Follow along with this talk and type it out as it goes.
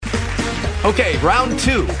Okay, round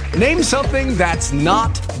two. Name something that's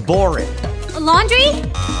not boring. A laundry?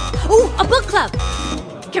 Ooh, a book club.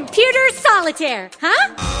 Computer solitaire,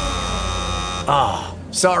 huh? Ah, oh,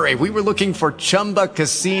 sorry, we were looking for Chumba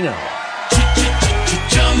Casino.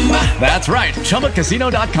 That's right,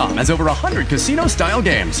 ChumbaCasino.com has over 100 casino-style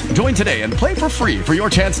games. Join today and play for free for your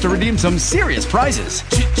chance to redeem some serious prizes.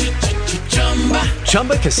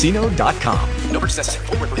 ChumbaCasino.com. No purchase necessary.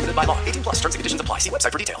 Void where prohibited by law. 18 plus. Terms and conditions apply. See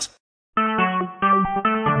website for details.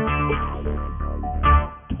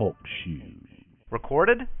 Talk shoes.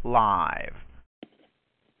 Recorded live.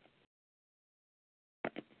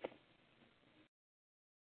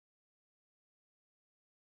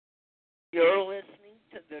 You're listening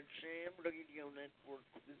to the Jam Radio Network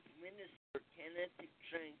with Minister Kenneth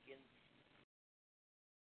Jenkins.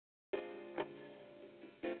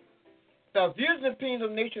 The views and opinions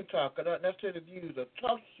of Nation Talk are not necessarily the views of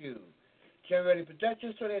Talk Shoes, Jam Radio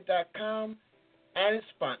Productions, Twitter.com, and its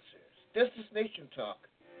sponsors. This is Nation Talk.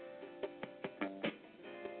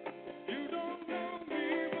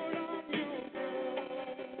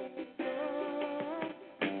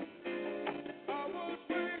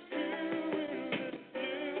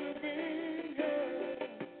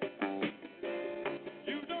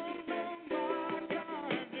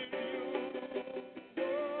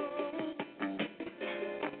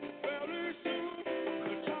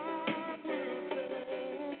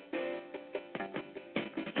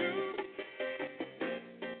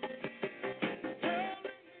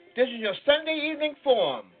 This is your Sunday evening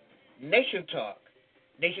forum, Nation Talk.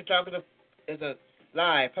 Nation Talk is a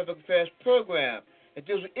live public affairs program that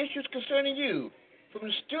deals with issues concerning you from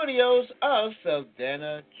the studios of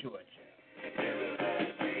Savannah, Georgia.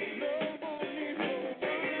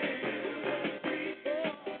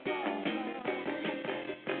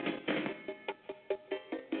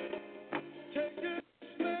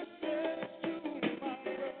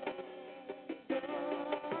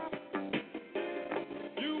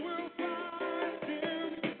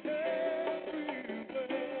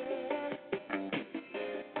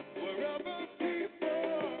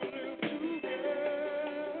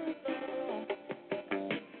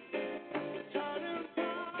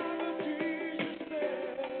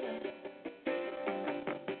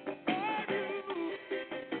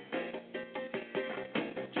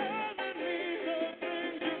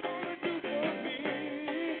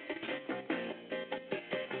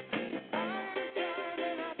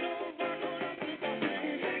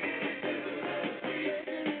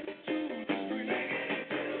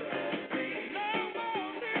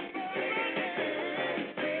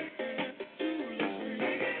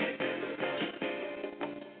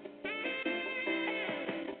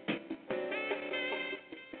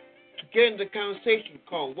 Get into the conversation,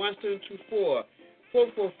 call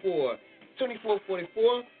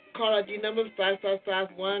 1-724-444-2444. Call ID number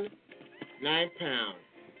 5551 9#.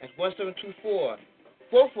 That's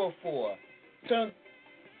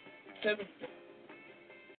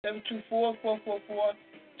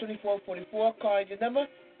 1-724-444-2444. Call ID number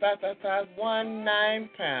 5551 9#.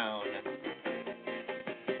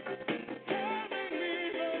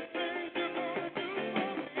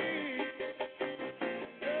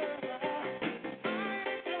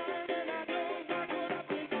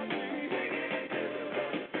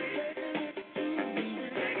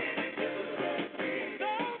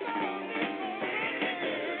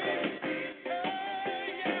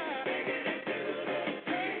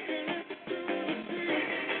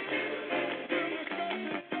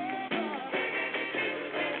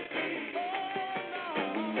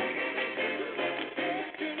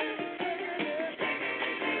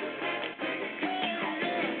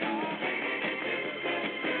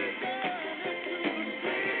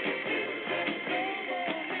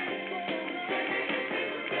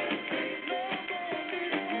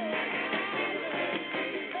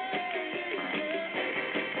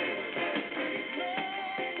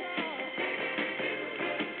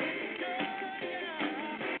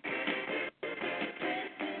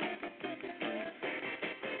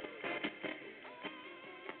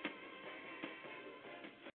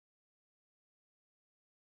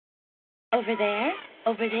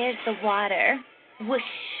 Over there's the water. Whoosh,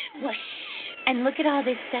 whoosh. And look at all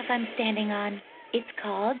this stuff I'm standing on. It's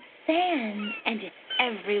called sand, and it's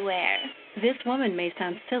everywhere. This woman may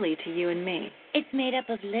sound silly to you and me. It's made up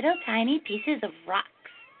of little tiny pieces of rocks.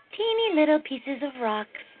 Teeny little pieces of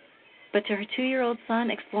rocks. But to her 2-year-old son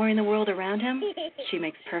exploring the world around him, she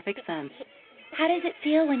makes perfect sense. How does it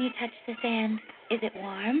feel when you touch the sand? Is it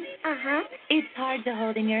warm? Uh-huh. It's hard to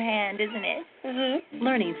hold in your hand, isn't it? Mm-hmm.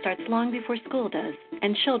 Learning starts long before school does,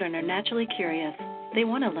 and children are naturally curious. They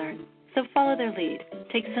want to learn. So follow their lead.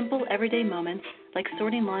 Take simple, everyday moments, like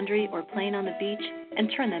sorting laundry or playing on the beach,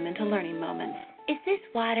 and turn them into learning moments. Is this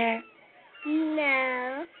water?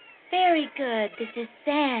 No. Very good. This is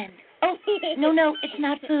sand. Oh, no, it's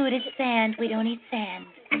not food. It's sand. We don't eat sand.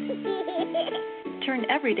 Turn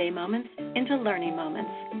everyday moments into learning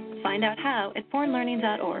moments. Find out how at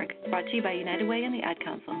foreignlearning.org. Brought to you by United Way and the Ad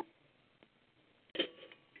Council.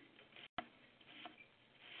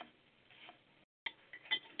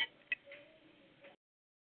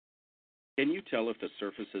 Can you tell if the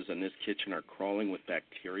surfaces in this kitchen are crawling with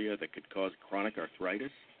bacteria that could cause chronic arthritis?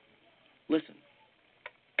 Listen.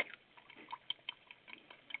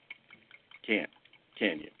 Can't,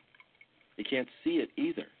 can you? You can't see it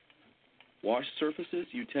either. Wash surfaces,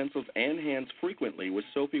 utensils, and hands frequently with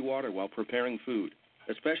soapy water while preparing food,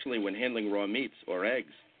 especially when handling raw meats or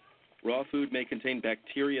eggs. Raw food may contain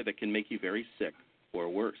bacteria that can make you very sick, or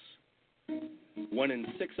worse. 1 in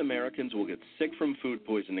 6 Americans will get sick from food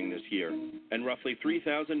poisoning this year, and roughly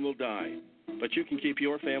 3,000 will die. But you can keep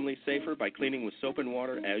your family safer by cleaning with soap and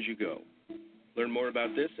water as you go. Learn more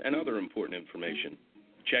about this and other important information.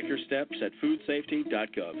 Check your steps at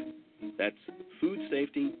foodsafety.gov. That's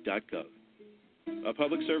foodsafety.gov. A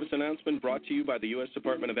public service announcement brought to you by the U.S.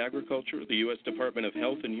 Department of Agriculture, the U.S. Department of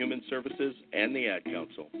Health and Human Services, and the Ad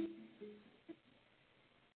Council.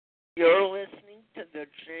 You're listening to the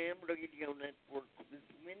Jam Radio Network with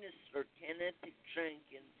Minister Kenneth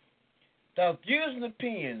Jenkins. The views and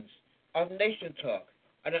opinions of Nation Talk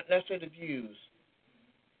are not necessarily the views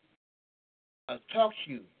of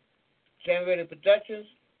TalkShoe, Jam Radio Productions,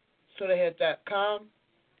 SodaHead.com,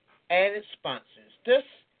 and its sponsors. This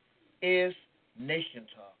is Nation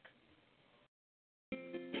Talk.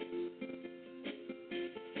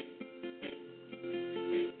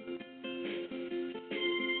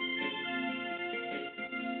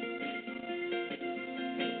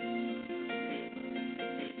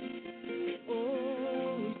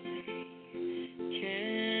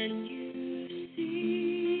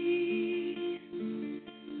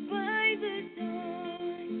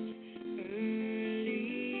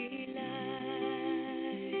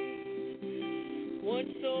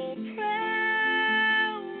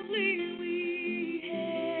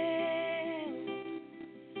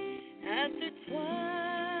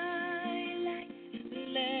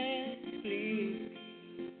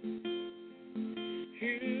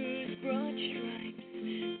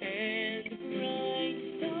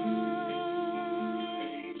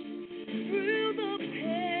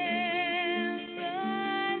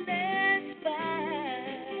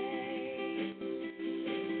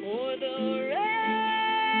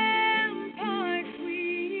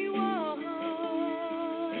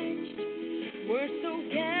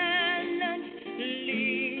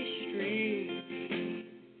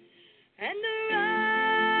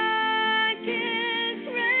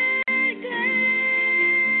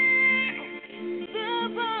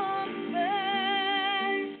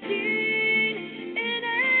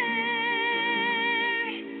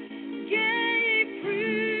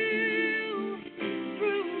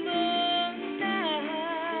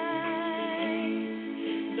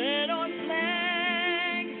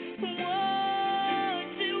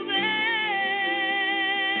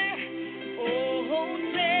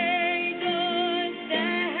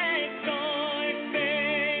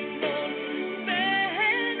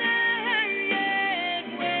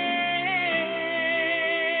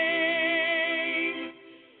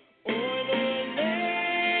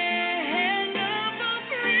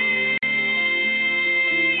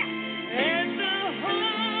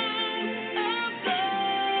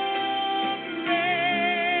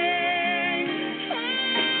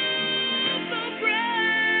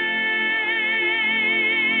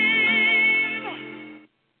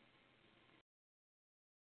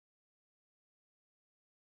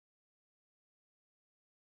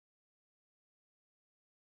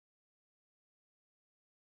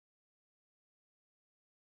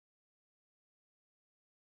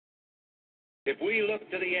 If we look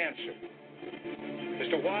to the answer as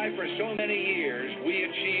to why for so many years we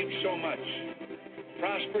achieved so much,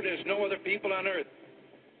 prospered as no other people on earth,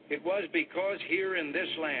 it was because here in this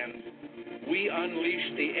land we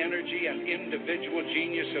unleashed the energy and individual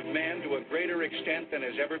genius of man to a greater extent than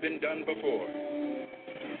has ever been done before.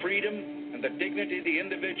 Freedom and the dignity of the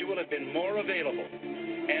individual have been more available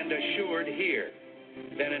and assured here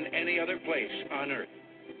than in any other place on earth.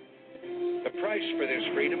 The price for this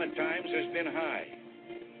freedom at times has been high,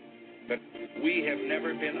 but we have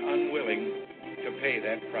never been unwilling to pay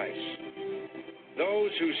that price. Those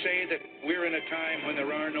who say that we're in a time when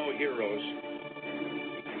there are no heroes,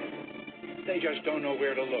 they just don't know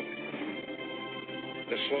where to look.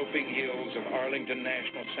 the sloping hills of Arlington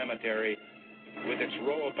National Cemetery with its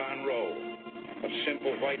row upon row of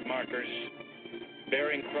simple white markers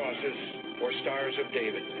bearing crosses or stars of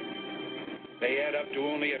David. They add up to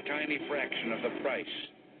only a tiny fraction of the price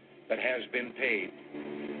that has been paid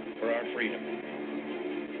for our freedom.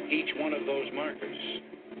 Each one of those markers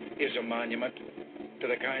is a monument to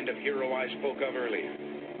the kind of hero I spoke of earlier.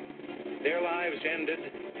 Their lives ended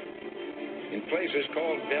in places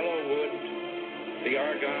called Belleau Wood, the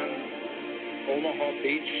Argonne, Omaha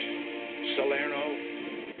Beach, Salerno,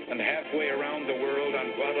 and halfway around the world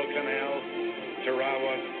on Guadalcanal,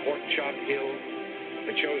 Tarawa, Pork Chop Hill,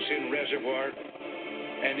 the Chosin Reservoir,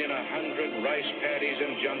 and in 100 rice paddies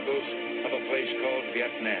and jungles of a place called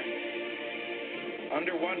Vietnam.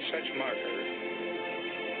 Under one such marker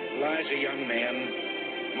lies a young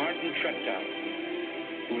man, Martin Treptow,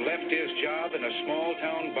 who left his job in a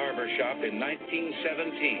small-town barber shop in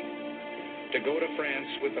 1917 to go to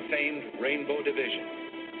France with the famed Rainbow Division.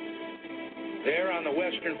 There on the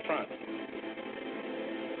Western Front,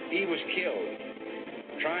 he was killed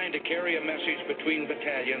trying to carry a message between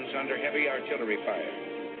battalions under heavy artillery fire.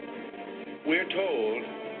 We're told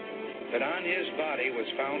that on his body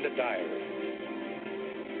was found a diary.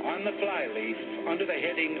 On the flyleaf, under the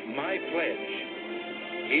heading, My Pledge,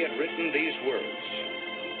 he had written these words: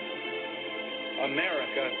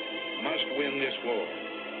 America must win this war.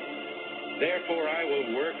 Therefore I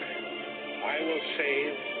will work, I will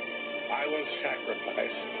save, I will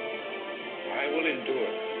sacrifice, I will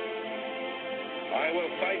endure. I will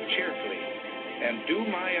fight cheerfully and do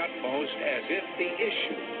my utmost as if the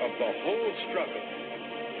issue of the whole struggle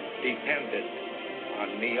depended on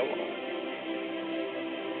me alone.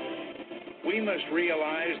 We must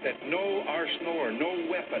realize that no arsenal or no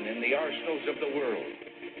weapon in the arsenals of the world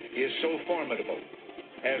is so formidable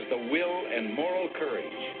as the will and moral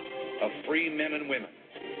courage of free men and women.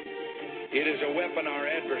 It is a weapon our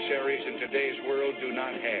adversaries in today's world do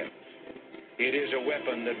not have. It is a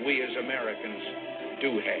weapon that we as Americans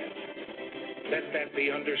do have. Let that be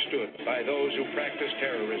understood by those who practice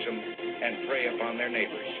terrorism and prey upon their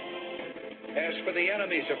neighbors. As for the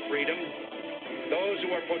enemies of freedom, those who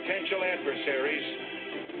are potential adversaries,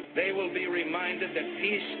 they will be reminded that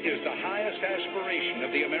peace is the highest aspiration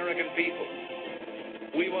of the American people.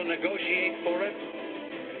 We will negotiate for it,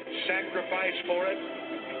 sacrifice for it.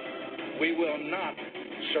 We will not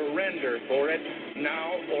surrender for it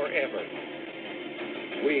now or ever.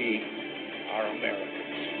 We are Americans.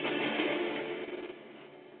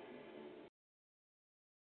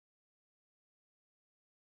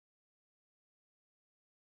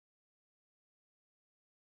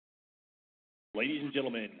 Ladies and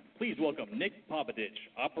gentlemen, please welcome Nick Popovich,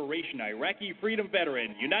 Operation Iraqi Freedom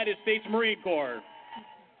Veteran, United States Marine Corps.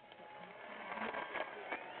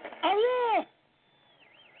 Allah!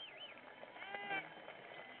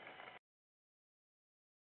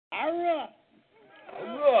 Allah!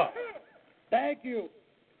 Allah! Thank you.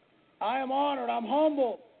 I am honored, I'm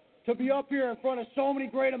humbled to be up here in front of so many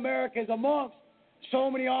great Americans, amongst so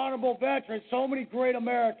many honorable veterans, so many great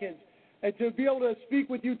Americans, and to be able to speak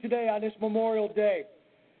with you today on this Memorial Day.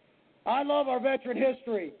 I love our veteran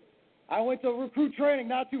history. I went to recruit training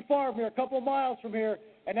not too far from here, a couple of miles from here,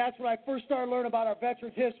 and that's when I first started learning about our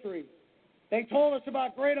veterans' history. They told us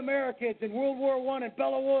about great Americans in World War I in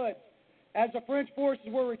Belleau Woods as the French forces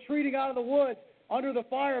were retreating out of the woods under the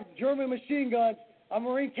fire of German machine guns. A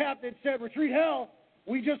Marine captain said, "Retreat hell,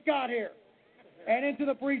 we just got here." And into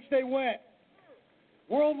the breach they went.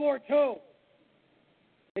 World War II.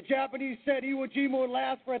 The Japanese said Iwo Jima would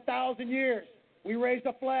last for 1,000 years. We raised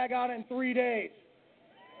a flag on it in 3 days.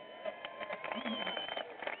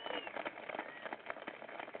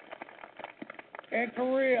 In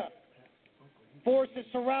Korea, forces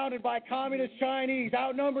surrounded by communist Chinese,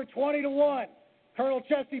 outnumbered 20-1. Colonel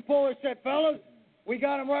Chesty Puller said, "Fellas, we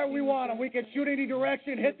got them right where we want them. We can shoot any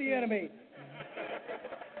direction, hit the enemy."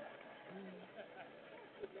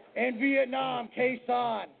 In Vietnam, Khe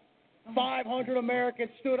Sanh, 500 Americans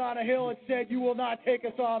stood on a hill and said, "You will not take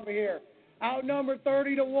us off of here." Outnumbered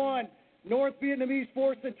 30-1, North Vietnamese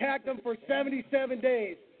forces attacked them for 77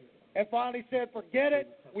 days and finally said, "Forget it.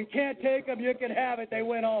 We can't take them. You can have it." They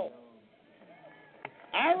went home.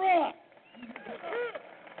 Iraq!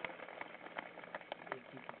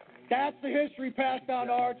 That's the history passed down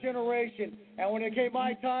to our generation. And when it came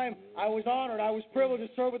my time, I was honored. I was privileged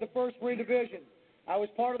to serve with the 1st Marine Division. I was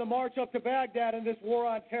part of the march up to Baghdad in this war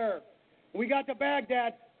on terror. When we got to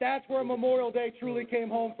Baghdad, that's where Memorial Day truly came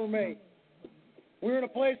home for me. We were in a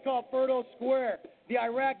place called Ferdo Square. The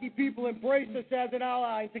Iraqi people embraced us as an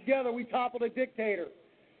ally, and together we toppled a dictator.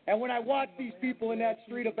 And when I watched these people in that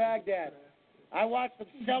street of Baghdad, I watched them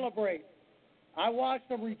celebrate. I watched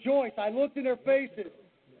them rejoice. I looked in their faces,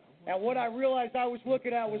 and what I realized I was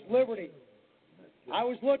looking at was liberty. I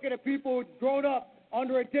was looking at people who had grown up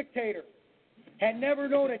under a dictator, had never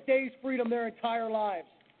known a day's freedom their entire lives.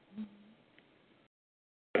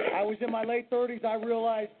 I was in my late 30s. I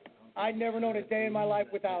realized I'd never known a day in my life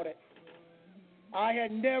without it. I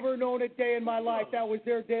had never known a day in my life that was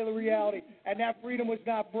their daily reality, and that freedom was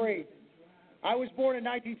not free. I was born in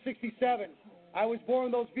 1967. I was born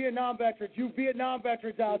with those Vietnam veterans, you Vietnam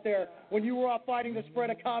veterans out there, when you were out fighting the spread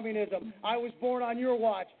of communism. I was born on your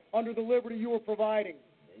watch under the liberty you were providing.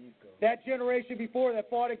 That generation before that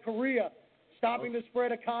fought in Korea, stopping the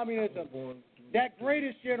spread of communism. That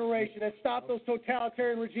greatest generation that stopped those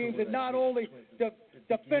totalitarian regimes and not only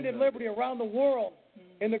defended liberty around the world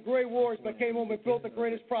in the great wars, but came home and built the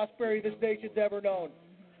greatest prosperity this nation's ever known.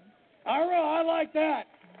 I like that.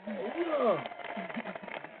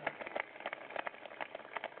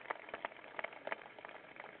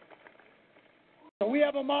 So we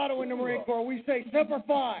have a motto in the Marine Corps. We say, Semper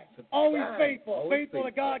Fi, always faithful, faithful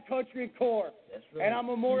to God, country, and Corps. And on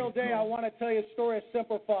Memorial Day, I want to tell you a story of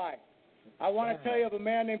Semper Fi. I want to tell you of a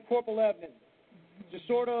man named Corporal Ebnen. The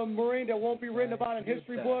sort of Marine that won't be written about in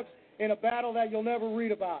history books in a battle that you'll never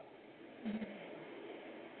read about.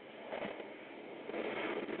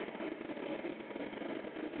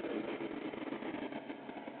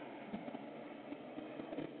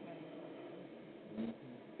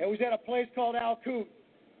 It was at a place called Al Qut.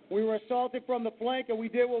 We were assaulted from the flank, and we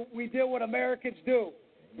did what Americans do.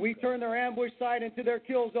 We turned their ambush site into their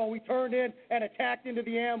kill zone. We turned in and attacked into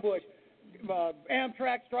the ambush.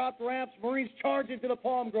 Amtrak dropped ramps. Marines charged into the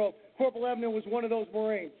Palm Grove. Corporal Ebnen was one of those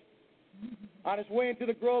Marines. On his way into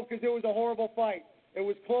the Grove, because it was a horrible fight. It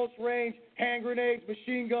was close range, hand grenades,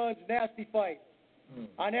 machine guns, nasty fight.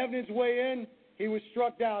 On Ebnen's way in, he was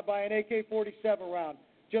struck down by an AK-47 round,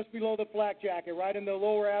 just below the flak jacket, right in the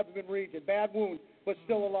lower abdomen region. Bad wound, but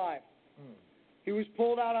still alive. He was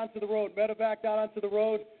pulled out onto the road, medevaced out onto the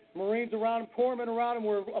road. Marines around him, corpsmen around him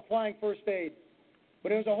were applying first aid.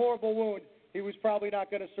 But it was a horrible wound. He was probably not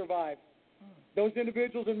going to survive. Those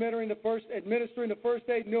individuals administering the first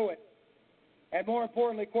aid knew it. And more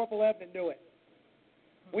importantly, Corporal Ebnen knew it.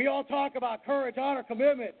 We all talk about courage, honor,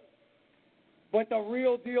 commitment. But the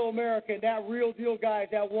real deal American, that real deal guy is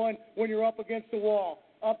that one when you're up against the wall,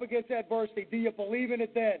 up against adversity. Do you believe in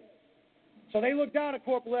it then? So they looked down at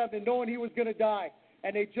Corporal Ebnen knowing he was going to die,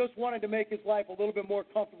 and they just wanted to make his life a little bit more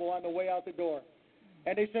comfortable on the way out the door.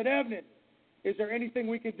 And they said, Ebnen, is there anything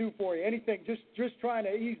we can do for you? Anything, just trying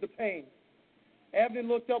to ease the pain. Ebnen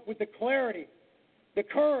looked up with the clarity, the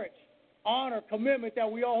courage, honor, commitment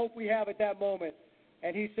that we all hope we have at that moment.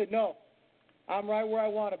 And he said, no, I'm right where I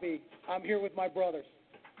want to be. I'm here with my brothers.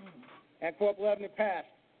 And Corporal Ebnen passed.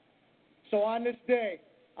 So on this day,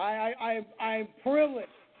 I'm privileged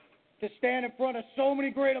to stand in front of so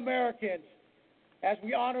many great Americans as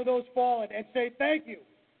we honor those fallen and say thank you.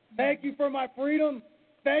 Thank you for my freedom.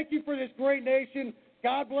 Thank you for this great nation.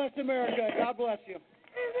 God bless America. God bless you.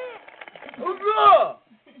 Hoorah!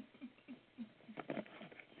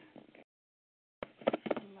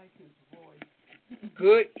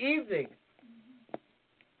 Good evening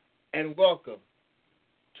and welcome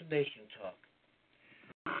to Nation Talk.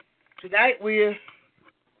 Tonight we're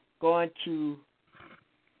going to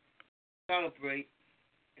celebrate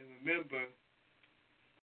and remember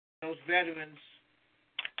those veterans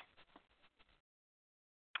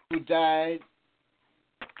who died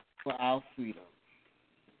for our freedom.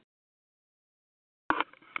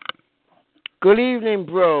 Good evening,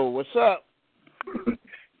 bro. What's up?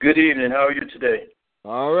 Good evening. How are you today?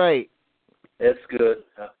 All right. That's good.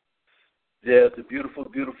 Yeah, it's a beautiful,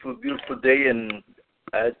 beautiful, beautiful day. And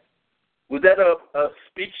was that a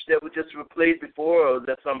speech that was just replayed before, or was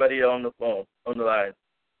that somebody on the phone, on the line?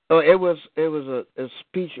 Oh, it was a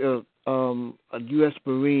speech of a U.S.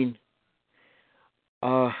 Marine.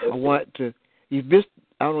 I want to. You missed.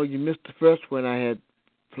 I don't know. You missed the first one I had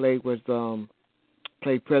played was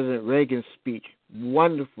played President Reagan's speech.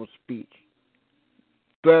 Wonderful speech.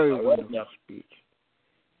 Very wonderful speech.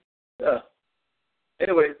 Yeah.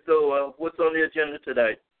 Anyway, so what's on the agenda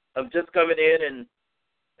tonight? I'm just coming in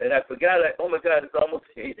and I forgot. Oh my God, it's almost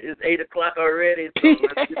 8 o'clock already. So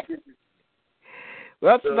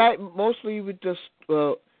well, tonight mostly we just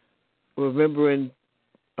remembering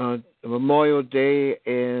Memorial Day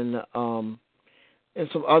and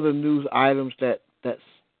some other news items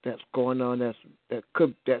that's going on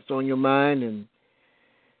that's on your mind, and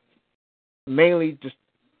mainly to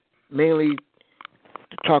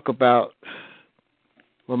talk about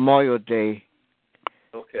Memorial Day.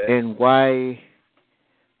 Okay. And why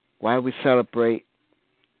why we celebrate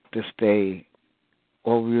this day,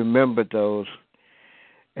 or we remember those.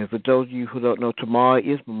 And for those of you who don't know, tomorrow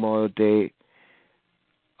is Memorial Day.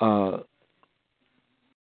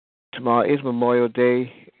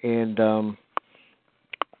 And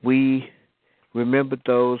we remember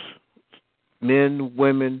those men,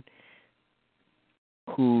 women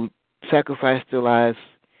who sacrificed their lives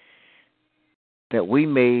that we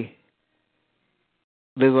may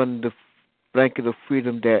live under the blanket of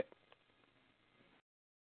freedom that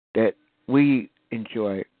we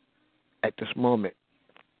enjoy at this moment.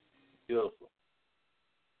 Beautiful.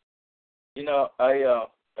 You know, I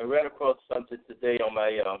ran across something today on my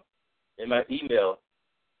in my email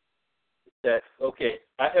that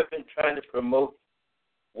I have been trying to promote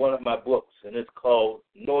one of my books, and it's called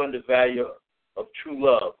Knowing the Value of True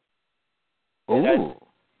Love. Ooh.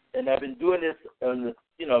 And I've been doing this on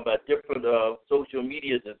about different social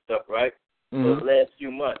medias and stuff, right? Mm-hmm. For the last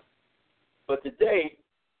few months. But today,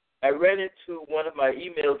 I ran into one of my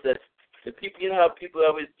emails that the people, how people are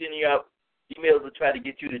always sending you out emails to try to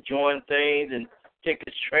get you to join things and take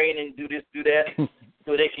this training, do this, do that,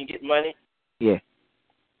 so they can get money. Yeah.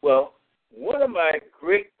 Well, one of my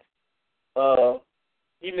great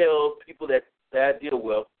email people that I deal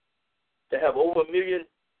with, they have over 1 million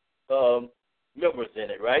members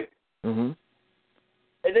in it, right? Mm-hmm.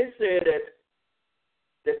 And they said that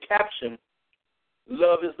the caption,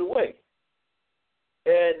 "Love is the way."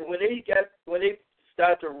 And when they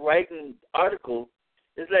start to write an article,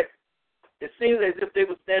 it's like it seems as if they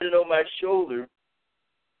were standing on my shoulder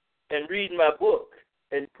and reading my book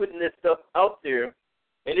and putting this stuff out there,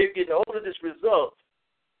 and they're getting all of this result.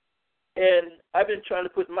 And I've been trying to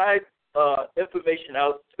put my information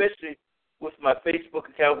out, especially with my Facebook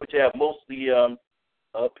account, which I have mostly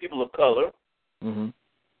people of color. Mm-hmm.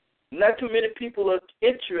 Not too many people are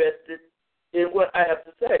interested in what I have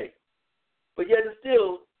to say. But yet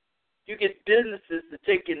still, you get businesses that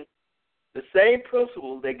taking the same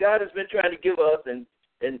principle that God has been trying to give us and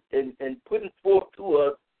putting forth to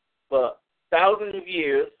us for thousands of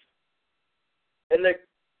years, and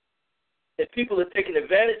people are taking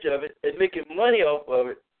advantage of it and making money off of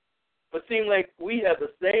it. But it seems like we have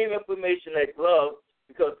the same information like love,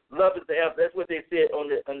 because love is the answer. That's what they said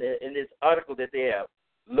in this article that they have.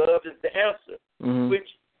 Love is the answer, mm-hmm.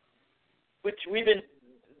 which we've been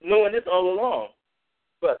knowing this all along.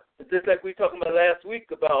 But just like we were talking about last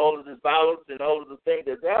week about all of this violence and all of the things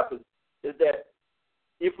that happen, is that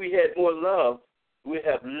if we had more love, we'd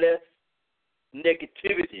have less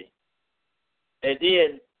negativity. And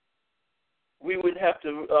then we wouldn't have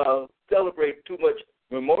to celebrate too much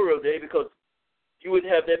Memorial Day, because you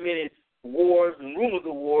wouldn't have that many wars and rumors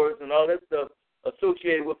of wars and all that stuff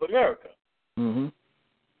associated with America. Mm-hmm.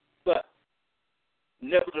 But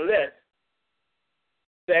nevertheless,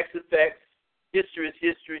 facts are facts, history is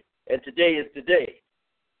history, and today is today.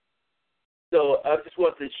 So I just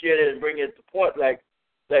want to share that and bring it to point, like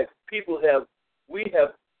we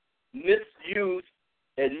have misused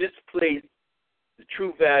and misplaced the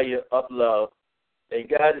true value of love, and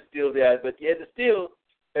God is still there, but yet still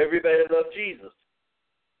everybody loves Jesus.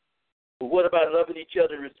 But what about loving each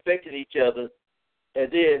other, respecting each other, and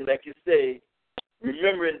then, like you say,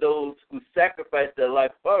 remembering those who sacrificed their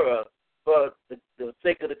life for us, for the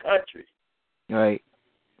sake of the country? Right.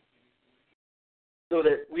 So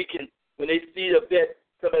that we can, when they see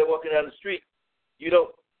somebody walking down the street, you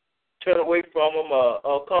don't turn away from them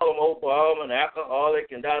or call them old bum and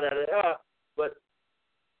alcoholic and da-da-da-da, but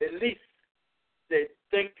at least say,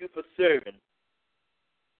 thank you for serving.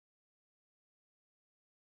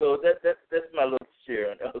 So that's my little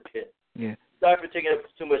share. Okay. Yeah. Sorry for taking up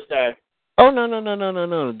too much time. Oh,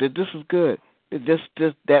 no. This is good.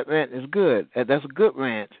 That rant is good. That's a good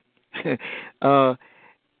rant.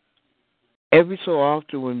 Every so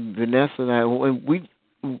often when Vanessa and I, when we,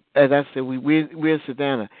 as I said, we're in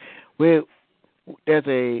Savannah. There's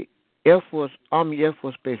a Army Air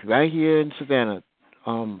Force base right here in Savannah,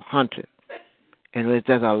 Hunter. And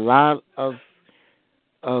there's a lot of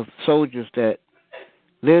soldiers that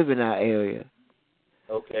live in our area.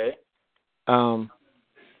 Okay.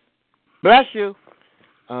 Bless you.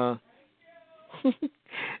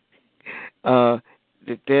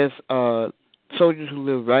 There's soldiers who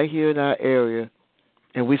live right here in our area,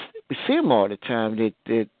 and we see them all the time.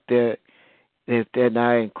 They're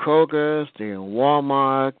now in Kroger's, they're in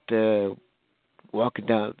Walmart, they're walking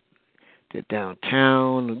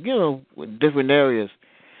downtown, different areas.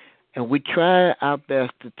 And we try our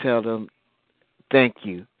best to tell them thank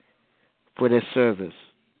you for their service.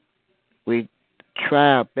 We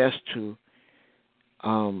try our best to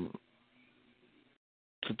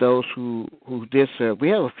to those who did serve. We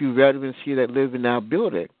have a few veterans here that live in our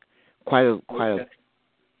building. Quite a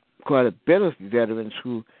bit of veterans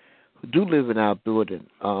who do live in our building.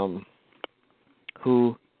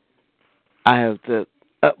 Who I have the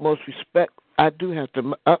utmost respect. I do have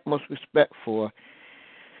the utmost respect for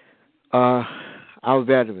our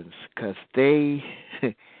veterans because they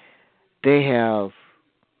have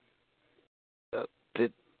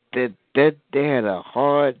they had a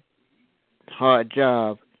hard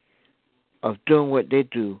job of doing what they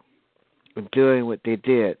do and doing what they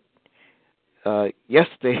did.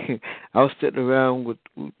 Yesterday, I was sitting around with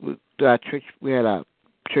our church. We had a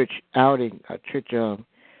church outing, a church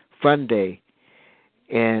fun day,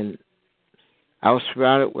 and I was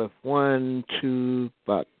surrounded with 1, 2,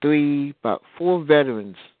 about 3, about 4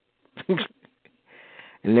 veterans, and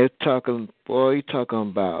they're talking. Boy, you're talking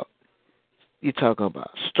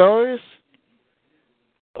about stories.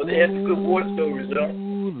 Oh, they have good war stories, though.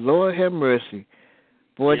 Lord have mercy,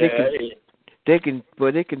 boy. Yeah, they can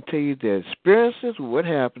tell you their experiences, what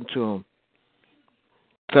happened to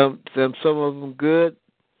them. Some of them good,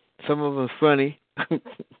 some of them funny.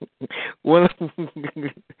 One of them,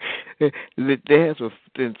 they have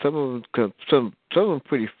some of them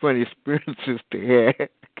pretty funny experiences they had.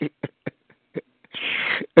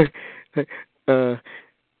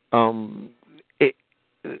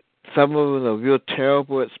 Some of them are real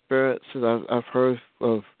terrible experiences. I've heard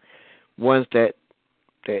of ones that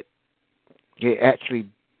they actually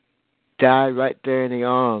died right there in the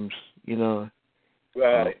arms. You know,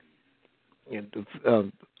 right.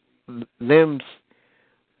 Limbs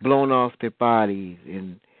blown off their bodies,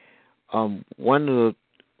 and one of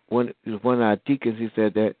our deacons, he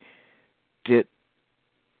said that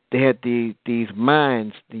they had these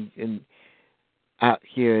mines out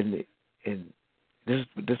here in this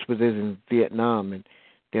was in Vietnam, and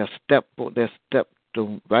they stepped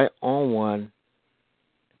right on one,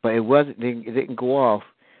 but it didn't go off.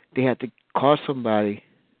 They had to call somebody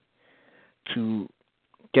to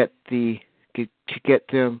get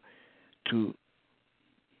them to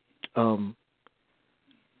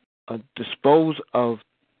dispose of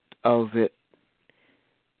it,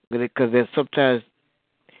 because there's sometimes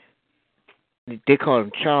they call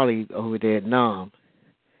him Charlie over there at Nam.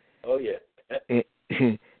 Oh yeah.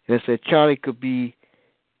 They said Charlie could be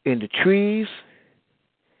in the trees.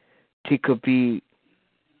 He could be.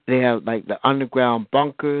 They have like the underground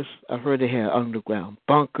bunkers. I've heard they have underground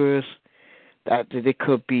bunkers. That they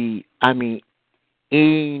could be. I mean,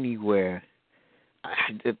 anywhere.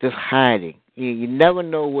 Just hiding. You never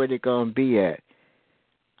know where they're gonna be at.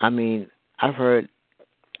 I mean, I've heard.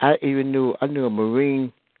 I knew a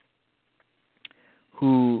Marine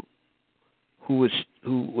who was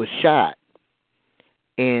shot,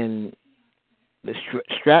 and the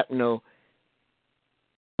shrapnel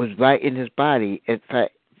was right in his body. In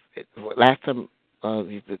fact, last time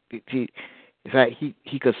he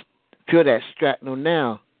could feel that shrapnel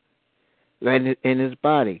now, right in his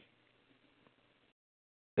body.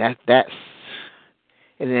 That's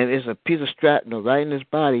and then there's a piece of shrapnel right in his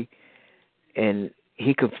body, and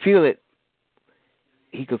he could feel it.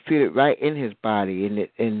 He could feel it right in his body, and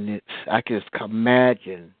it's. I can just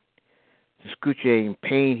imagine the excruciating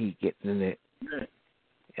pain he gets in it.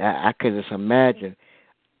 I could just imagine.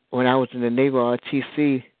 When I was in the Naval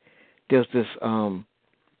RTC, there was this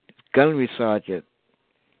gunnery sergeant.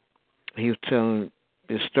 He was telling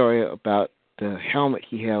this story about the helmet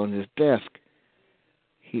he had on his desk.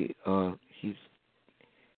 He's on his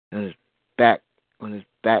back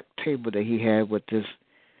table that he had with this.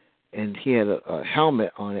 And he had a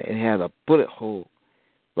helmet on it and had a bullet hole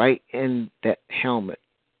right in that helmet.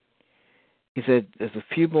 He said there's a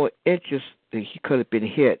few more inches that he could have been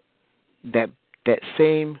hit. That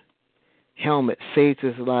same helmet saved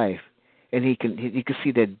his life, and he could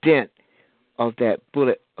see the dent of that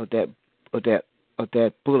bullet on that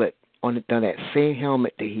same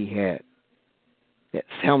helmet that he had. That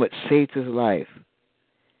helmet saved his life.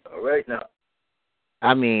 All right now.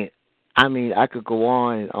 I mean, I could go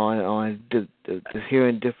on and on and on,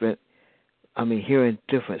 hearing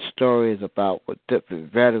different stories about what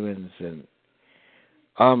different veterans, and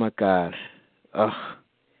oh my gosh, the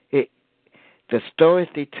stories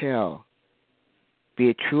they tell, be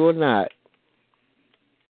it true or not,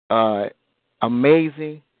 are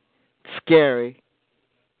amazing, scary.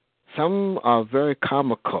 Some are very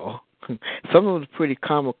comical. Some of them are pretty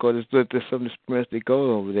comical. There's some experience they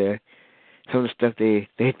go over there. Some of the stuff they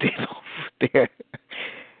did over there.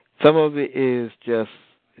 Some of it is just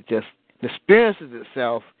the experiences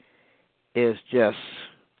itself is just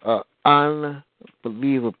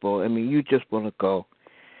unbelievable. I mean, you just want to go,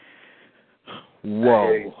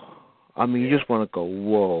 whoa. I mean, you just want to go,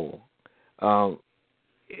 whoa.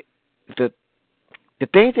 The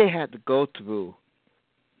things they had to go through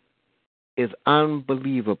is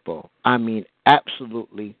unbelievable. I mean,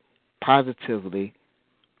 absolutely, positively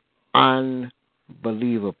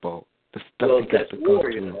unbelievable. The stuff they got to go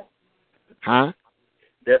through. You know? Huh?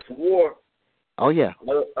 That's war. Oh, yeah.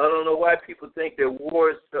 I don't know why people think that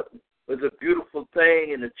war was a beautiful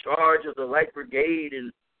thing and the charge of the Light Brigade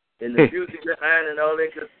and the music behind and all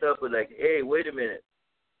that good stuff. But like, hey, wait a minute.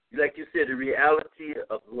 Like you said, the reality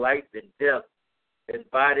of life and death and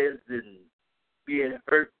bodies and being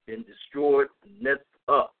hurt and destroyed and messed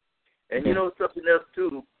up. And you know something else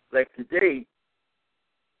too, like today,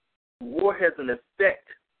 war has an effect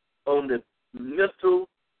on the mental,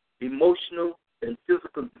 emotional, and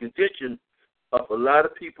physical condition of a lot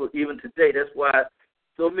of people even today. That's why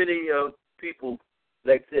so many people,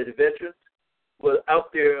 like I said, the veterans, were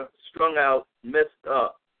out there strung out, messed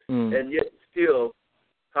up, and yet still,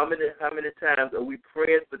 how many times are we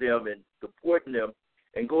praying for them and supporting them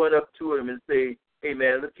and going up to them and say, hey,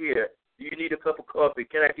 man, look here, do you need a cup of coffee?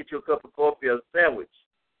 Can I get you a cup of coffee or a sandwich?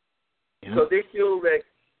 Yeah. So they feel like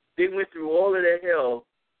they went through all of that hell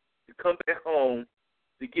to come back home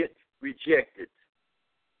to get rejected.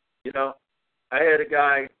 You know, I had a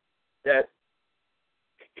guy that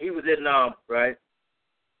he was in Nam, right?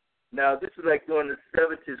 Now, this was like during the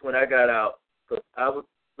 70s when I got out. Because I was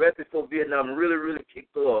right before Vietnam really, really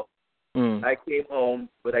kicked off. I came home,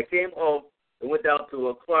 but I came home and went down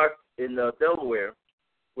to Clark in Delaware,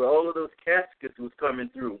 where all of those caskets was coming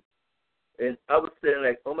through. And I was saying,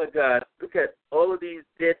 like, oh, my God, look at all of these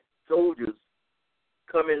dead soldiers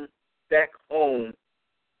coming back home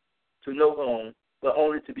to no home, but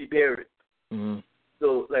only to be buried.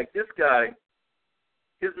 So, like, this guy,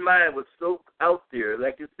 his mind was so out there,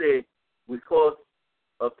 like you said, because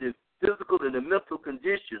of the physical and the mental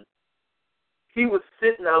condition. He was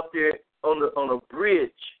sitting out there on a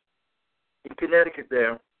bridge in Connecticut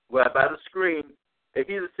there, where by the screen, and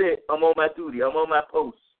he just said, I'm on my duty, I'm on my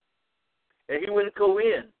post. And he wouldn't go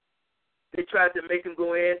in. They tried to make him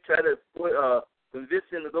go in, try to convince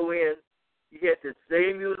him to go in. He had the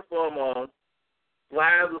same uniform on,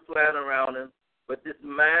 flies were flying around him, but this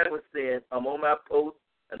mind was saying, I'm on my post,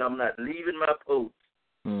 and I'm not leaving my post.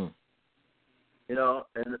 You know,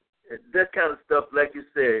 and that kind of stuff, like you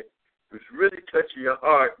said, was really touching your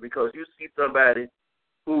heart because you see somebody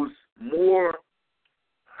who's more,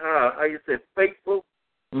 how you say, faithful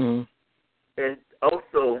and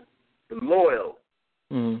also loyal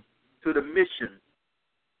to the mission.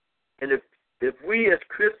 And if we as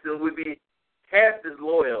Christians would be half as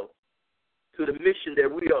loyal to the mission that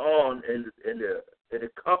we are on and the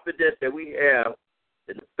confidence that we have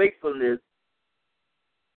and the faithfulness,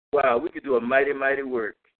 wow, we could do a mighty, mighty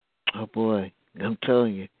work. Oh, boy, I'm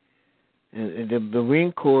telling you. And the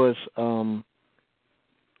Marine Corps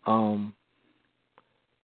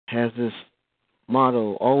has this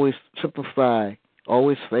motto, always simplify,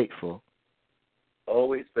 always faithful.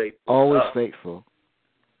 Always faithful. Always faithful.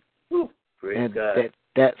 Whew, praise God.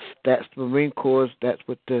 That's the Marine Corps. That's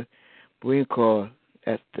what the Marine Corps.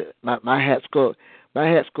 That's my hats goes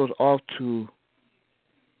off to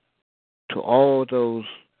all those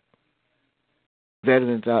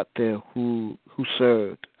veterans out there who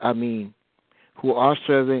served. I mean, who are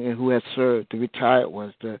serving and who have served. The retired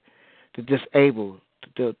ones, the disabled,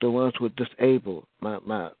 the ones who are disabled.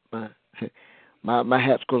 My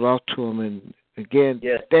hats goes off to them. And again,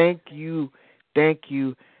 yes. Thank you.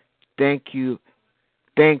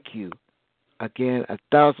 Again,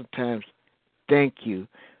 1,000 times, thank you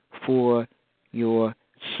for your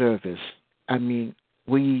service. I mean,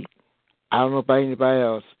 I don't know about anybody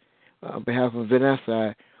else. On behalf of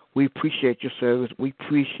Vanessa, we appreciate your service. We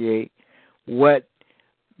appreciate what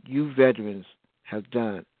you veterans have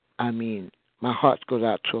done. I mean, my heart goes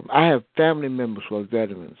out to them. I have family members who are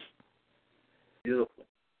veterans. Beautiful.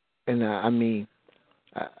 And I mean,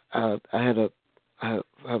 I have a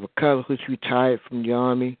cousin who's retired from the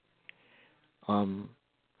Army.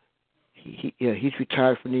 He's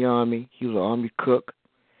retired from the Army. He was an Army cook.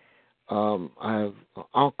 I have an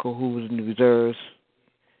uncle who was in the reserves.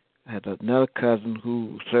 I had another cousin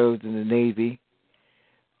who served in the Navy.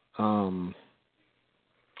 Let's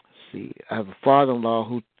see, I have a father-in-law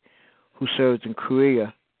who served in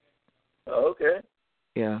Korea. Oh, okay.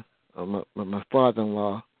 Yeah, my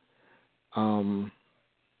father-in-law.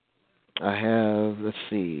 I have, let's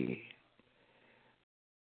see,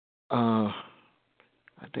 I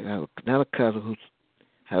think I have another cousin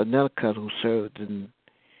who served in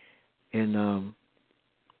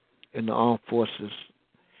the armed forces.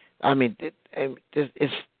 I mean,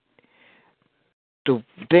 it's the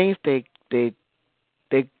things they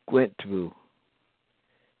went through.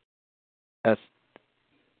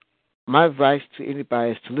 My advice to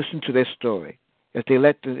anybody is to listen to their story. If they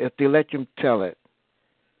let them tell it,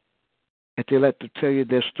 if they let them tell you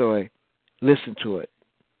their story, listen to it.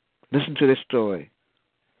 Listen to their story,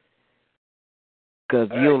 because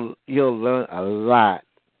you'll learn a lot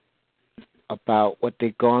about what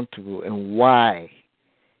they've gone through and why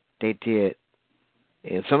they did.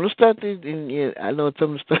 And some of the stuff, I know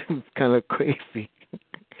some of the stuff is kind of crazy.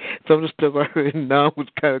 Some of the stuff I heard now was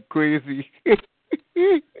kind of crazy.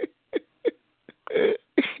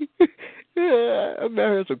 Yeah, I've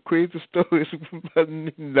heard some crazy stories about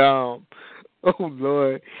Nam. Oh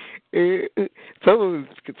Lord, some of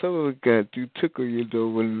it got too tickle,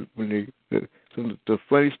 when some of the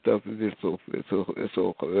funny stuff is just it's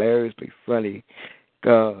so hilariously funny.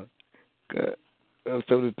 God,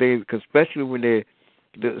 some of the things, cause especially when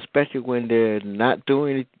they're not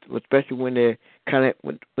doing it, especially when they're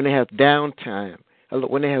when they have downtime,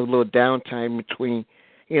 when they have a little downtime between,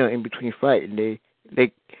 in between fighting,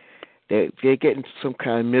 they get into some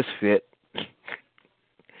kind of misfit.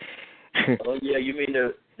 Oh yeah, you mean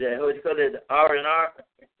the what do you call it, the R&R?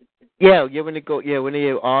 Yeah, when they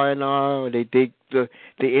have R&R, they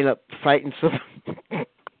end up fighting some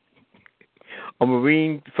a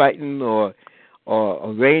Marine fighting or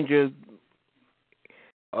a Ranger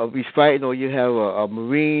be fighting, or you have a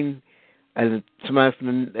Marine and somebody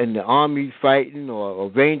in the Army fighting, or a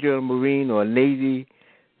Ranger, a Marine, or a Navy,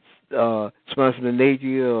 somebody from the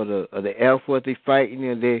Navy or the Air Force, they fighting,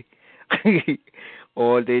 and they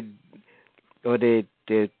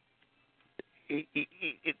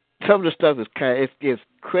some of the stuff is it's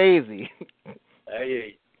crazy.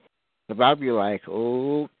 But I'll be like,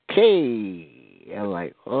 okay. I'm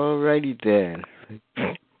like, alrighty then.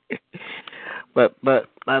 But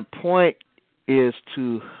my point is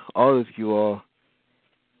to all of you all,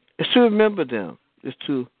 is to remember them, is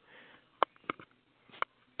to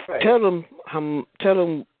tell them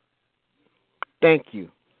thank you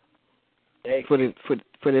for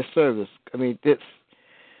their service. I mean, this.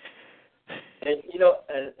 And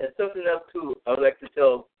and something else too, I would like to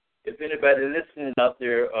tell, if anybody listening out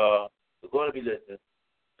there, going to be listening,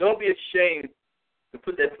 don't be ashamed to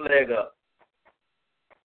put that flag up.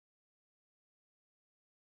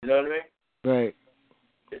 You know what I mean? Right.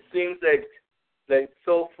 It seems like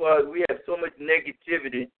so far we have so much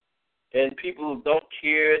negativity, and people don't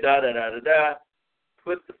care.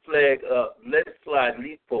 Put the flag up. Let it fly at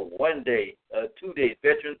least for 1 day, 2 days,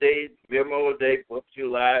 Veterans Day, Memorial Day, 4th of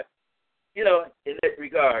July. In that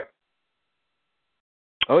regard.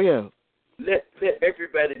 Oh yeah. Let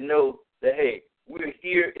everybody know that, hey, we're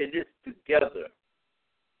here in this together.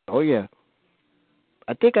 Oh yeah.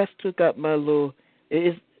 I think I still got my little.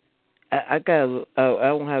 I got. I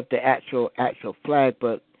don't have the actual flag,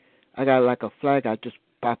 but I got like a flag. I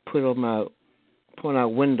put on my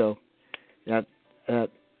window. I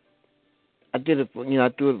did it. I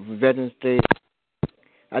do it for Veterans Day.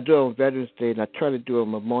 I do it on Veterans Day, and I try to do it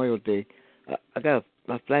on Memorial Day. I got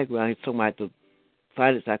my flag around here, so I have to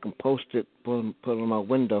find it so I can post it, put it on my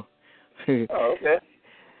window. Oh, okay.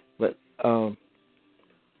 But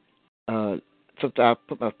sometimes I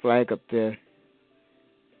put my flag up there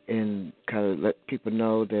and kind of let people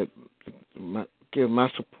know that give my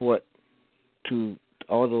support to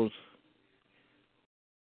all those.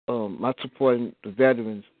 My supporting the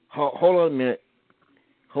veterans. Hold on a minute.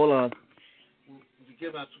 Hold on. To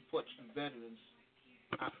give my support to the veterans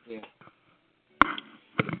out there.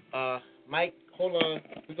 Mike, hold on.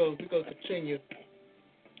 We're gonna continue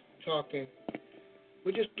talking.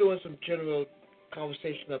 We're just doing some general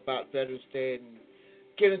conversation about Veterans Day and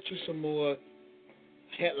get into some more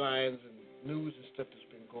headlines and news and stuff that's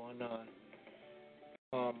been going on.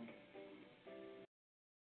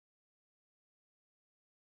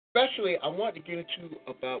 Especially, I want to get into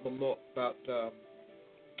about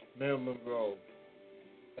Marilyn Monroe.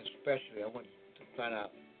 Especially, I want to find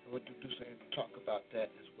out. I want to do something, talk about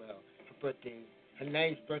that as well. Her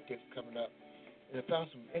 90th birthday is coming up, and I found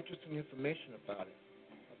some interesting information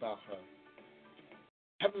about her.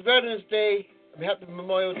 Happy Veterans Day. Happy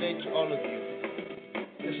Memorial Day to all of you.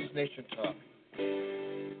 This is Nation Talk.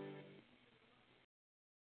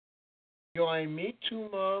 Join me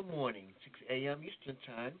tomorrow morning, 6 a.m. Eastern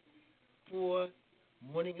Time, for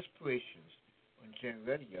Morning Inspirations on Gen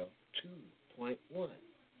Radio 2.1.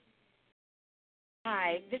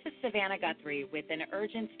 Hi, this is Savannah Guthrie with an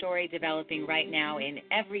urgent story developing right now in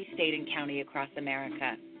every state and county across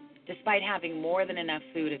America. Despite having more than enough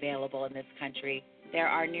food available in this country, there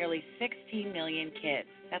are nearly 16 million kids,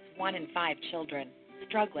 that's 1 in 5 children,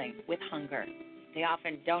 struggling with hunger. They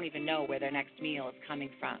often don't even know where their next meal is coming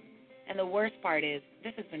from. And the worst part is,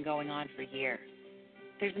 this has been going on for years.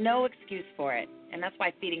 There's no excuse for it, and that's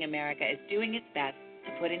why Feeding America is doing its best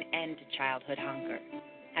to put an end to childhood hunger.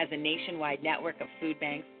 As a nationwide network of food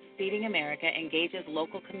banks, Feeding America engages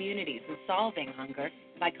local communities in solving hunger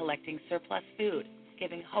by collecting surplus food,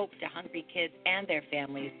 giving hope to hungry kids and their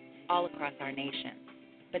families all across our nation.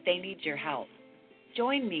 But they need your help.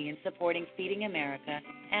 Join me in supporting Feeding America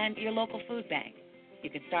and your local food bank. You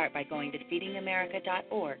can start by going to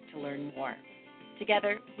feedingamerica.org to learn more.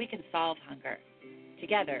 Together, we can solve hunger.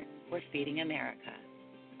 Together, we're Feeding America.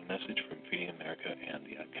 A message from Feeding America and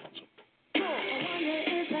the Ad Council.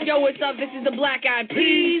 Yo, what's up? This is the Black Eyed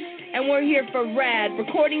Peas, and we're here for RAD,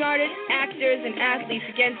 recording artists, actors, and athletes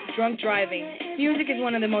against drunk driving. Music is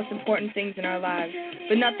one of the most important things in our lives,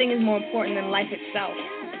 but nothing is more important than life itself.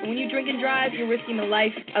 And when you drink and drive, you're risking the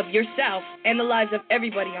life of yourself and the lives of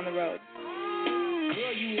everybody on the road.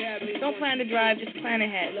 Don't plan to drive, just plan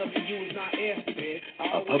ahead.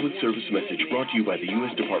 A public service message brought to you by the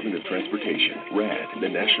U.S. Department of Transportation, RAD, the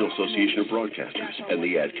National Association of Broadcasters, and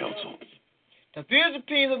the Ad Council. The views and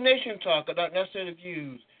opinions of Nation Talk are not necessarily the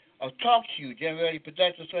views of TalkShoe,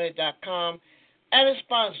 GenReadyProductions.com, and its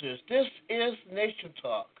sponsors. This is Nation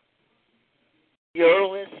Talk. You're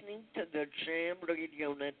listening to the Jam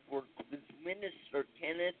Radio Network with Minister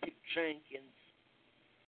Kenneth Jenkins.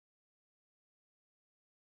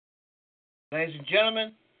 Ladies and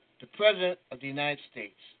gentlemen, the President of the United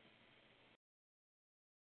States.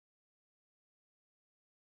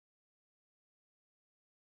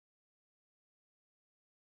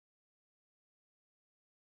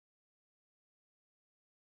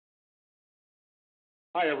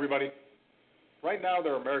 Hi, everybody. Right now,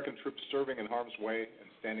 there are American troops serving in harm's way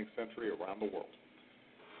and standing sentry around the world.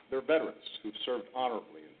 They're veterans who've served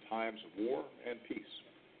honorably in times of war and peace,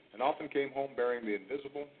 and often came home bearing the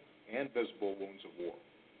invisible and visible wounds of war.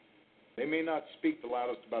 They may not speak the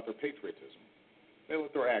loudest about their patriotism. They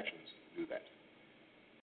let their actions do that.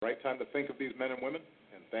 The right time to think of these men and women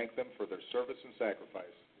and thank them for their service and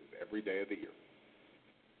sacrifice is every day of the year.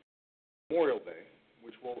 Memorial Day,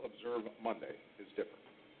 which we'll observe Monday, is different.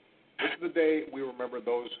 This is the day we remember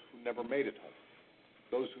those who never made it home,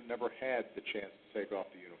 those who never had the chance to take off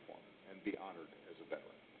the uniform and be honored as a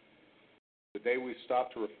veteran. The day we stop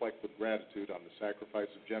to reflect with gratitude on the sacrifice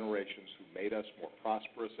of generations who made us more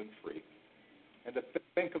prosperous and free, and to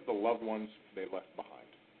think of the loved ones they left behind.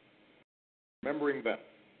 Remembering them,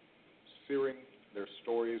 searing their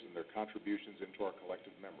stories and their contributions into our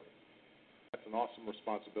collective memory. That's an awesome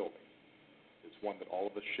responsibility. It's one that all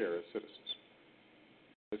of us share as citizens.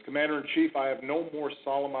 As Commander-in-Chief, I have no more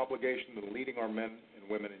solemn obligation than leading our men and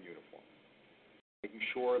women in uniform, making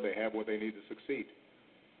sure they have what they need to succeed,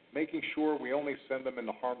 making sure we only send them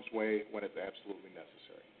into harm's way when it's absolutely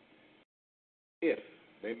necessary. If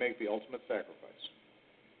they make the ultimate sacrifice,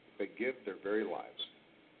 if they give their very lives,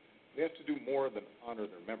 we have to do more than honor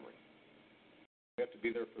their memory. We have to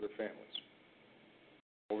be there for their families.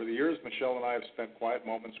 Over the years, Michelle and I have spent quiet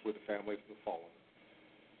moments with the families of the fallen,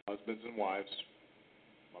 husbands and wives,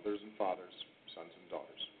 mothers and fathers, sons and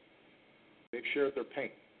daughters. They've shared their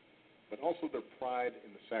pain, but also their pride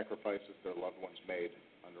in the sacrifices their loved ones made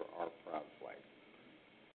under our proud flag.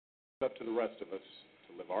 It's up to the rest of us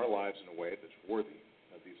to live our lives in a way that's worthy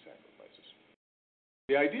of these sacrifices.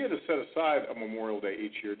 The idea to set aside a Memorial Day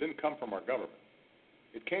each year didn't come from our government.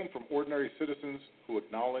 It came from ordinary citizens who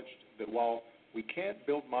acknowledged that while we can't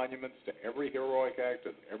build monuments to every heroic act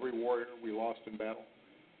of every warrior we lost in battle,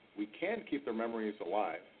 we can keep their memories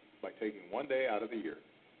alive by taking one day out of the year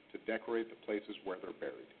to decorate the places where they're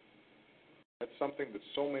buried. That's something that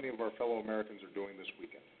so many of our fellow Americans are doing this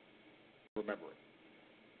weekend.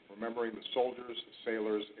 Remembering the soldiers,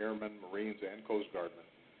 sailors, airmen, Marines, and Coast Guardmen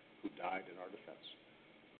who died in our defense.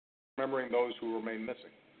 Remembering those who remain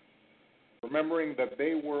missing. Remembering that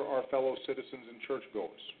they were our fellow citizens and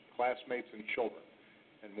churchgoers, classmates and children,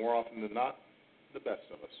 and more often than not, the best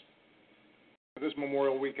of us. For this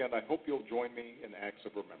Memorial Weekend, I hope you'll join me in acts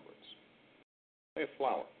of remembrance. Lay a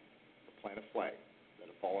flower or plant a flag at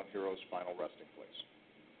a fallen hero's final resting place.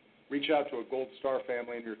 Reach out to a Gold Star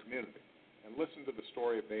family in your community and listen to the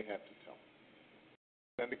story they have to tell.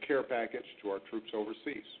 Send a care package to our troops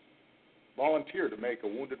overseas. Volunteer to make a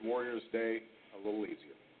Wounded Warriors Day a little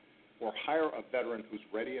easier. Or hire a veteran who's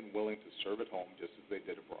ready and willing to serve at home just as they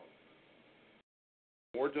did abroad.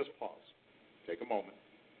 Or just pause, take a moment,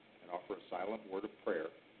 and offer a silent word of prayer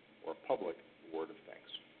or a public word of thanks.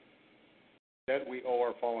 The debt we owe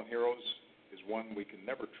our fallen heroes is one we can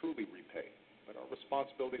never truly repay, but our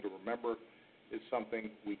responsibility to remember is something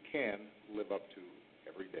we can live up to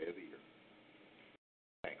every day of the year.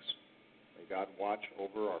 God watch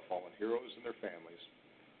over our fallen heroes and their families,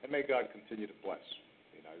 and may God continue to bless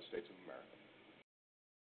the United States of America.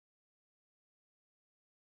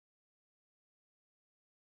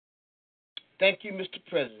 Thank you, Mr.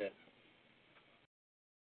 President.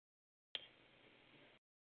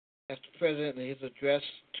 That's the President in his address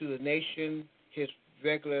to the nation, his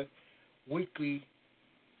regular weekly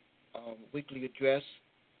address.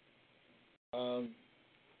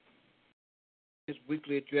 His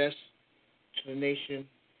weekly address to the nation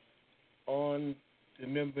on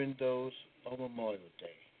remembering those on Memorial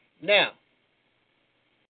Day. Now,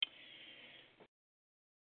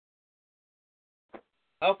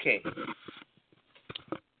 okay.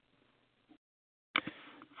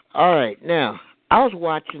 All right. Now, I was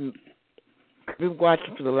been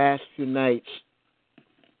watching for the last few nights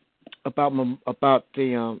about Marilyn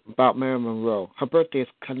Monroe. Her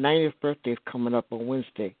 90th birthday is coming up on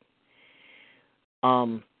Wednesday.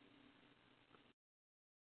 And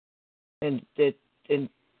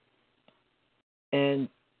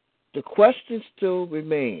the question still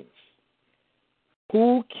remains: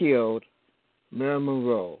 who killed Marilyn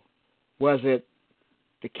Monroe? Was it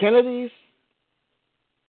the Kennedys,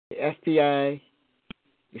 the FBI,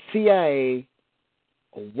 the CIA,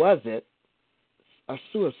 or was it a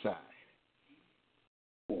suicide?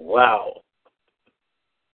 Wow.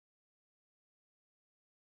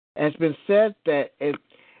 It's been said that it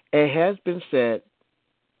has been said.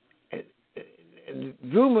 The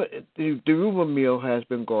rumor mill has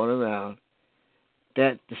been going around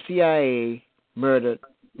that the CIA murdered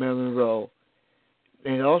Marilyn Monroe.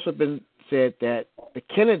 And it's also been said that the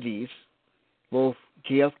Kennedys, both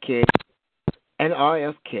JFK and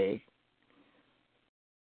RFK,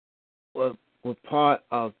 were part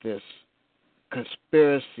of this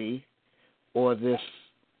conspiracy or this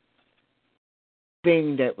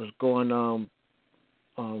thing that was going on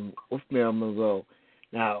with Marilyn Monroe.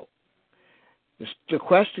 Now, the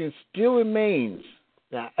question still remains.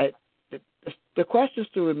 The question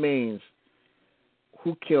still remains: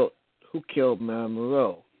 who killed Marilyn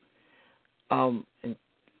Monroe?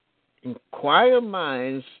 Inquiring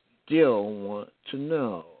minds still want to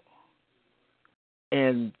know.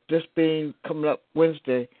 And this being coming up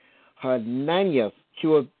Wednesday, her 90th. She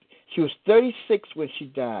was 36 when she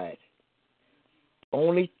died.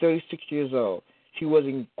 Only 36 years old. She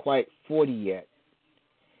wasn't quite 40 yet.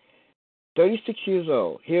 36 years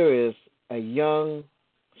old. Here is a young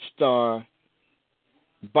star,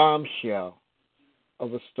 bombshell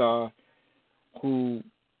of a star who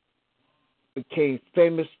became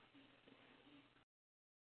famous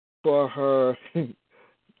for her,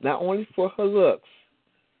 not only for her looks,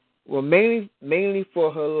 well, mainly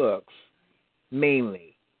for her looks,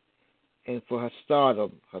 and for her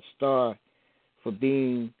stardom, for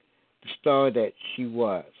being the star that she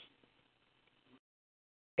was.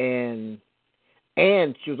 And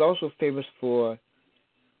she was also famous for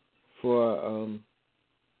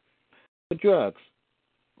drugs,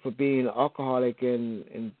 for being an alcoholic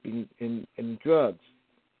and drugs,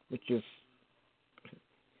 which is,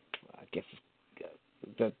 I guess,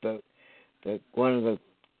 the one of the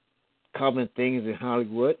common things in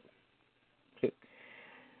Hollywood.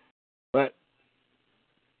 But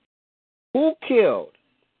who killed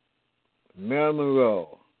Marilyn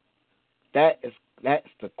Monroe? That's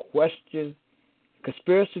the question.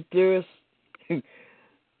 Conspiracy theorists.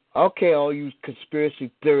 Okay, all you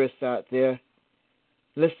conspiracy theorists out there,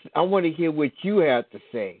 listen. I want to hear what you have to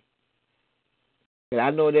say. And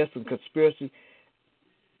I know there's some conspiracy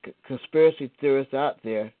theorists out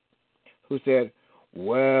there who said,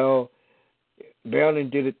 "Well, Marilyn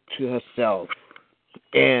did it to herself,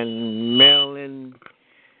 and Marilyn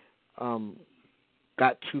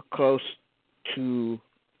got too close to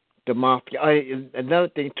the mafia." Another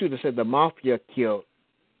thing too, they said the mafia killed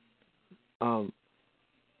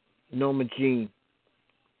Norma Jean.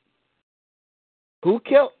 Who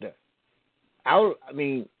killed her? I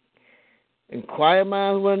mean, inquiring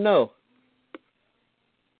minds want to know.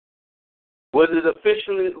 Was it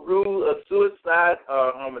officially ruled a suicide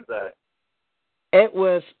or homicide? It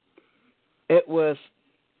was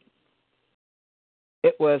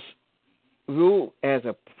ruled as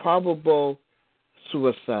a probable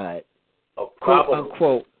suicide, quote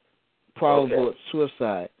unquote, probable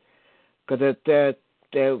suicide, because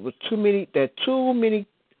there were too many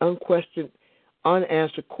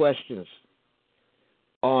unanswered questions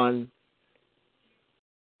on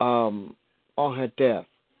her death.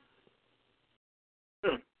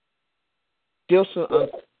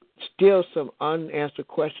 Still some unanswered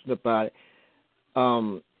questions about it.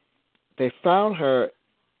 They found her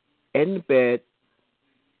in the bed,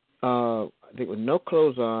 I think with no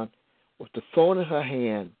clothes on, with the phone in her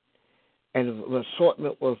hand and an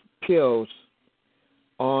assortment of pills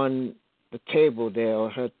on the table there, or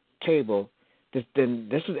her table. This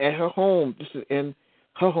is at her home. This is in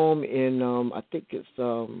her home in I think it's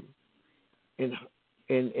in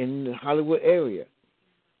the Hollywood area,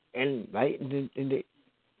 and right in the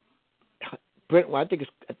Brentwood. I think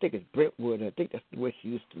it's Brentwood. I think that's where she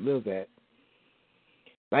used to live at.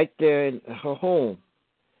 Right there in her home,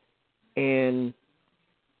 and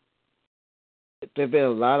there's been a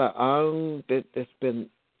lot of it's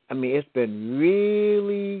been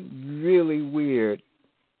really, really weird.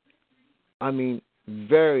 I mean,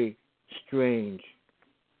 very strange.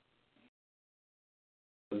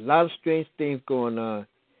 A lot of strange things going on.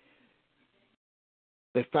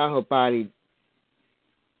 They found her body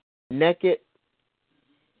naked,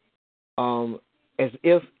 as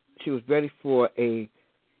if she was ready for a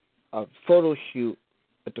photo shoot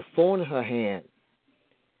with the phone in her hand.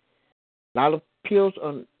 A lot of pills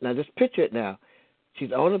on. Now, just picture it now.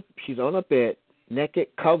 She's on a bed, naked,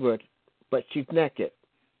 covered, but she's naked.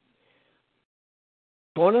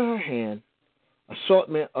 Phone in her hand,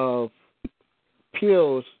 assortment of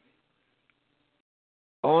pills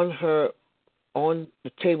on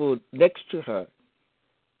the table next to her.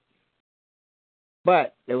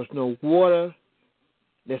 But there was no water.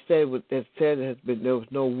 They said there was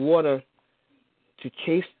no water to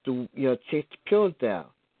chase the pills down.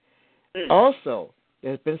 Also, it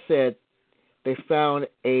has been said they found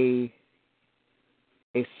a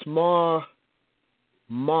small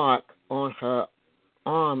mark on her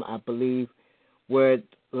arm, I believe, where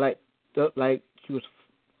like she was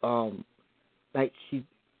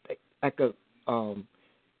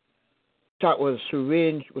shot with a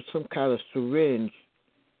syringe, with some kind of syringe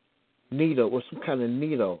needle, with some kind of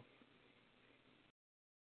needle.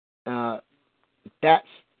 That's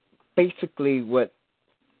basically what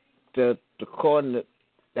the coordinate.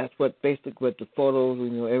 That's what basically what the photos,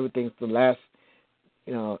 everything's the last,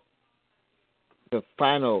 the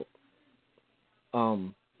final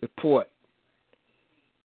report.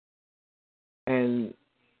 And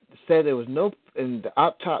said there was no, and the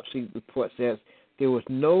autopsy report says there was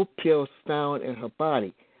no pills found in her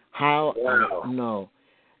body. How? Wow. I don't know.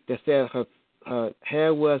 They said her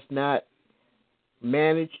hair was not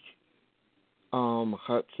managed.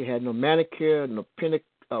 She had no manicure, no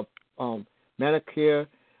manicure.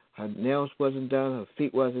 Her nails wasn't done. Her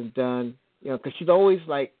feet wasn't done. Because she's always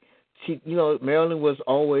Marilyn was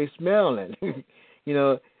always Marilyn.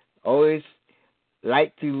 Always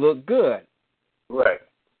liked to look good. Right.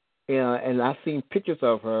 And I've seen pictures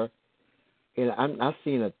of her, and I've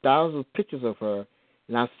seen 1,000 pictures of her,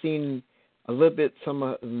 and I've seen a little bit some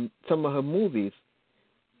of her movies,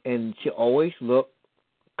 and she always looked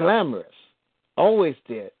glamorous. Always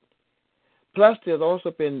did. Plus, there's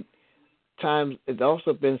also been times, it's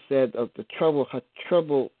also been said of her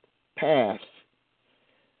troubled past,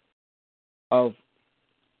 of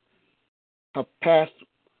her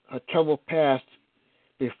troubled past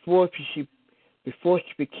before she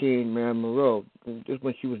became Marilyn Monroe. Just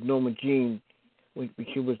when she was Norma Jean,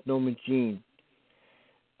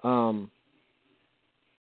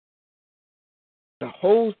 the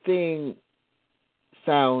whole thing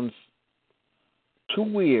sounds too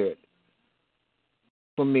weird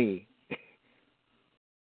for me.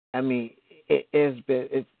 I mean, and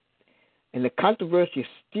the controversy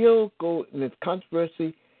still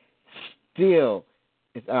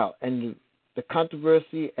is out, and the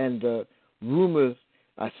controversy and the rumors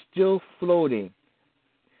are still floating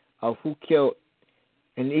of who killed,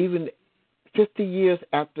 and even 50 years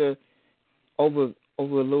after, about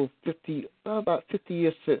 50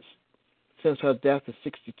 years since her death in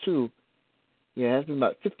 1962. Yeah, it's been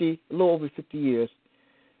about a little over 50 years.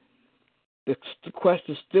 The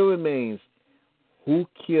question still remains: who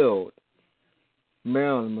killed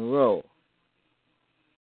Marilyn Monroe?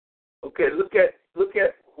 Okay, look at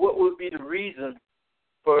what would be the reason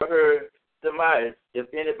for her demise,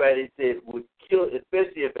 if anybody said would kill,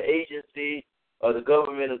 especially if an agency or the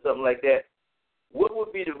government or something like that. What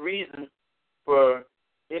would be the reason for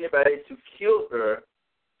anybody to kill her,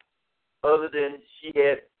 other than she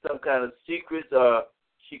had some kind of secrets or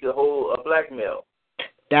she could hold a blackmail?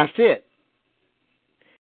 That's it.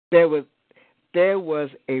 There was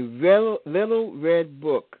a little red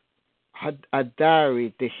book, a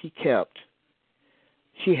diary that she kept.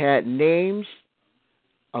 She had names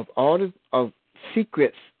of of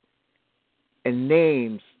secrets and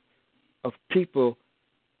names of people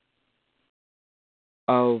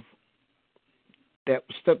of that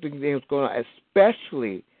something that was going on.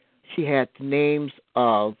 Especially, she had the names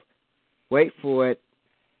of, wait for it,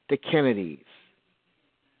 the Kennedys.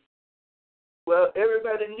 Well,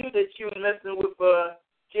 everybody knew that she was messing with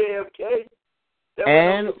JFK.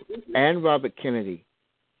 And Robert Kennedy.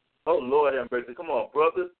 Oh, Lord have mercy. Come on,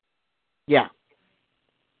 brothers. Yeah.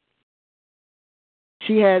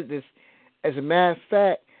 She had this, as a matter of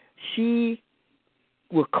fact, she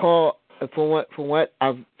would call,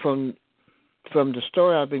 from the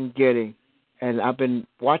story I've been getting, and I've been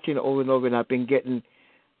watching it over and over, and I've been getting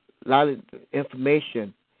a lot of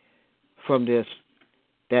information from this,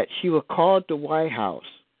 that she would call the White House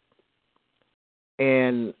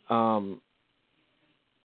and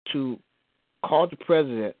to call the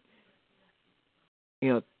president,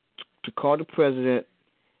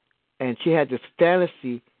 and she had this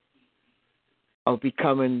fantasy of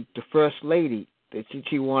becoming the first lady. That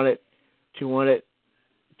she wanted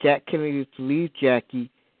Jack Kennedy to leave Jackie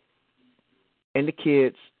and the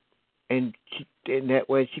kids, and that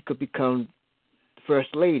way she could become the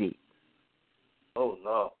first lady. Oh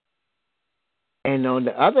no! And on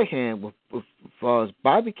the other hand, as far as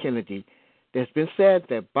Bobby Kennedy, there's been said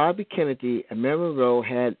that Bobby Kennedy and Mary Monroe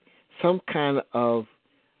had some kind of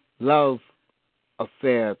love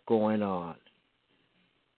affair going on.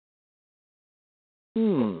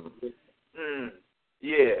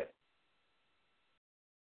 Yeah.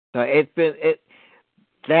 So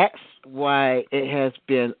that's why it has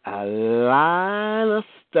been a lot of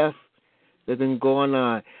stuff that's been going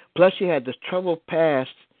on. Plus, she had this troubled past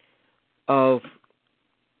of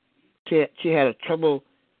she had a troubled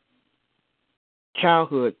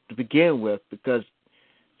childhood to begin with, because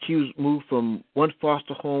she was moved from one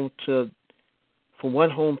foster home from one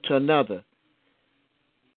home to another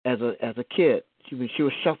as a kid. She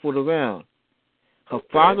was shuffled around. Her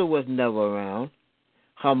father was never around.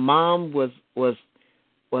 Her mom was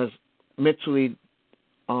mentally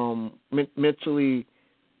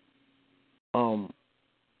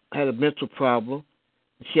had a mental problem.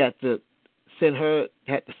 She had to send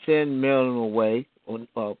Marilyn away,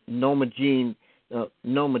 or Norma Jean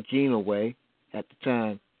away at the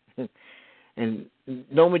time. And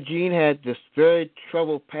Norma Jean had this very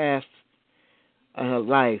troubled past in her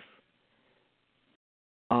life.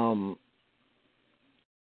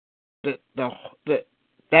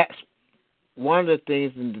 That's one of the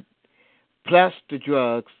things, plus the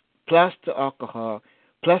drugs, plus the alcohol,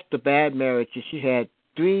 plus the bad marriages. She had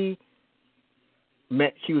she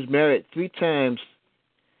was married 3 times.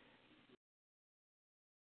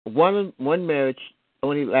 One marriage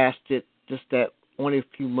only lasted only a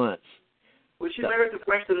few months. Was she married to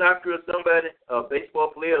Frank Sinatra or somebody, a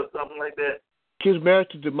baseball player or something like that? She was married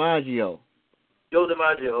to DiMaggio. Joe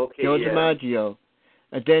DiMaggio, okay. Joe DiMaggio.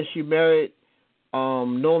 And then she married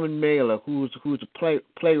Norman Mailer, who's a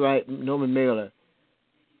playwright, Norman Mailer.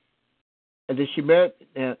 And then she married,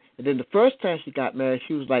 and then the first time she got married,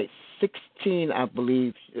 she was like 16, I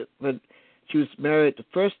believe. But she was married the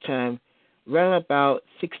first time around about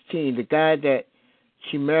 16. The guy that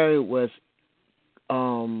she married was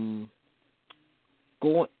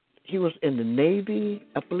he was in the Navy,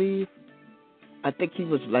 I believe. I think he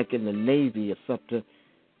was like in the Navy or something.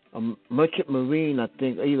 A merchant marine, I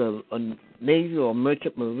think, either a Navy or a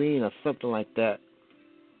merchant marine or something like that.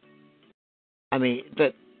 I mean,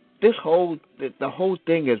 the whole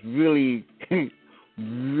thing is really,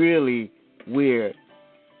 really weird.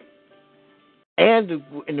 And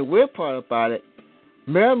the weird part about it,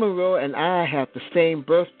 Marilyn Monroe and I have the same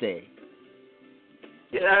birthday.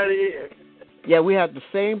 Get out of here. Yeah, we have the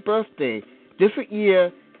same birthday. Different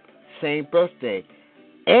year, same birthday.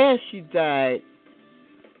 And she died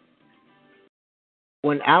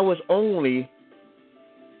when I was only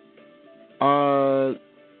a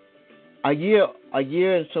year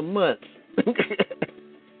and some months.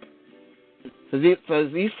 So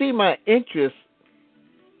you see my interest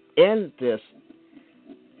in this,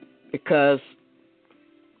 because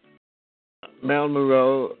Marilyn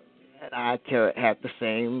Monroe and I have the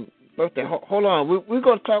same birthday. Hold on, we're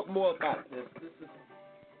going to talk more about this.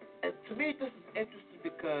 To me, this is interesting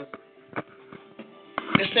because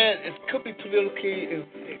they said it could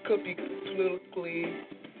be politically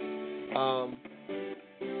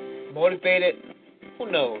motivated. Who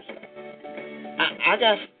knows? I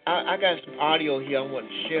got some audio here I want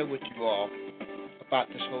to share with you all about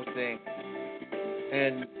this whole thing,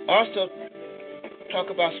 and also talk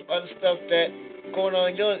about some other stuff that going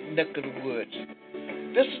on in your neck of the woods.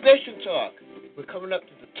 This is Nation Talk. We're coming up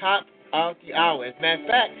to the top of the hour. As a matter of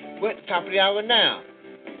fact, we're at the top of the hour now.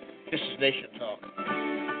 This is Nation Talk.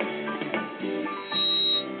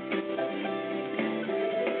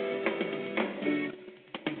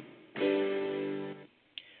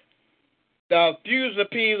 The views and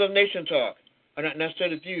opinions of Nation Talk are not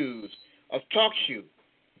necessarily views of TalkShoe,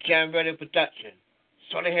 Jam Radio Production,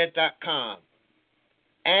 SolarHead.com,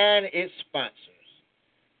 and its sponsors.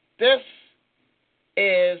 This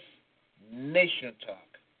is Nation Talk,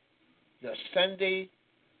 your Sunday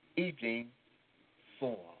evening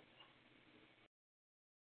forum.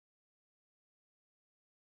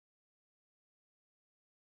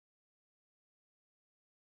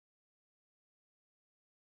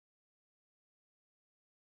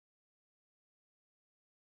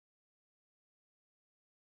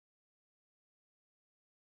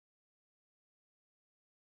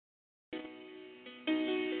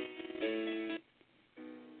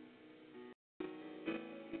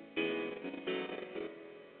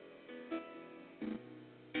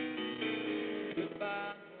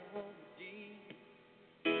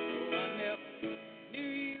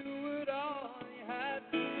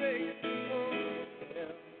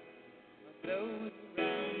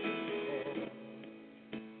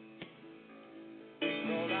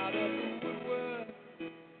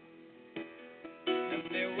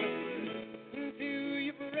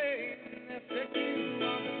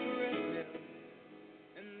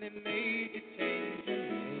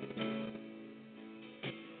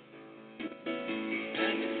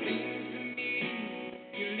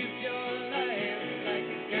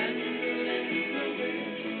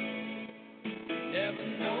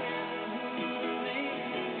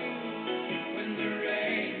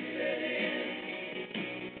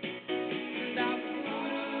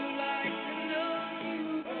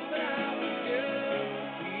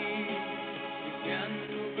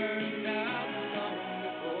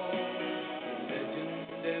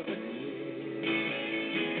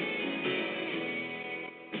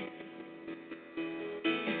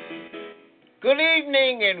 Good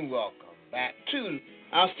evening and welcome back to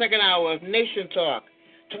our second hour of Nation Talk.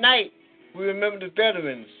 Tonight, we remember the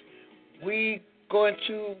veterans. We go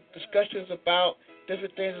into discussions about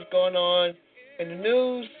different things that's going on in the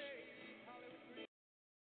news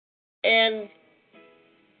and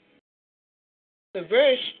the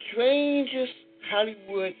very strangest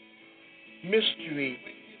Hollywood mystery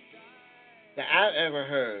that I've ever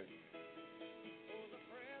heard,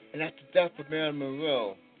 and that's the death of Marilyn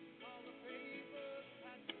Monroe.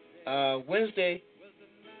 Wednesday,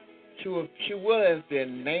 she would have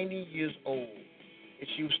been 90 years old if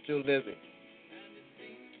she was still living.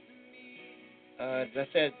 As I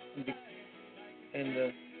said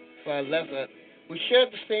before I left, we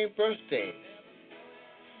shared the same birthday.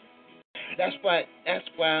 That's why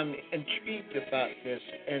I'm intrigued about this,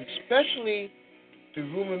 and especially the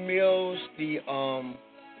rumor mills,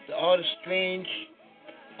 all the strange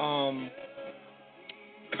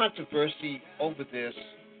controversy over this.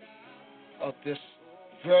 Of this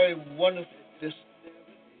very wonderful, this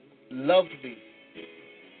lovely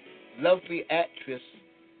actress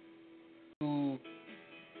who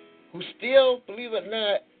still, believe it or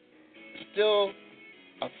not, still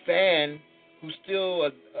a fan, who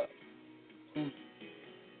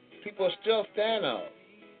people are still a fan of.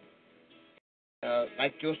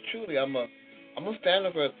 Like yours truly, I'm a fan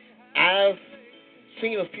of her. I've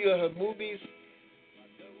seen a few of her movies.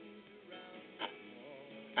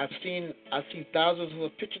 I've seen thousands of her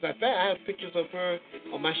pictures. In fact, I have pictures of her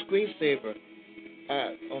on my screensaver.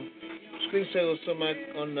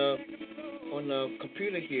 On the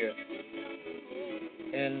computer here,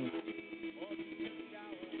 and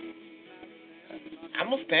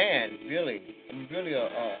I'm a fan. Really, I'm really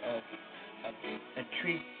a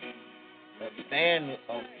intrigued fan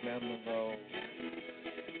of Marilyn Monroe.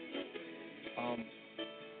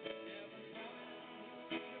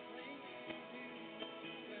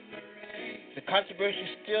 The controversy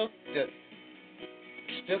still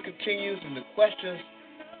continues, and the questions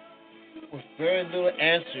with very little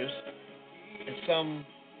answers, and some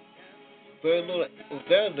very little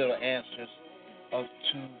answers of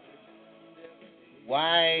to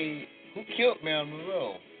who killed Marilyn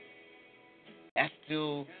Monroe. That's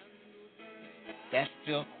still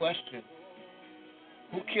a question.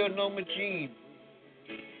 Who killed Norma Jean?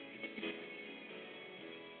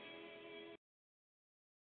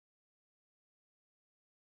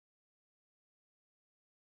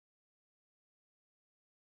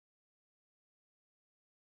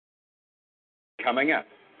 Coming up,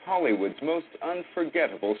 Hollywood's most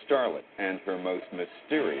unforgettable starlet and her most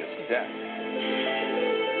mysterious death.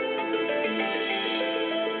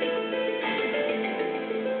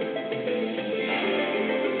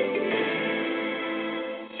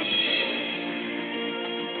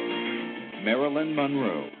 Marilyn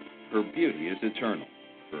Monroe. Her beauty is eternal,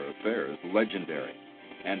 her affairs legendary,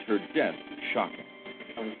 and her death shocking.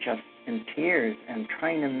 I was just in tears and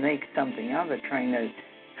trying to make something of it, trying to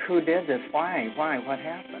Who did this? Why? What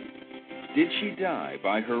happened? Did she die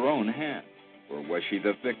by her own hand, or was she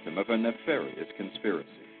the victim of a nefarious conspiracy?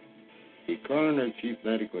 The coroner chief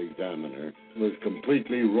medical examiner was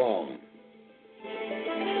completely wrong.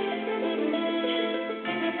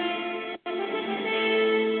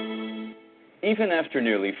 Even after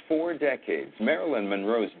nearly 4 decades, Marilyn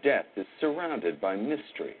Monroe's death is surrounded by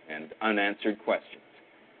mystery and unanswered questions.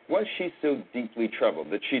 Was she so deeply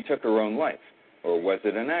troubled that she took her own life? Or was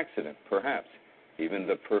it an accident, perhaps even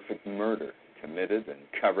the perfect murder committed and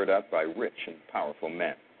covered up by rich and powerful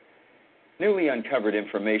men? Newly uncovered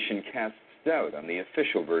information casts doubt on the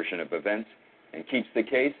official version of events and keeps the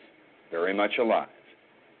case very much alive.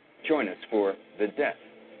 Join us for The Death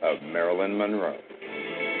of Marilyn Monroe.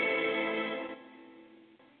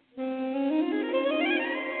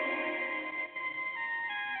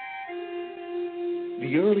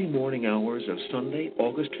 The early morning hours of Sunday,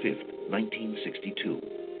 August 5th, 1962.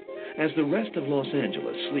 As the rest of Los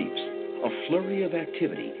Angeles sleeps, a flurry of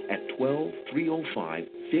activity at 12305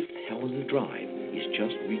 5th Helena Drive is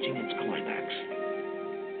just reaching its climax.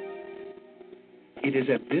 It is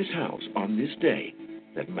at this house on this day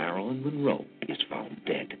that Marilyn Monroe is found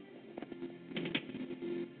dead.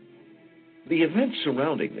 The events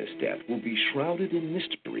surrounding this death will be shrouded in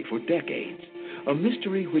mystery for decades, a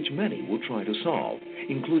mystery which many will try to solve,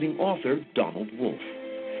 including author Donald Wolfe.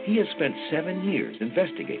 He has spent 7 years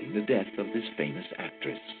investigating the death of this famous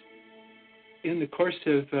actress. In the course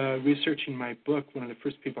of researching my book, one of the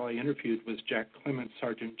first people I interviewed was Jack Clements,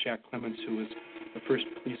 Sergeant Jack Clements, who was the first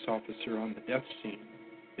police officer on the death scene.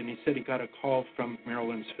 And he said he got a call from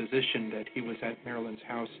Marilyn's physician that he was at Marilyn's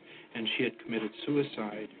house and she had committed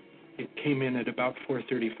suicide. It came in at about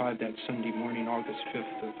 4:35 that Sunday morning, August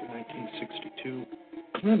 5th of 1962.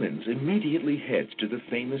 Clemens immediately heads to the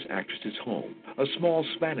famous actress's home, a small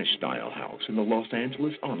Spanish-style house in the Los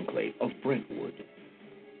Angeles enclave of Brentwood.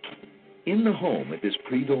 In the home at this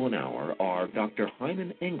pre-dawn hour are Dr.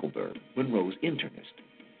 Hyman Engelberg, Monroe's internist,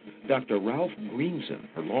 Dr. Ralph Greenson,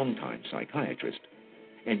 her longtime psychiatrist,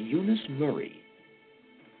 and Eunice Murray.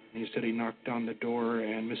 He said he knocked on the door,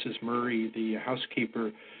 and Mrs. Murray, the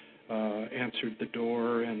housekeeper, answered the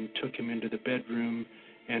door and took him into the bedroom,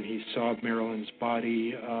 and he saw Marilyn's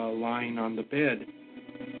body lying on the bed.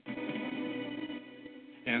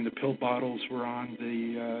 And the pill bottles were on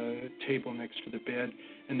the table next to the bed,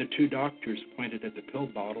 and the 2 doctors pointed at the pill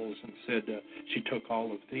bottles and said she took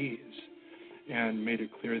all of these, and made it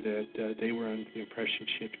clear that they were under the impression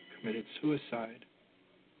she had committed suicide.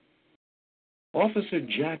 Officer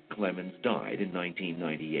Jack Clemens died in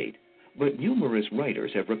 1998, but numerous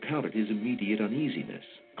writers have recounted his immediate uneasiness.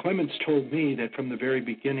 Clemens told me that from the very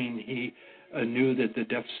beginning he knew that the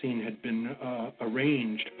death scene had been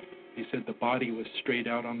arranged. He said the body was straight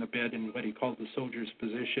out on the bed in what he called the soldier's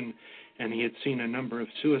position, and he had seen a number of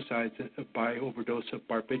suicides by overdose of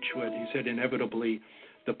barbiturate. He said inevitably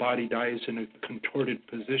the body dies in a contorted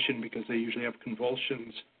position because they usually have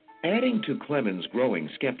convulsions. Adding to Clemens' growing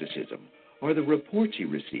skepticism are the reports he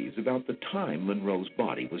receives about the time Monroe's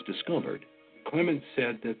body was discovered. Clemens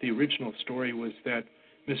said that the original story was that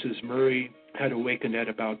Mrs. Murray had awakened at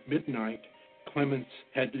about midnight. Clemens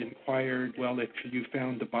had inquired, well, if you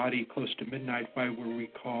found the body close to midnight, why were we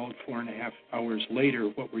called 4.5 hours later?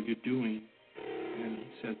 What were you doing? And he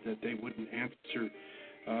said that they wouldn't answer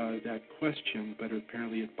that question, but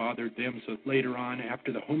apparently it bothered them. So later on,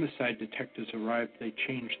 after the homicide detectives arrived, they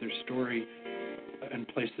changed their story and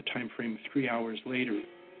placed the time frame 3 hours later.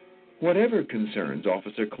 Whatever concerns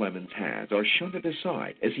Officer Clemens has are shunted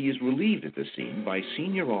aside as he is relieved at the scene by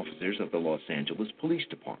senior officers of the Los Angeles Police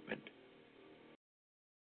Department.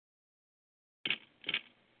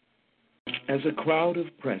 As a crowd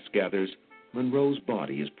of press gathers, Monroe's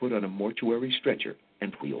body is put on a mortuary stretcher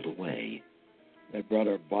and wheeled away. They brought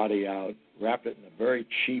her body out, wrapped it in a very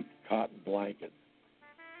cheap cotton blanket.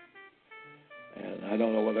 And I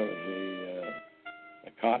don't know whether it was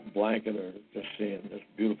a cotton blanket or just seeing this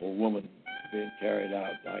beautiful woman being carried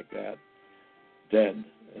out like that, dead.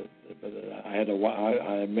 But I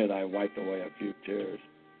admit I wiped away a few tears.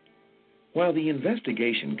 While the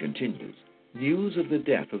investigation continues, news of the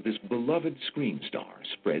death of this beloved screen star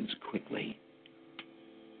spreads quickly.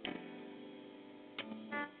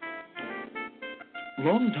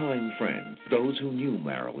 Longtime friends, those who knew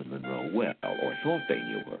Marilyn Monroe well or thought they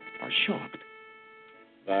knew her, are shocked.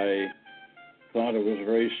 I thought it was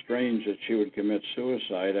very strange that she would commit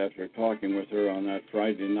suicide after talking with her on that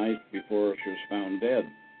Friday night before she was found dead,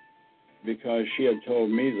 because she had told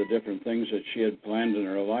me the different things that she had planned in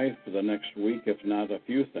her life for the next week, if not a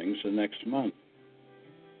few things the next month.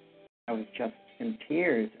 I was just in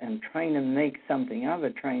tears and trying to make something of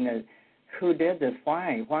it, who did this?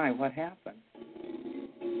 Why? What happened?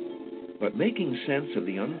 But making sense of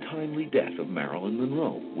the untimely death of Marilyn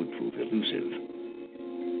Monroe would prove elusive.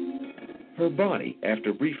 Her body,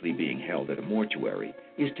 after briefly being held at a mortuary,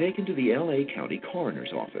 is taken to the L.A. County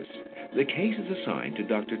Coroner's Office. The case is assigned to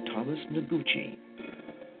Dr. Thomas Noguchi.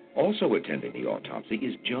 Also attending the autopsy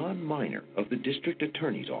is John Miner of the District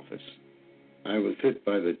Attorney's Office. I was hit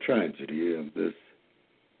by the tragedy of this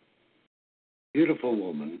beautiful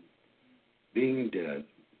woman being dead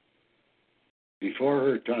before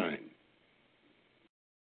her time.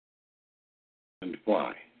 And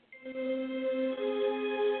why?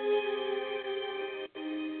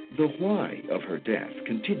 The why of her death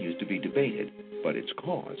continues to be debated, but its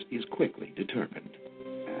cause is quickly determined.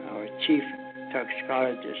 Our chief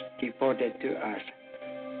toxicologist reported to us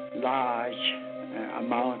large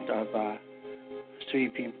amount of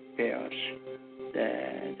sleeping pills.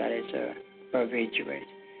 That is a barbiturate.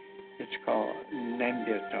 It's called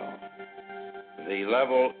Nembutal. The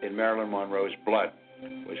level in Marilyn Monroe's blood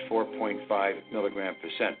was 4.5 milligram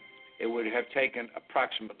percent. It would have taken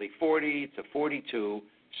approximately 40 to 42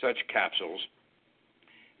 such capsules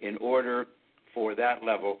in order for that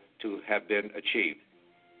level to have been achieved.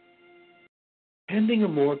 Pending a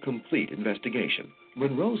more complete investigation,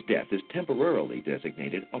 Monroe's death is temporarily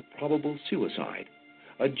designated a probable suicide,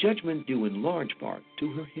 a judgment due in large part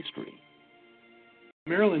to her history.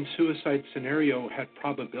 Marilyn's suicide scenario had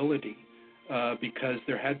probability because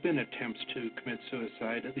there had been attempts to commit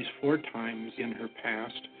suicide at least 4 times in her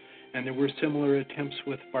past, and there were similar attempts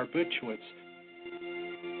with barbiturates.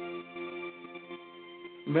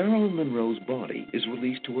 Marilyn Monroe's body is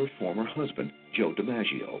released to her former husband, Joe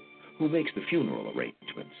DiMaggio, who makes the funeral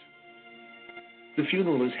arrangements. The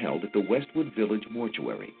funeral is held at the Westwood Village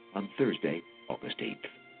Mortuary on Thursday, August 8th.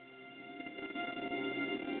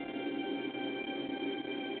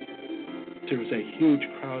 There was a huge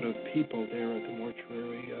crowd of people there at the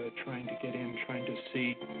mortuary trying to get in, trying to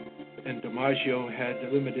see. And DiMaggio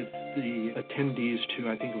had limited the attendees to,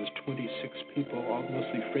 I think it was 26 people, all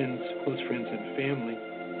mostly friends, close friends and family,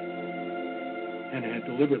 and had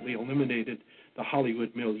deliberately eliminated the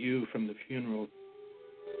Hollywood milieu from the funeral.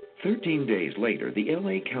 13 days later, the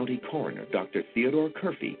L.A. County Coroner, Dr. Theodore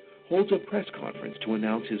Curfey, holds a press conference to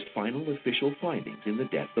announce his final official findings in the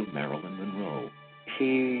death of Marilyn Monroe.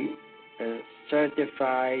 He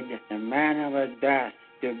certified the manner of death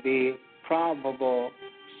to be probable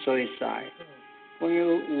suicide. When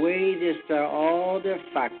you weigh this, all the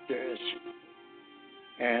factors,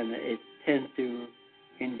 and it tends to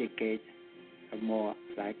indicate a more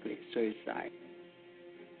likely suicide.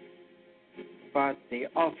 But the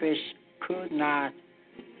office could not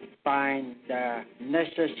find the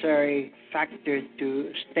necessary factor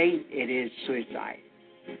to state it is suicide.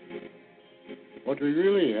 What we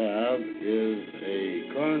really have is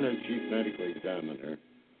a coroner chief medical examiner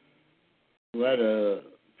who had a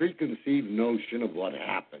preconceived notion of what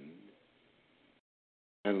happened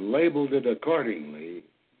and labeled it accordingly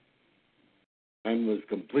and was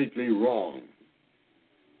completely wrong.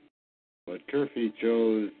 But Curfey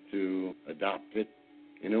chose to adopt it.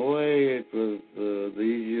 In a way, it was the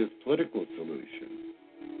easiest political solution.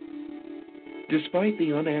 Despite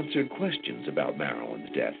the unanswered questions about Marilyn's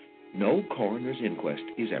death, no coroner's inquest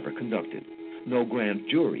is ever conducted. No grand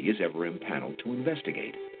jury is ever impaneled to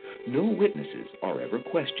investigate. No witnesses are ever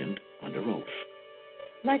questioned under oath.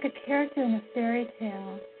 Like a character in a fairy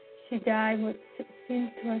tale, she died what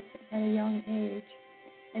seems to us at a young age,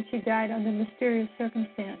 and she died under mysterious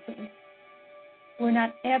circumstances. We're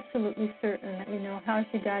not absolutely certain that we know how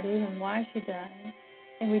she died or even why she died,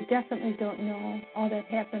 and we definitely don't know all that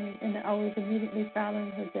happened in the hours immediately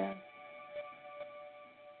following her death.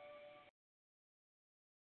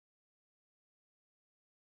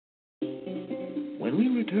 When we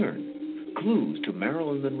return, clues to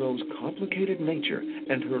Marilyn Monroe's complicated nature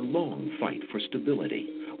and her long fight for stability,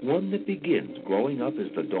 one that begins growing up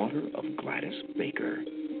as the daughter of Gladys Baker.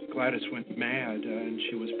 Gladys went mad, and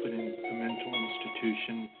she was put in a mental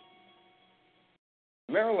institution.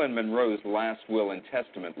 Marilyn Monroe's last will and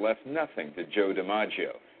testament left nothing to Joe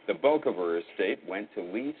DiMaggio. The bulk of her estate went to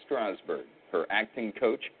Lee Strasberg, her acting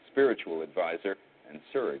coach, spiritual advisor, and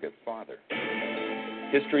surrogate father.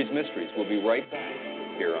 History's Mysteries will be right back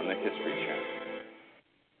here on the History Channel.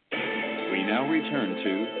 We now return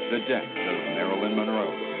to the death of Marilyn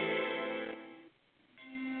Monroe.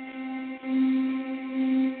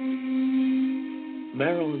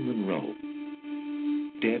 Marilyn Monroe,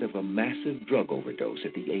 dead of a massive drug overdose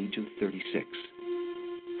at the age of 36.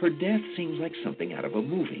 Her death seems like something out of a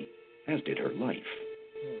movie, as did her life.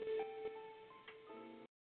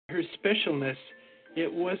 her specialness,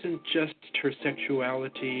 it wasn't just her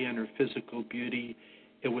sexuality and her physical beauty.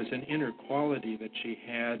 It was an inner quality that she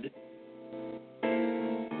had.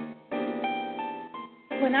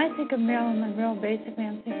 When I think of Marilyn Monroe, basically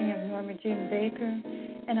I'm thinking of Norma Jean Baker,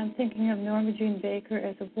 and I'm thinking of Norma Jean Baker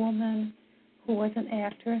as a woman who was an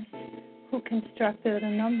actress, who constructed a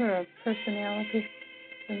number of personalities,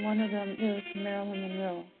 and one of them is Marilyn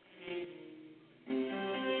Monroe.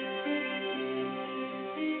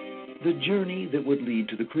 The journey that would lead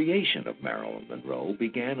to the creation of Marilyn Monroe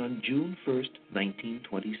began on June 1st,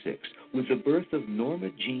 1926, with the birth of Norma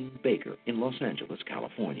Jean Baker in Los Angeles,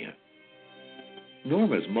 California.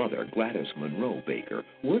 Norma's mother, Gladys Monroe Baker,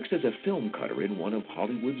 works as a film cutter in one of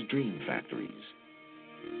Hollywood's dream factories.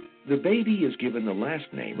 The baby is given the last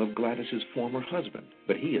name of Gladys's former husband,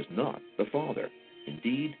 but he is not the father.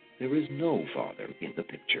 Indeed, there is no father in the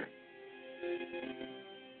picture.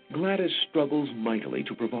 Gladys struggles mightily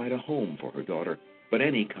to provide a home for her daughter, but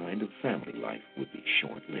any kind of family life would be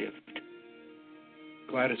short-lived.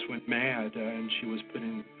 Gladys went mad, and she was put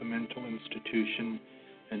in a mental institution,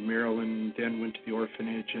 and Marilyn then went to the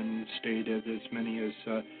orphanage and stayed at as many as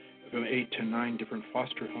 8 to 9 different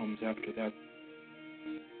foster homes after that.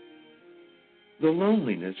 The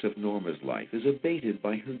loneliness of Norma's life is abated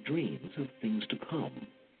by her dreams of things to come.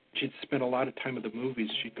 She'd spent a lot of time at the movies.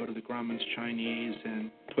 She'd go to the Grauman's Chinese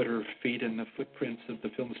and put her feet in the footprints of the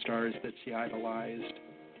film stars that she idolized.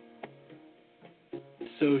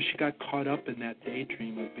 So she got caught up in that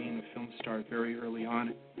daydream of being a film star very early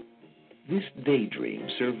on. This daydream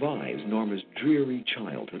survives Norma's dreary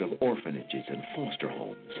childhood of orphanages and foster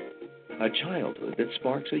homes, a childhood that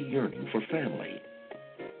sparks a yearning for family.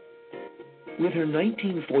 With her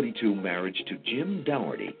 1942 marriage to Jim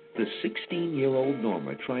Dougherty, the 16-year-old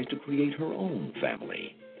Norma tries to create her own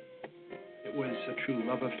family. It was a true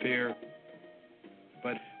love affair,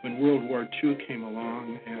 but when World War II came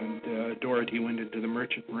along and Dougherty went into the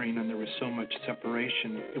Merchant Marine and there was so much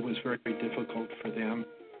separation, it was very, very difficult for them.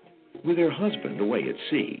 With her husband away at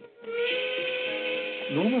sea,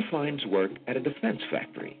 Norma finds work at a defense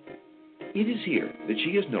factory. It is here that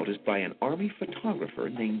she is noticed by an Army photographer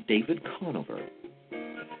named David Conover.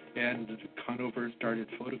 And Conover started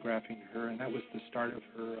photographing her, and that was the start of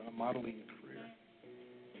her modeling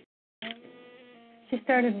career. She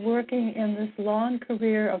started working in this long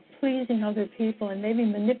career of pleasing other people and maybe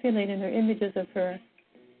manipulating their images of her.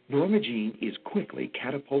 Norma Jean is quickly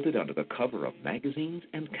catapulted under the cover of magazines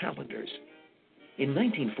and calendars. In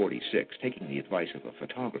 1946, taking the advice of a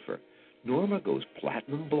photographer, Norma goes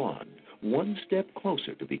platinum blonde, one step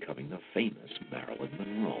closer to becoming the famous Marilyn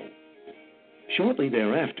Monroe. Shortly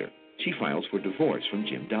thereafter, she files for divorce from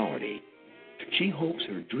Jim Dougherty. She hopes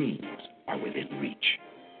her dreams are within reach.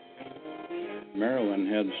 Marilyn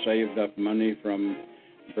had saved up money from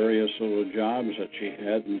various little jobs that she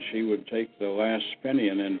had, and she would take the last penny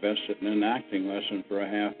and invest it in an acting lesson for a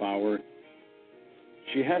half hour.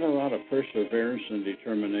 She had a lot of perseverance and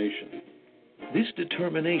determination. This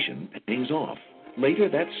determination pays off. Later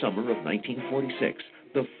that summer of 1946,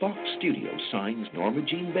 the Fox studio signs Norma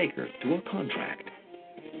Jean Baker to a contract.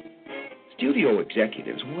 Studio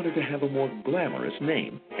executives wanted to have a more glamorous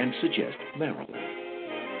name and suggest Marilyn.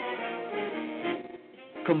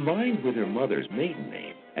 Combined with her mother's maiden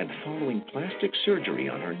name and following plastic surgery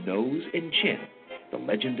on her nose and chin, the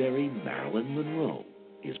legendary Marilyn Monroe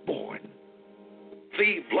is born.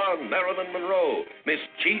 The blonde Marilyn Monroe, Miss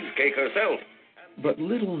Cheesecake herself. But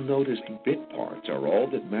little noticed bit parts are all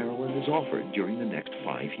that Marilyn is offered during the next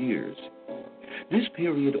 5 years. This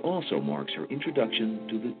period also marks her introduction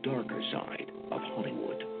to the darker side of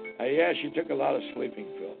Hollywood. Yeah, she took a lot of sleeping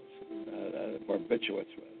pills,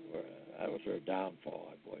 barbiturates. That was her downfall,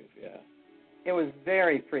 I believe, yeah. It was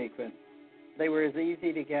very frequent. They were as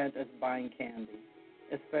easy to get as buying candy,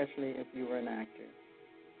 especially if you were an actor.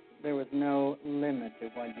 There was no limit to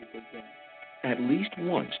what you could get. At least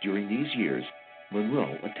once during these years,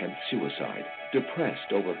 Monroe attempts suicide,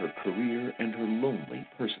 depressed over her career and her lonely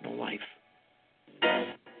personal life.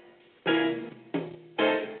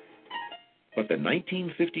 But the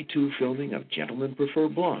 1952 filming of Gentlemen Prefer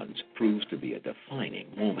Blondes proves to be a defining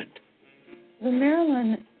moment. The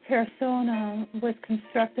Marilyn persona was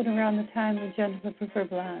constructed around the time of Gentlemen Prefer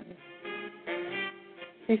Blondes.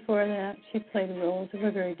 Before that, she played roles that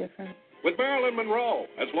were very different. With Marilyn Monroe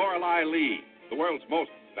as Lorelei Lee, the world's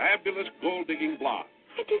most fabulous gold-digging blonde.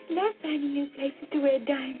 I just love finding new places to wear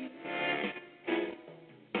diamonds.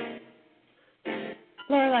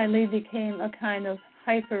 Lorelei Lee became a kind of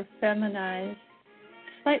hyper-feminized,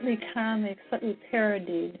 slightly comic, slightly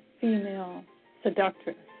parodied female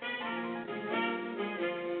seductress.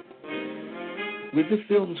 With the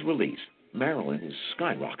film's release, Marilyn is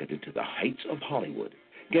skyrocketed to the heights of Hollywood,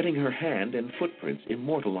 getting her hand and footprints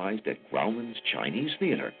immortalized at Grauman's Chinese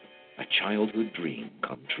Theater, a childhood dream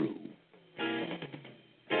come true.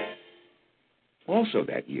 Also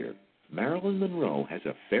that year, Marilyn Monroe has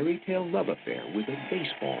a fairy tale love affair with a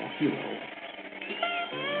baseball hero.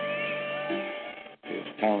 She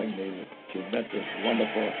was telling me that she met this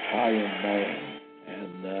wonderful Italian man,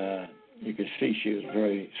 and you could see she was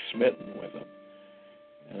very smitten with him.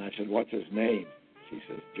 And I said, "What's his name?" She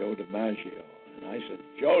says, "Joe DiMaggio." And I said,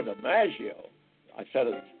 "Joe DiMaggio?" I said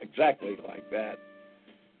it exactly like that.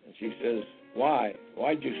 And she says, "Why?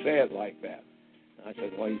 Why'd you say it like that?" And I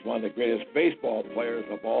said, "Well, he's one of the greatest baseball players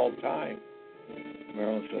of all time."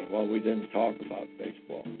 Marilyn said, "Well, we didn't talk about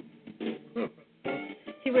baseball."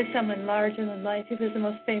 He was someone larger than life. He was the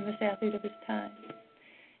most famous athlete of his time.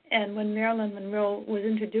 And when Marilyn Monroe was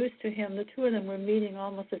introduced to him, the two of them were meeting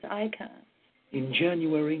almost as icons. In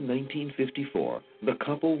January 1954, the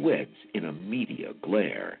couple weds in a media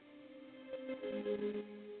glare.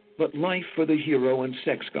 But life for the hero and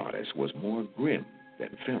sex goddess was more grim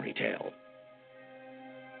than fairy tale.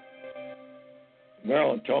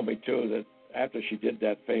 Marilyn told me, too, that after she did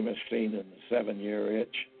that famous scene in The 7-Year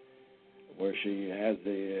Itch, where she has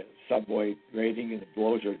the subway grating and it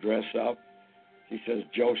blows her dress up, she says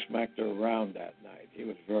Joe smacked her around that night. He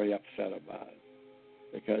was very upset about it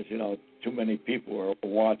because, too many people were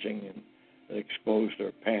watching and it exposed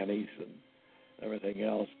her panties and everything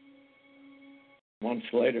else. Months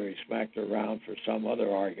later, he smacked her around for some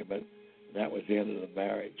other argument, and that was the end of the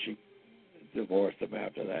marriage. She divorced him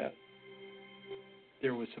after that.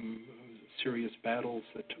 There was some serious battles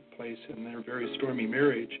that took place in their very stormy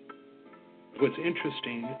marriage. What's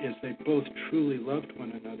interesting is they both truly loved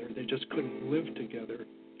one another. They just couldn't live together.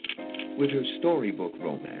 With her storybook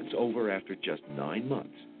romance over after just 9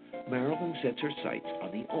 months, Marilyn sets her sights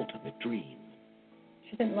on the ultimate dream.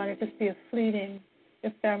 She didn't want to just be a fleeting,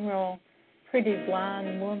 ephemeral, pretty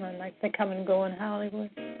blonde woman like they come and go in Hollywood.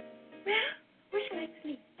 Where shall I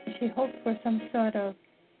sleep? She hoped for some sort of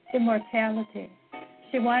immortality.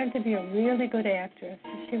 She wanted to be a really good actress.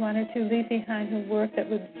 She wanted to leave behind her work that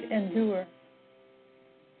would endure.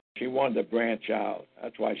 She wanted to branch out.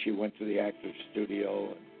 That's why she went to the Actors Studio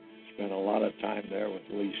and spent a lot of time there with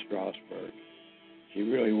Lee Strasberg. She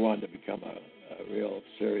really wanted to become a real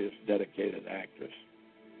serious, dedicated actress.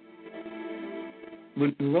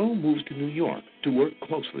 Monroe moves to New York to work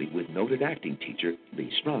closely with noted acting teacher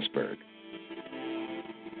Lee Strasberg.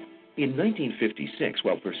 In 1956,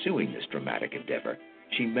 while pursuing this dramatic endeavor,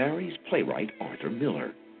 she marries playwright Arthur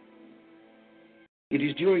Miller. It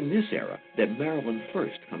is during this era that Marilyn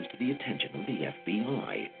first comes to the attention of the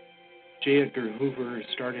FBI. J. Edgar Hoover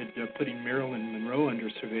started putting Marilyn Monroe under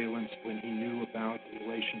surveillance when he knew about the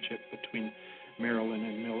relationship between Marilyn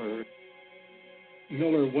and Miller.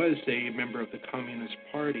 Miller was a member of the Communist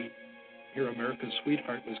Party. Here, America's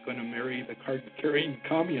sweetheart was going to marry the card-carrying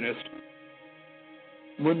communist.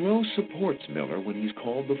 Monroe supports Miller when he's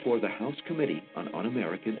called before the House Committee on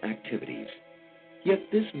Un-American Activities.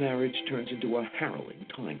 Yet this marriage turns into a harrowing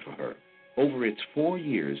time for her. Over its 4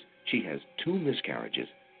 years, she has 2 miscarriages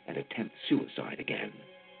and attempts suicide again.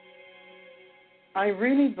 I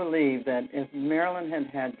really believe that if Marilyn had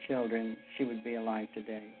had children, she would be alive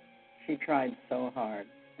today. She tried so hard,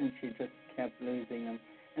 and she just kept losing them.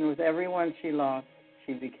 And with everyone she lost,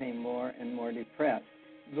 she became more and more depressed,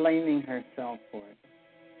 blaming herself for it.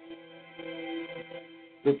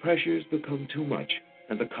 The pressures become too much,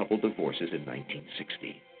 and the couple divorces in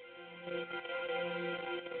 1960.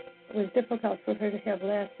 It was difficult for her to have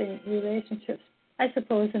lasting relationships. I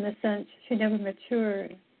suppose, in a sense, she never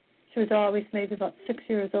matured. She was always maybe about 6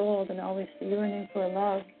 years old and always yearning for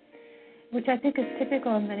love, which I think is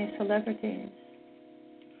typical of many celebrities.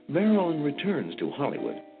 Marilyn returns to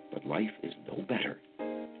Hollywood, but life is no better.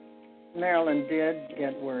 Marilyn did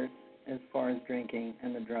get worse as far as drinking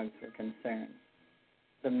and the drugs were concerned.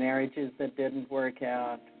 The marriages that didn't work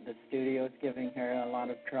out, the studios giving her a lot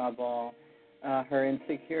of trouble, her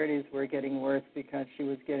insecurities were getting worse because she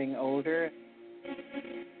was getting older.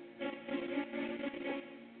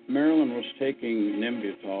 Marilyn was taking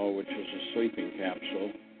Nembutal, which was a sleeping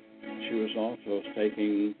capsule. She was also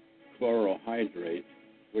taking chlorohydrate,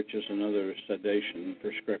 which is another sedation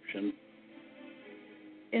prescription.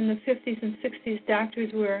 In the 50s and 60s,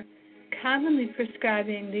 doctors were commonly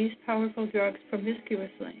prescribing these powerful drugs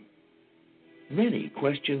promiscuously. Many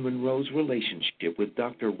question Monroe's relationship with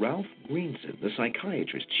Dr. Ralph Greenson, the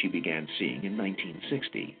psychiatrist she began seeing in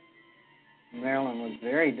 1960. Marilyn was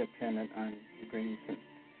very dependent on Greenson.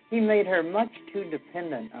 He made her much too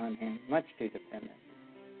dependent on him, much too dependent.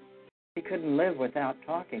 He couldn't live without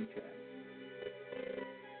talking to him.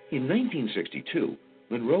 In 1962,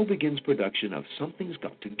 Monroe begins production of Something's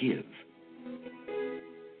Got to Give.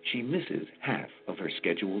 She misses half of her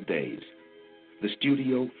scheduled days. The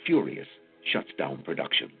studio, furious, shuts down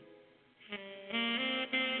production.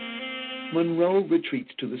 Monroe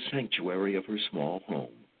retreats to the sanctuary of her small home.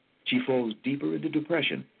 She falls deeper into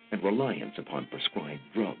depression and reliance upon prescribed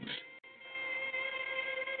drugs.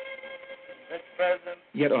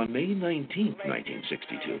 Yet on May 19,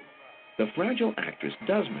 1962, the fragile actress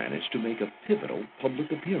does manage to make a pivotal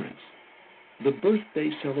public appearance. The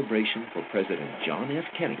birthday celebration for President John F.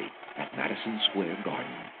 Kennedy at Madison Square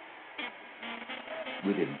Garden.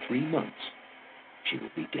 Within 3 months, she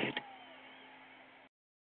will be dead.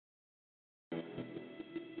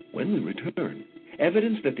 When we return,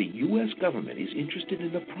 evidence that the U.S. government is interested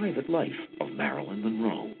in the private life of Marilyn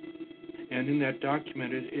Monroe. And in that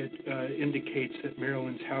document, it indicates that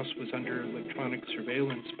Marilyn's house was under electronic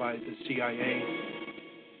surveillance by the CIA.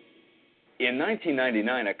 In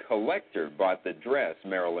 1999, a collector bought the dress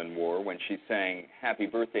Marilyn wore when she sang "Happy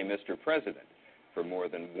Birthday, Mr. President" for more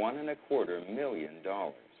than $1.25 million.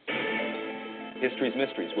 History's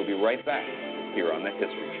Mysteries will be right back here on the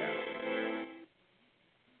History Channel.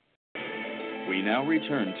 We now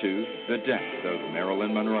return to the death of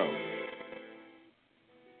Marilyn Monroe.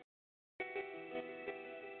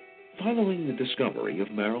 Following the discovery of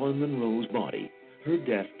Marilyn Monroe's body, her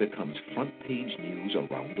death becomes front-page news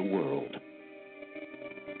around the world.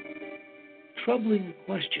 Troubling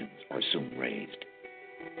questions are soon raised.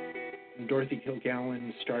 Dorothy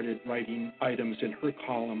Kilgallen started writing items in her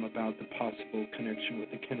column about the possible connection with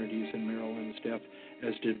the Kennedys and Marilyn's death,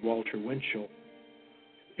 as did Walter Winchell.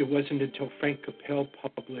 It wasn't until Frank Capel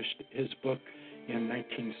published his book in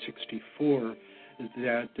 1964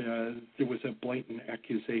 that there was a blatant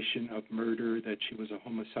accusation of murder, that she was a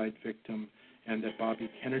homicide victim, and that Bobby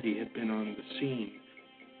Kennedy had been on the scene.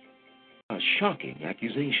 A shocking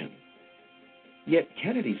accusation. Yet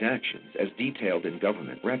Kennedy's actions, as detailed in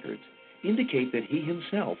government records, indicate that he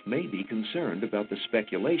himself may be concerned about the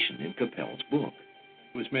speculation in Capel's book.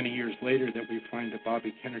 It was many years later that we find that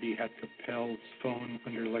Bobby Kennedy had Capel's phone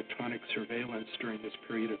under electronic surveillance during this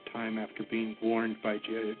period of time after being warned by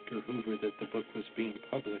J. Edgar Hoover that the book was being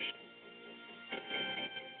published.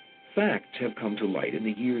 Facts have come to light in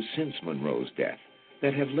the years since Monroe's death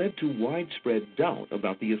that have led to widespread doubt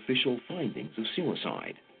about the official findings of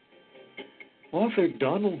suicide. Author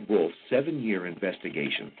Donald Wolfe's 7-year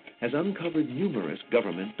investigation has uncovered numerous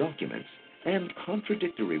government documents and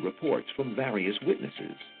contradictory reports from various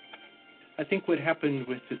witnesses. I think what happened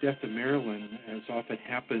with the death of Marilyn, as often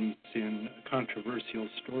happens in controversial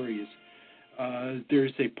stories,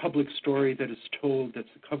 there's a public story that is told that's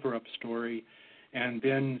a cover-up story, and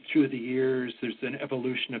then through the years there's an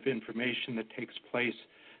evolution of information that takes place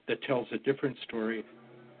that tells a different story.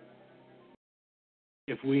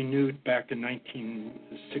 If we knew back in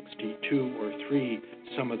 1962 or 3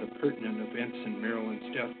 some of the pertinent events in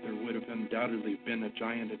Marilyn's death, there would have undoubtedly been a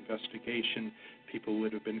giant investigation. People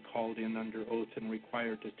would have been called in under oath and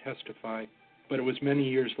required to testify. But it was many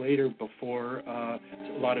years later before a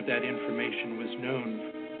lot of that information was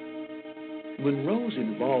known. Monroe's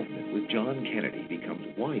involvement with John Kennedy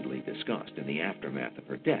becomes widely discussed in the aftermath of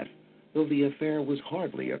her death, though the affair was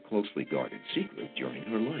hardly a closely guarded secret during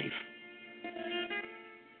her life.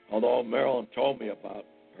 Although Marilyn told me about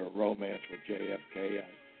her romance with JFK,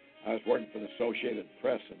 I was working for the Associated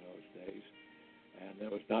Press in those days, and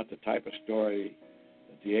it was not the type of story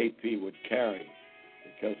that the AP would carry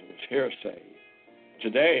because it was hearsay.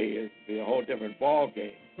 Today, it'd be a whole different ball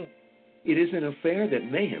game. It is an affair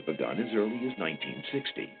that may have begun as early as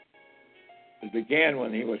 1960. It began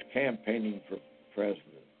when he was campaigning for president.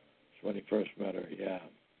 That's when he first met her, yeah.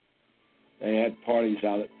 They had parties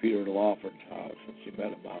out at Peter Lawford's house, and she met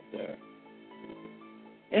him out there.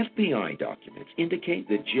 FBI documents indicate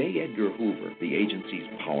that J. Edgar Hoover, the agency's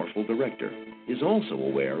powerful director, is also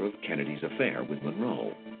aware of Kennedy's affair with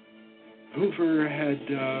Monroe. Hoover had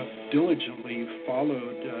diligently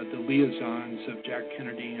followed the liaisons of Jack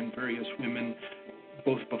Kennedy and various women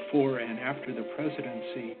both before and after the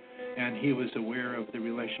presidency, and he was aware of the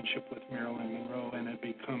relationship with Marilyn Monroe, and it had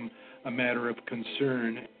become a matter of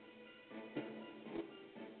concern.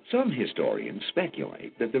 Some historians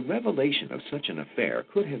speculate that the revelation of such an affair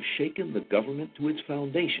could have shaken the government to its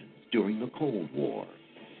foundations during the Cold War.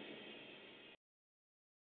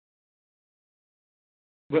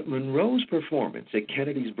 But Monroe's performance at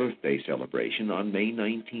Kennedy's birthday celebration on May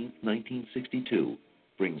 19, 1962,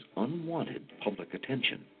 brings unwanted public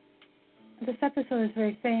attention. This episode is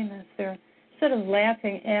very famous. They're sort of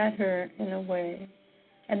laughing at her in a way.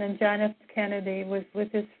 And then John F. Kennedy was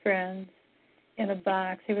with his friends in a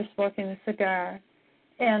box. He was smoking a cigar.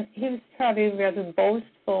 And he was probably rather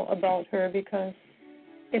boastful about her because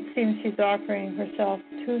it seems she's offering herself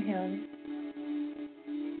to him.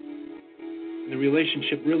 The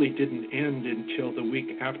relationship really didn't end until the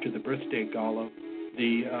week after the birthday gala.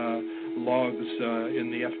 The logs in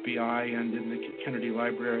the FBI and in the Kennedy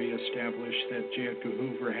Library established that J. Edgar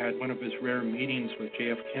Hoover had one of his rare meetings with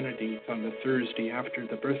J.F. Kennedy on the Thursday after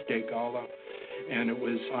the birthday gala. And it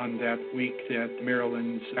was on that week that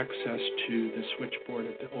Marilyn's access to the switchboard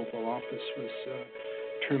at the Oval Office was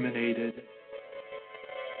terminated.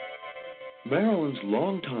 Marilyn's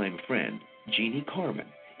longtime friend, Jeannie Carmen,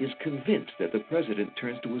 is convinced that the president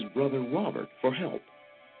turns to his brother Robert for help.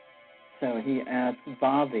 So he asked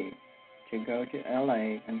Bobby to go to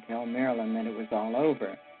L.A. and tell Marilyn that it was all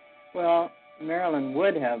over. Well, Marilyn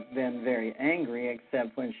would have been very angry,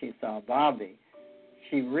 except when she saw Bobby.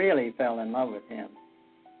 She really fell in love with him.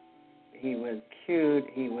 He was cute,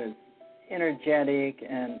 he was energetic,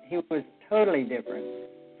 and he was totally different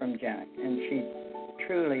from Jack. And she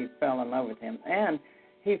truly fell in love with him, and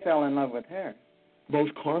he fell in love with her. Both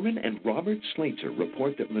Carmen and Robert Slater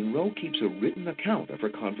report that Monroe keeps a written account of her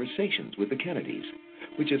conversations with the Kennedys,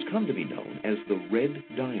 which has come to be known as the Red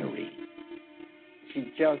Diary.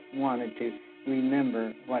 She just wanted to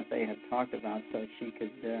remember what they had talked about so she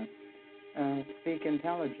could speak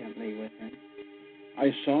intelligently with him.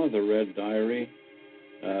 I saw the Red Diary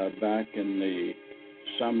back in the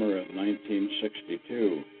summer of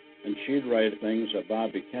 1962, and she'd write things that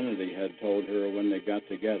Bobby Kennedy had told her when they got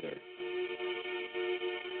together.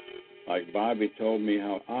 Like Bobby told me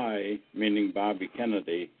how I, meaning Bobby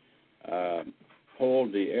Kennedy,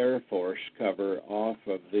 pulled the Air Force cover off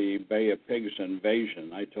of the Bay of Pigs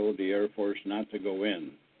invasion. I told the Air Force not to go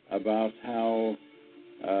in. About how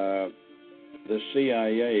the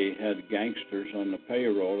CIA had gangsters on the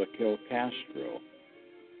payroll to kill Castro.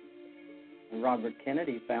 Robert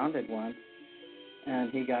Kennedy found it once,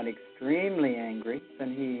 and he got extremely angry,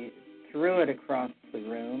 and he threw it across the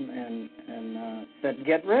room and said,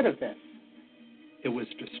 "Get rid of this." It was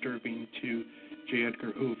disturbing to J.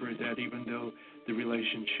 Edgar Hoover that even though the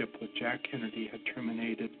relationship with Jack Kennedy had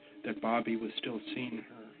terminated, that Bobby was still seeing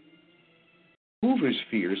her. Hoover's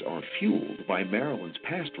fears are fueled by Marilyn's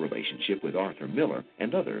past relationship with Arthur Miller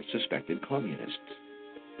and other suspected communists.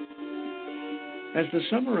 As the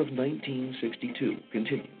summer of 1962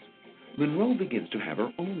 continues, Monroe begins to have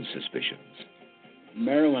her own suspicions.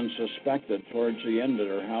 Marilyn suspected towards the end that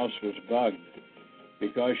her house was bugged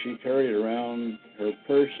because she carried around her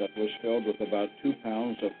purse that was filled with about 2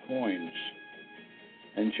 pounds of coins,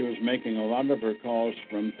 and she was making a lot of her calls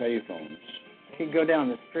from payphones. She'd go down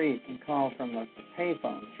the street and call from a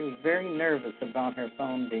payphone. She was very nervous about her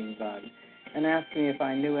phone being bugged and asked me if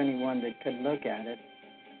I knew anyone that could look at it.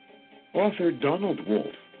 Author Donald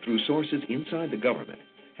Wolfe, through sources inside the government,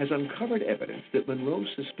 has uncovered evidence that Monroe's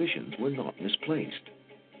suspicions were not misplaced.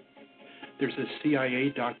 There's a CIA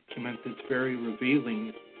document that's very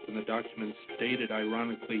revealing, and the document's dated,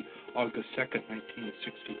 ironically, August 2nd,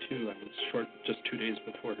 1962. I was just 2 days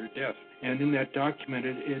before her death. And in that document,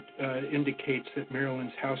 it indicates that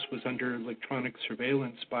Marilyn's house was under electronic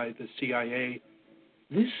surveillance by the CIA.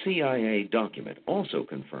 This CIA document also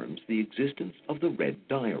confirms the existence of the Red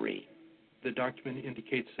Diary. The document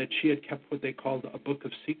indicates that she had kept what they called a book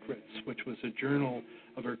of secrets, which was a journal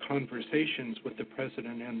of her conversations with the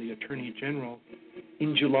President and the Attorney General.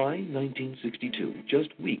 In July 1962,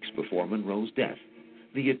 just weeks before Monroe's death,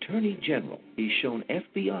 the Attorney General is shown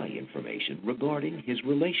FBI information regarding his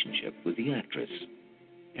relationship with the actress.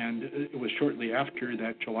 And it was shortly after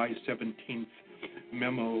that July 17th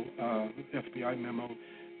memo, FBI memo,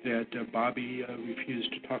 that Bobby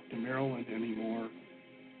refused to talk to Marilyn anymore.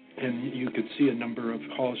 And you could see a number of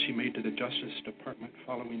calls she made to the Justice Department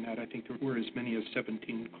following that. I think there were as many as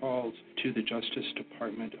 17 calls to the Justice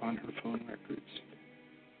Department on her phone records.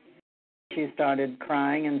 She started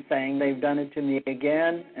crying and saying, "They've done it to me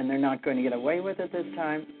again, and they're not going to get away with it this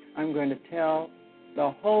time. I'm going to tell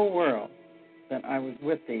the whole world that I was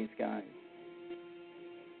with these guys."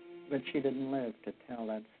 But she didn't live to tell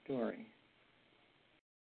that story.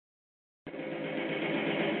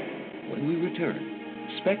 When we return,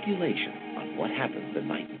 speculation on what happened the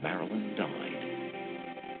night Marilyn died.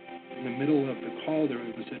 In the middle of the call, there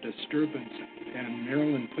was a disturbance, and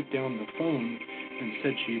Marilyn put down the phone and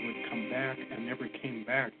said she would come back and never came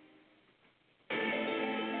back.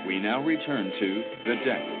 We now return to The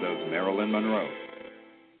Death of Marilyn Monroe.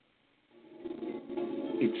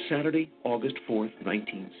 It's Saturday, August 4th,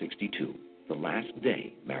 1962, the last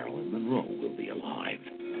day Marilyn Monroe will be alive.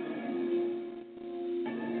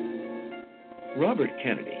 Robert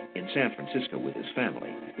Kennedy, in San Francisco with his family,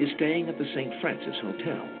 is staying at the St. Francis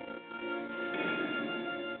Hotel.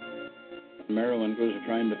 Marilyn was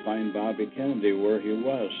trying to find Bobby Kennedy where he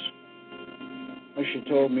was. She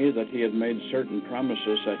told me that he had made certain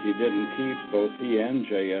promises that he didn't keep, both he and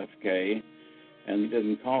JFK, and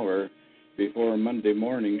didn't call her before Monday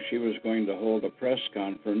morning. She was going to hold a press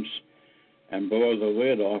conference and blow the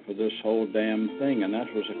lid off of this whole damn thing, and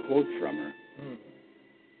that was a quote from her.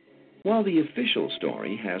 While the official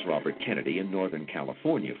story has Robert Kennedy in Northern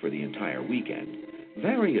California for the entire weekend,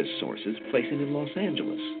 various sources place him in Los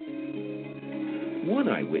Angeles. One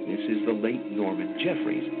eyewitness is the late Norman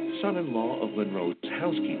Jeffries, son-in-law of Monroe's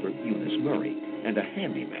housekeeper, Eunice Murray, and a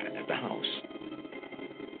handyman at the house.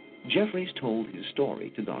 Jeffries told his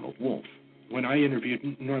story to Donald Wolfe. When I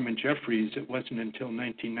interviewed Norman Jeffries, it wasn't until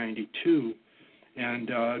 1992, and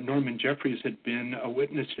Norman Jeffries had been a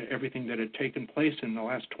witness to everything that had taken place in the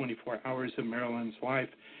last 24 hours of Marilyn's life,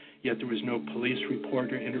 yet there was no police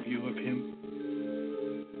report or interview of him.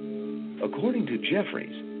 According to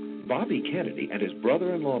Jeffries, Bobby Kennedy and his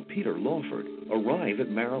brother-in-law Peter Lawford arrive at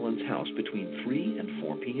Marilyn's house between 3 and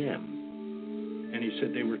 4 p.m. And he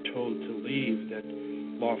said they were told to leave, that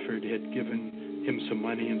Lawford had given him some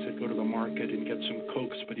money and said go to the market and get some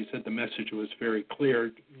Cokes, but he said the message was very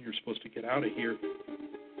clear, you're supposed to get out of here.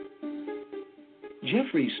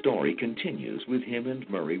 Jeffrey's story continues with him and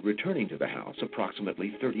Murray returning to the house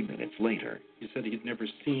approximately 30 minutes later. He said he'd never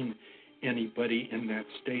seen anybody in that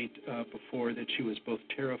state before, that she was both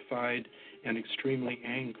terrified and extremely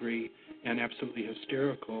angry and absolutely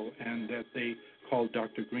hysterical, and that they called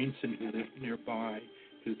Dr. Greenson, who lived nearby,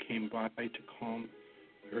 who came by to calm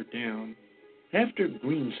her down. After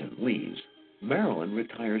Greenson leaves, Marilyn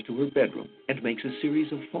retires to her bedroom and makes a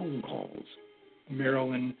series of phone calls.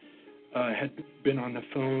 Marilyn had been on the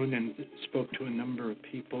phone and spoke to a number of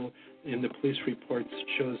people. In the police reports, it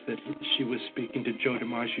shows that she was speaking to Joe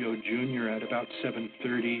DiMaggio Jr. at about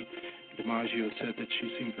 7:30. DiMaggio said that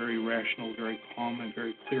she seemed very rational, very calm, and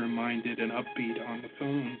very clear-minded and upbeat on the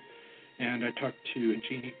phone. And I talked to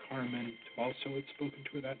Jeannie Carmen, who also had spoken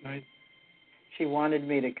to her that night. She wanted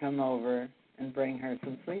me to come over and bring her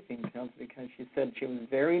some sleeping pills because she said she was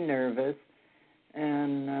very nervous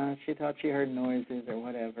and she thought she heard noises or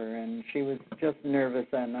whatever, and she was just nervous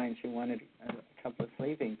that night. She wanted a couple of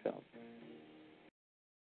sleeping pills.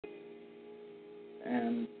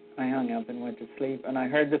 And I hung up and went to sleep, and I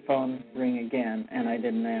heard the phone ring again, and I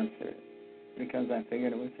didn't answer it because I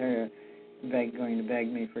figured it was her going to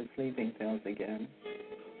beg me for sleeping pills again.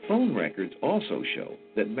 Phone records also show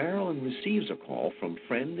that Marilyn receives a call from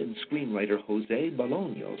friend and screenwriter Jose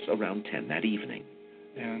Bolaños around 10 that evening.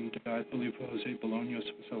 And I believe Jose Bolaños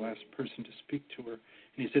was the last person to speak to her. And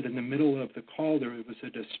he said in the middle of the call there was a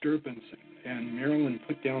disturbance, and Marilyn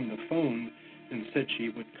put down the phone and said she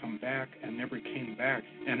would come back and never came back.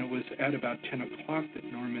 And it was at about 10 o'clock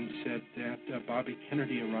that Norman said that Bobby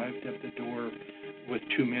Kennedy arrived at the door with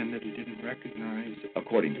two men that he didn't recognize.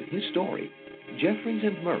 According to his story, Jeffries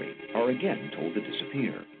and Murray are again told to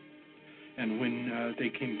disappear. And when they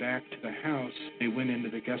came back to the house, they went into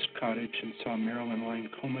the guest cottage and saw Marilyn lying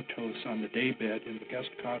comatose on the daybed in the guest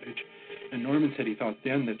cottage. And Norman said he thought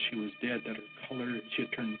then that she was dead, that her color, she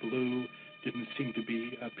had turned blue, didn't seem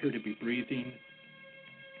to appear to be breathing.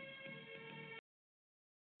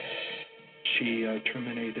 She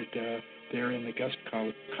terminated there in the guest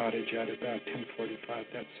cottage at about 10:45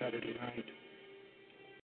 that Saturday night.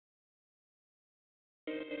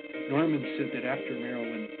 Norman said that after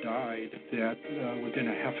Marilyn died, that within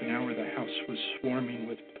a half an hour the house was swarming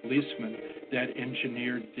with policemen that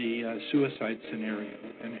engineered the suicide scenario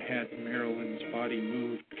and had Marilyn's body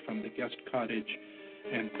moved from the guest cottage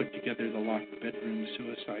and put together the locked bedroom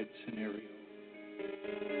suicide scenario.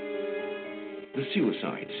 The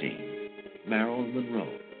suicide scene. Marilyn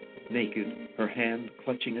Monroe, naked, her hand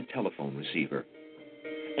clutching a telephone receiver.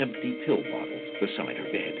 Empty pill bottles beside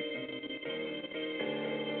her bed.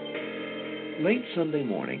 Late Sunday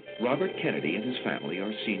morning, Robert Kennedy and his family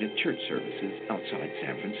are seen at church services outside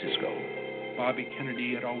San Francisco. Bobby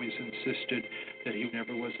Kennedy had always insisted that he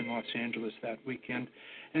never was in Los Angeles that weekend,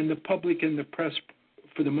 and the public and the press,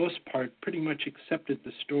 for the most part, pretty much accepted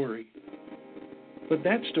the story. But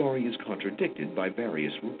that story is contradicted by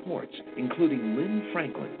various reports, including Lynn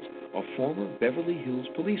Franklin's, a former Beverly Hills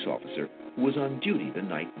police officer who was on duty the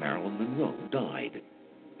night Marilyn Monroe died.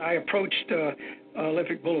 I approached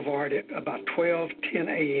Olympic Boulevard at about 12:10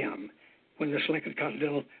 a.m. when this Lincoln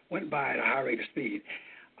Continental went by at a high rate of speed.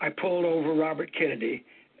 I pulled over Robert Kennedy,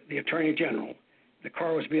 the Attorney General. The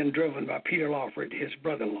car was being driven by Peter Lawford, his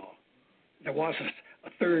brother-in-law. There was a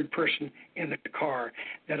third person in the car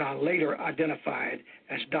that I later identified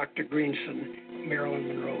as Dr. Greenson, Marilyn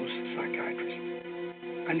Monroe's psychiatrist.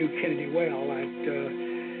 I knew Kennedy well. I'd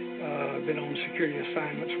been on security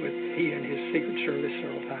assignments with he and his Secret Service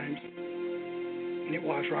several times, and it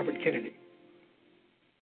was Robert Kennedy.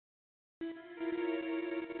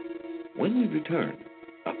 When we return,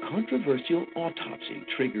 a controversial autopsy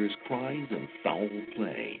triggers cries of foul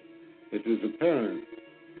play. It was apparent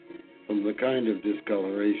from the kind of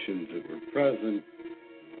discolorations that were present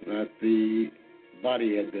that the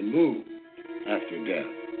body had been moved after death.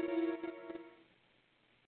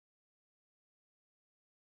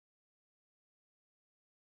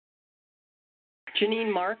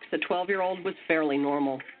 Janine Marks, a 12-year-old, was fairly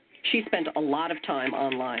normal. She spent a lot of time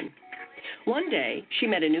online. One day, she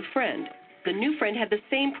met a new friend. The new friend had the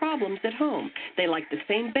same problems at home. They liked the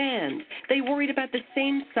same bands. They worried about the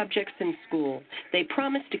same subjects in school. They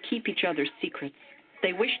promised to keep each other's secrets.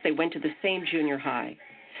 They wished they went to the same junior high.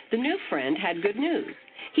 The new friend had good news.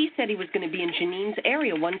 He said he was going to be in Janine's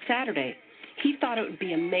area one Saturday. He thought it would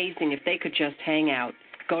be amazing if they could just hang out,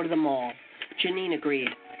 go to the mall. Janine agreed.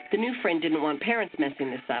 The new friend didn't want parents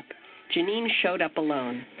messing this up. Janine showed up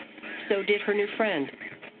alone. So did her new friend,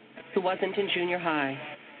 who wasn't in junior high,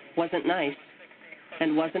 wasn't nice,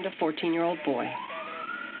 and wasn't a 14-year-old boy.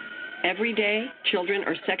 Every day, children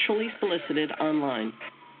are sexually solicited online.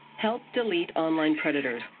 Help delete online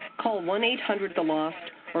predators. Call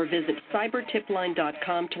 1-800-THE-LOST or visit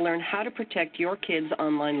cybertipline.com to learn how to protect your kids'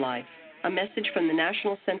 online life. A message from the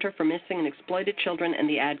National Center for Missing and Exploited Children and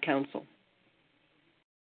the Ad Council.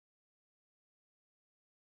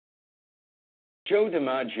 Joe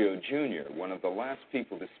DiMaggio Jr., one of the last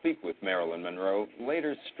people to speak with Marilyn Monroe,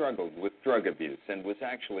 later struggled with drug abuse and was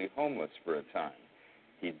actually homeless for a time.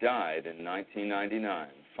 He died in 1999,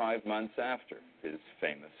 5 months after his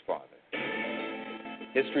famous father.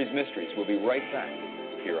 History's Mysteries will be right back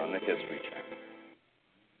here on the History Channel.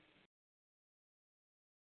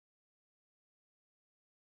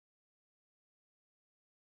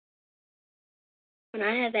 When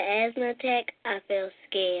I have an asthma attack, I feel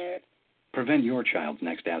scared. Prevent your child's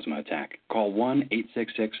next asthma attack. Call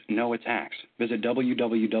 1-866-NO-ATTACKS. Visit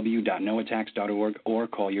www.noattacks.org or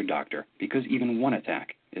call your doctor, because even one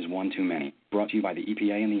attack is one too many. Brought to you by the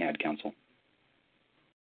EPA and the Ad Council.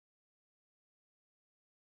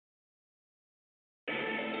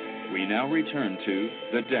 We now return to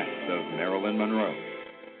the death of Marilyn Monroe.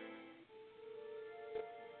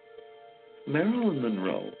 Marilyn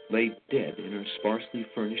Monroe lay dead in her sparsely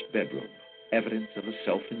furnished bedroom, evidence of a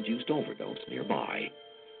self-induced overdose nearby.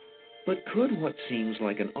 But could what seems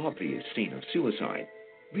like an obvious scene of suicide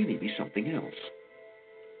really be something else?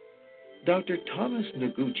 Dr. Thomas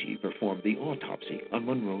Noguchi performed the autopsy on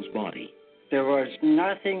Monroe's body. There was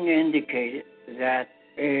nothing indicated that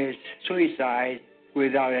is suicide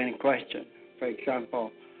without any question. For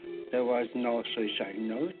example, there was no suicide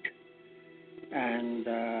note, and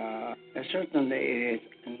certainly it is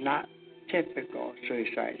not typical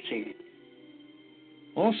suicide scene.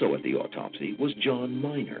 Also at the autopsy was John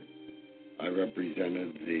Miner. I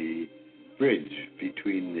represented the bridge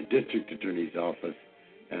between the district attorney's office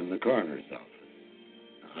and the coroner's office.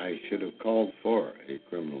 I should have called for a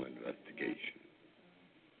criminal investigation.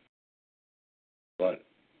 But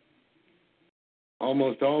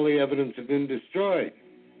almost all the evidence had been destroyed,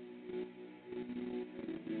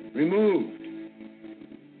 removed.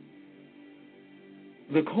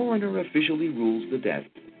 The coroner officially rules the death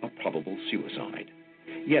a probable suicide.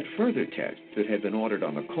 Yet further tests that had been ordered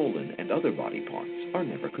on the colon and other body parts are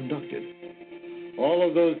never conducted. All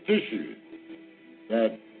of those tissues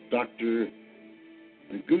that Dr.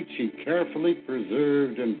 Noguchi carefully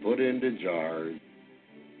preserved and put into jars,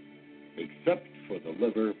 except for the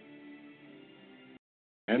liver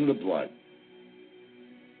and the blood,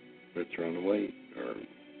 were thrown away or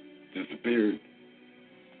disappeared.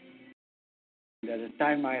 At the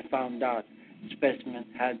time I found out specimen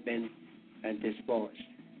had been disposed,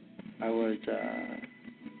 I was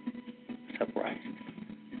surprised.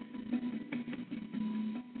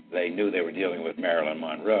 They knew they were dealing with Marilyn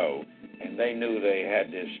Monroe, and they knew they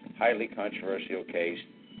had this highly controversial case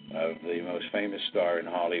of the most famous star in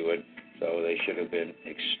Hollywood, so they should have been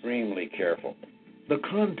extremely careful. The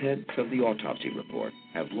contents of the autopsy report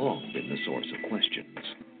have long been the source of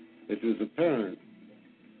questions. It was apparent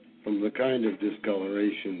from the kind of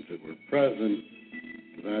discolorations that were present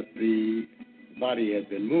that the body had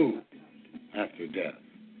been moved after death,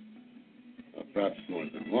 perhaps more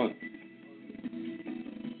than once.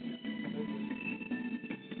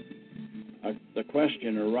 The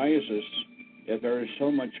question arises, if there is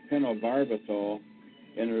so much phenobarbital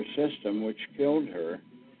in her system which killed her,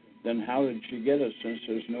 then how did she get it since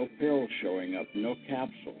there's no pills showing up, no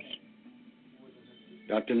capsules?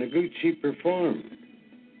 Dr. Noguchi performed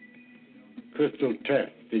crystal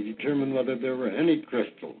tests to determine whether there were any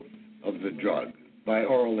crystals of the drug by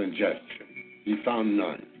oral ingestion. He found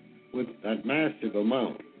none. With that massive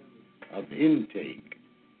amount of intake,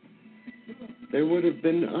 there would have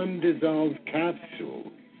been undissolved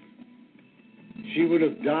capsules. She would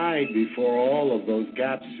have died before all of those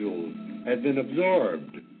capsules had been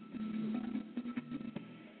absorbed.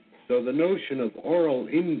 So the notion of oral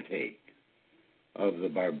intake of the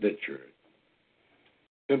barbiturate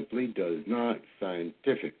simply does not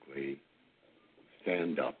scientifically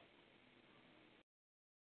stand up.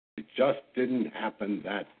 It just didn't happen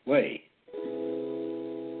that way.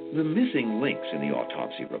 The missing links in the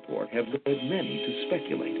autopsy report have led many to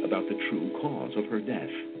speculate about the true cause of her death.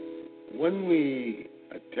 When we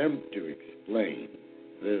attempt to explain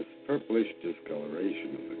this purplish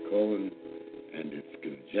discoloration of the colon and its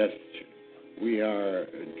congestion, we are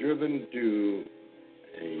driven to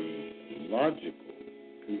a logical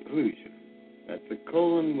conclusion that the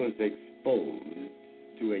colon was exposed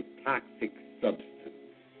to a toxic substance.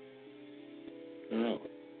 Now,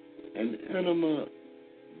 an enema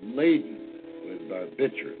laden with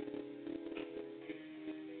barbiturate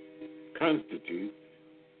constitutes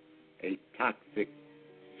a toxic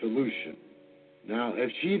solution. Now,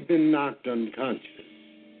 if she'd been knocked unconscious,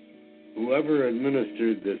 whoever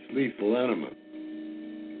administered this lethal enema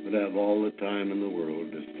would have all the time in the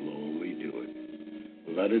world to slowly do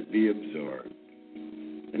it, let it be absorbed,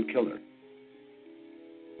 and kill her.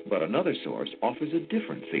 But another source offers a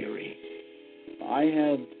different theory. I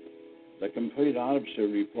had the complete autopsy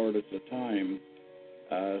report at the time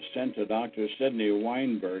sent to Dr. Sidney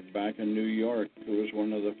Weinberg back in New York, who was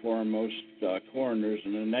one of the foremost coroners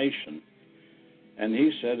in the nation. And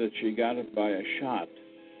he said that she got it by a shot,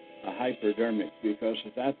 a hypodermic, because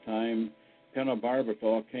at that time,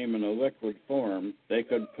 pentobarbital came in a liquid form. They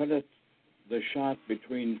could put the shot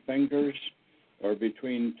between fingers or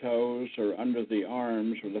between toes or under the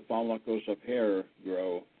arms where the follicles of hair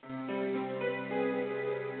grow.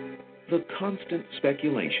 The constant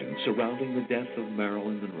speculation surrounding the death of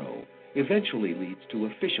Marilyn Monroe eventually leads to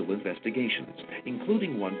official investigations,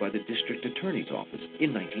 including one by the District Attorney's Office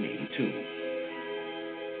in 1982.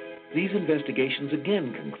 These investigations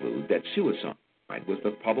again conclude that suicide was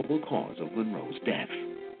the probable cause of Monroe's death.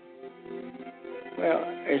 Well,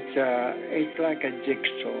 it's like a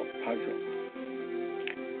jigsaw puzzle.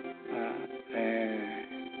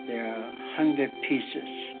 There are 100 pieces.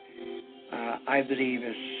 I believe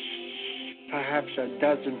perhaps a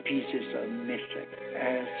dozen pieces are missing.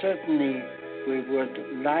 Certainly, we would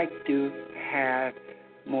like to have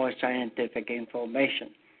more scientific information.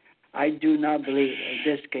 I do not believe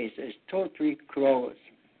this case is totally closed,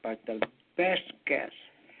 but the best guess,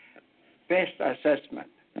 best assessment,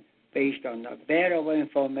 based on the available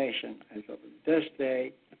information as of this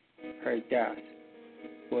day, her death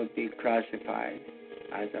will be classified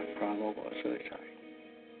as a probable suicide.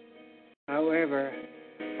 However,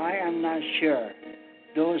 I am not sure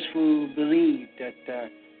those who believe that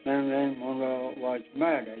Marilyn Monroe was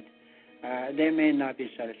murdered, they may not be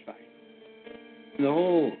satisfied. The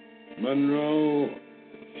whole Monroe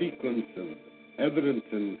sequence of evidence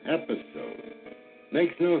and episode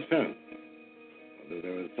makes no sense. Whether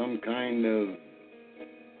there was some kind of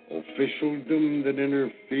officialdom that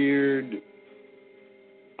interfered,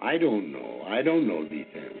 I don't know. I don't know these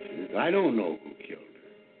answers. I don't know who killed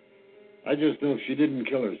her. I just know she didn't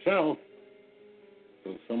kill herself,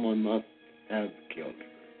 so someone must have killed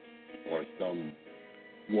her, or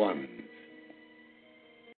someone.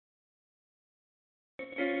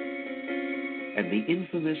 And the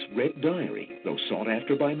infamous Red Diary, though sought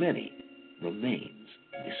after by many, remains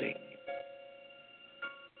missing.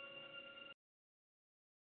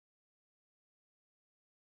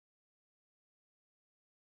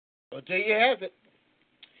 Well, there you have it.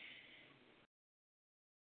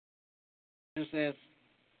 Just as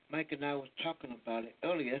Mike and I was talking about it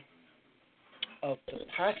earlier, of the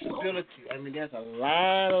possibility, I mean, there's a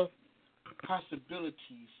lot of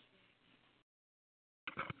possibilities.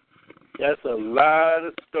 That's a lot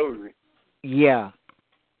of story. Yeah.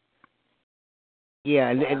 Yeah,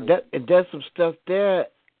 and there's some stuff there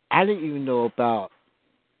I didn't even know about.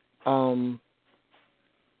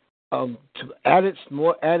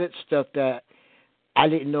 More added stuff that I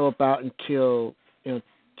didn't know about until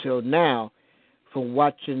now, from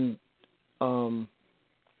watching the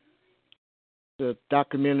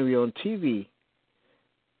documentary on TV.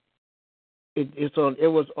 It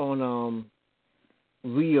was on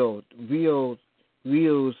Rio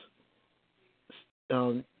Rios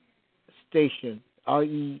station,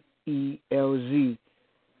 REELZ.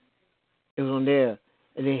 It was on there,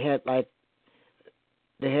 and they had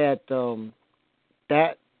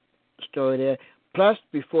that story there. Plus,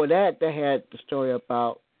 before that, they had the story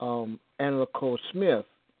about Anna Nicole Smith,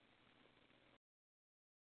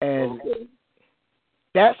 and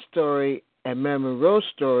that story and Marilyn Monroe's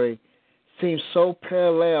story seems so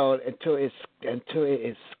parallel until it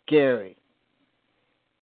is scary.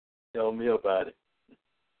 Tell me about it.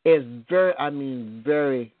 It's very,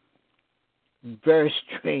 very, very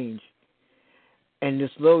strange. And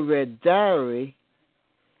this Little Red Diary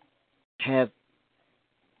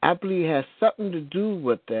I believe has something to do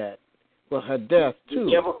with that, with her death too.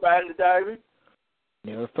 You ever find the diary?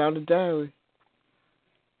 Never found the diary.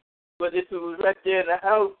 But if it was right there in the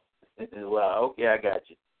house, wow, okay, I got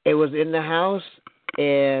you. It was in the house,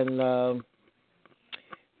 and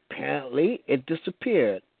apparently it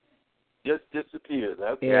disappeared. Just disappeared.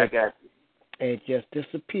 Okay, Yeah. I got you. It just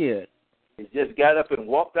disappeared. It just got up and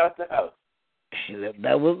walked out the house.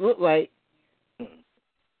 That would look like.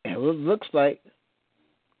 It looks like.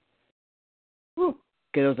 Because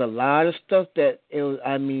there was a lot of stuff a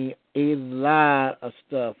lot of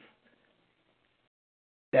stuff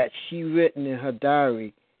that she written in her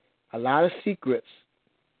diary. A lot of secrets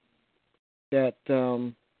that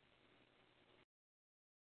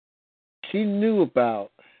she knew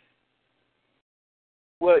about.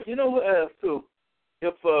 Well, you know what else too?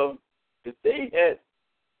 If they had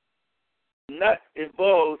not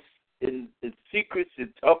involved in secrets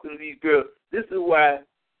and talking to these girls, this is why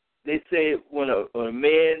they say when a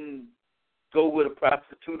man go with a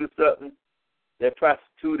prostitute or something, that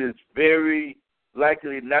prostitute is very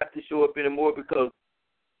likely not to show up anymore, because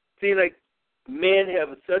see, like, men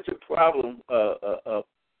have such a problem of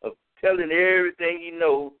telling everything he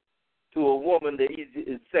knows to a woman that he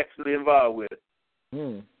is sexually involved with.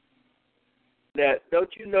 Now,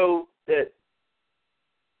 don't you know that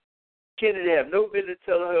Kennedy have no business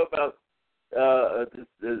telling her about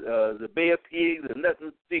the Bay of Pigs and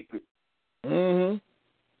nothing secret. Mm-hmm.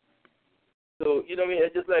 So, you know what I mean?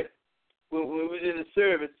 It's just like when we was in the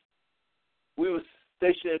service, we were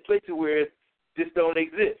stationed in places where this don't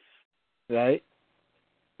exist. Right.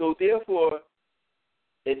 So therefore,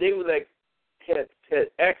 and they were like had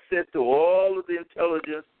access to all of the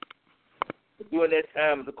intelligence during that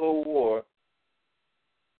time of the Cold War.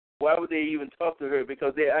 Why would they even talk to her?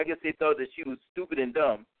 Because I guess they thought that she was stupid and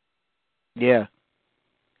dumb. Yeah.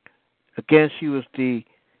 Again, she was the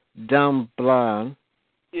dumb blonde.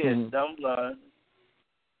 Yeah, dumb blonde.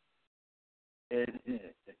 And,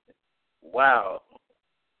 wow.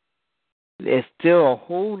 There's still a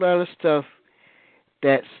whole lot of stuff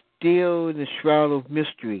that's still in the shroud of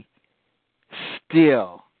mystery.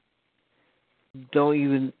 Still. Don't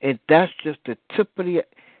even, and that's just the tip of the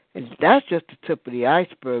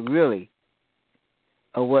iceberg, really,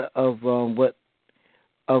 of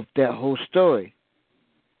that whole story.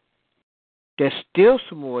 There's still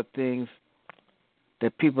some more things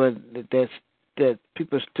that people are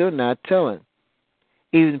still not telling,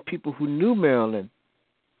 even people who knew Marilyn.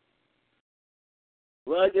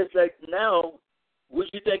 Well, I guess like now, would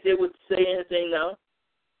you think they would say anything now?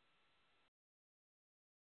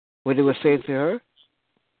 What they were saying to her?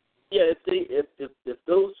 Yeah, if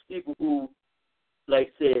those people who,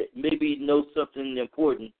 like, said maybe know something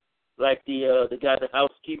important, like the guy, the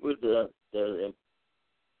housekeeper, the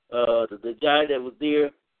guy that was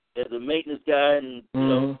there as a maintenance guy, and you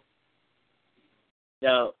know.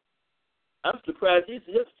 Now, I'm surprised he's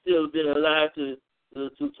still been alive to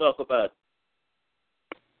talk about it.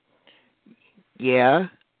 Yeah.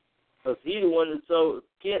 Because he's the one that saw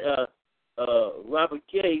Robert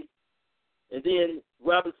Kay, and then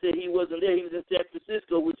Robert said he wasn't there. He was in San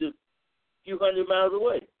Francisco, which is a few hundred miles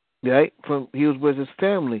away. Right. He was with his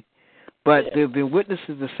family. But there have been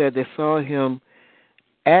witnesses that said they saw him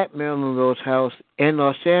at Marilyn Monroe's house in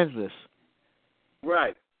Los Angeles.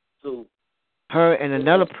 Right. So her and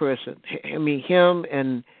another person. I mean, him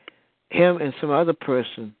and some other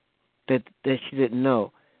person that she didn't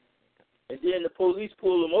know. And then the police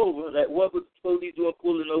pulled him over. Like, what was the police doing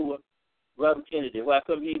pulling over Robert Kennedy? Why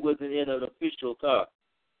come he wasn't in an official car?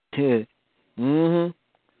 Yeah. Mhm.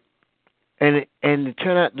 And it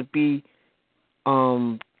turned out to be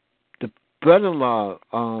the brother-in-law.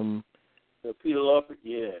 Peter Lawford.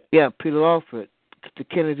 Yeah. Yeah, Peter Lawford, the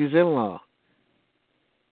Kennedy's in-law.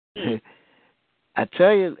 I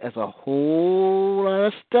tell you, there's a whole lot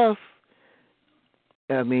of stuff.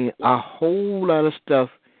 I mean, a whole lot of stuff.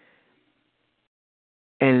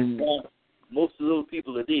 And most of those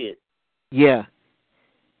people are dead. Yeah.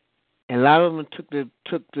 And a lot of them took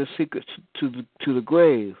the secrets to the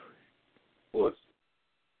grave. Of course.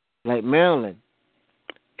 Like Marilyn,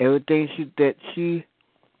 everything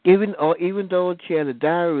even though she had a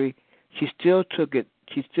diary, she still took it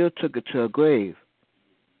to her grave.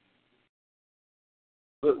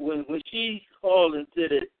 But when she called and said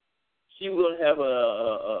that she was going to have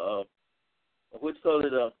a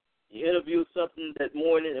interview or something that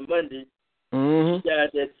morning and Monday, she died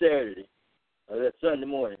that Saturday or that Sunday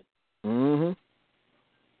morning. Mm-hmm.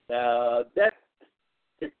 Now that's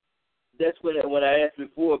when I asked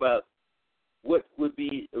before about what would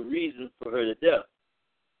be a reason for her death.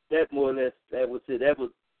 That more or less that would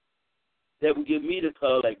give me the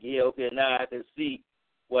call like, yeah, okay, now I can see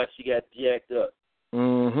why she got jacked up.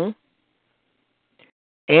 Mm-hmm.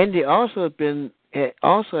 And it also has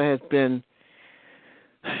been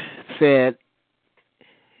said,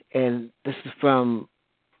 and this is from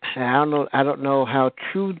I don't know how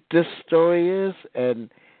true this story is, and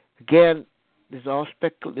again, it's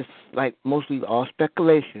like mostly all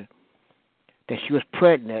speculation, that she was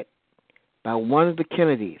pregnant by one of the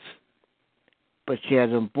Kennedys, but she had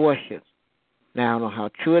an abortion. Now I don't know how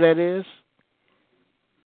true that is.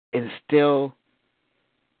 It's still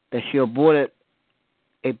that she aborted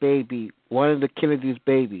a baby, one of the Kennedy's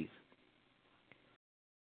babies.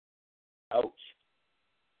 Ouch.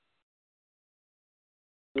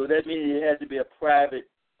 So that means it has to be a private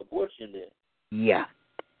abortion then? Yeah.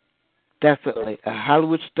 Definitely. A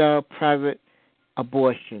Hollywood-style private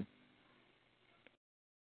abortion.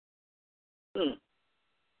 So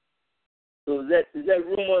is that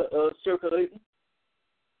rumor circulating?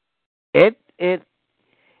 It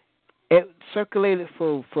circulated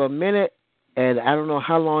for a minute, and I don't know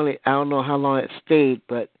how long it stayed,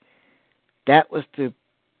 but that was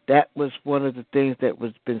one of the things that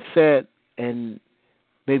was been said, and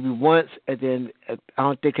maybe once, and then I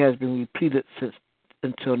don't think it has been repeated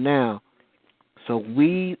until now. So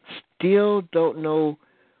we still don't know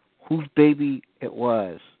whose baby it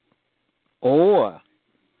was, or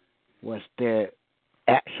there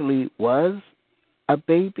actually was a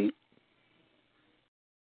baby.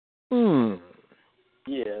 Yeah,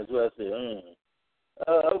 that's what I said.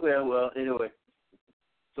 Okay, well, anyway,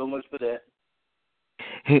 so much for that.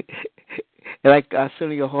 Like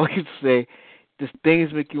Arsenio Hall used to say, these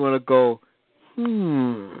things make you want to go,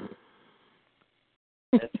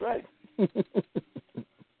 That's right.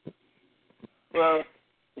 Well,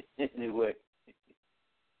 anyway,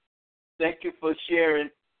 thank you for sharing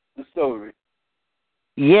the story.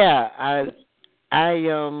 Yeah, I'm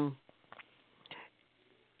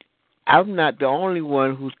not the only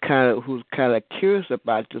one who's kind of curious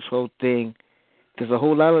about this whole thing. There's a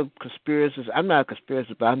whole lot of conspiracies. I'm not a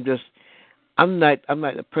conspiracy, but I'm not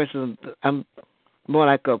a person. I'm more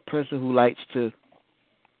like a person who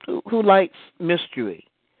likes mystery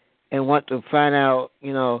and want to find out,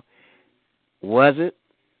 was it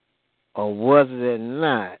or was it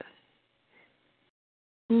not?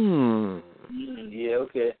 Yeah,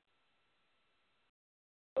 okay.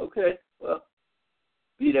 Okay, well,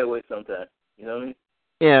 be that way sometime. You know what I mean?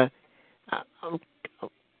 Yeah, I'm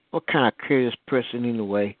kind of curious person in a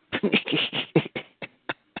way.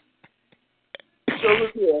 So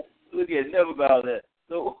look here, never about that.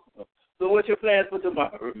 So what's your plans for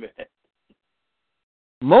tomorrow, man?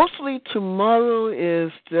 Mostly tomorrow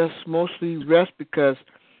is just mostly rest because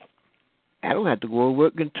I don't have to go to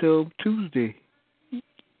work until Tuesday.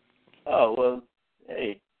 Oh, well,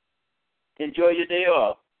 hey, enjoy your day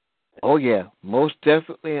off. Oh yeah, most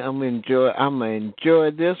definitely. I'm gonna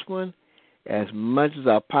enjoy this one as much as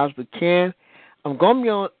I possibly can. I am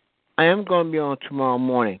gonna be on tomorrow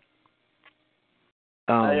morning.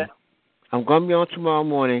 Yeah. I'm gonna be on tomorrow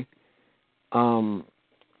morning.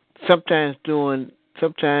 Sometimes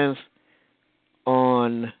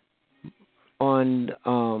on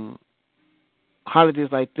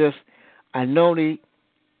holidays like this, I normally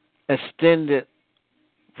extend it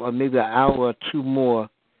for maybe an hour or two more,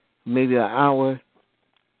 maybe an hour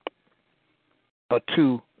or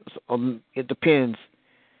two. It depends.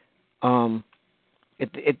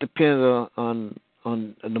 It depends on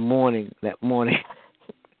the morning. That morning,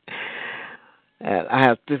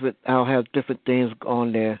 I'll have different things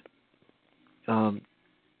on there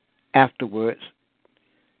afterwards.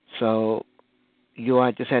 So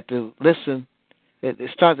I just have to listen. It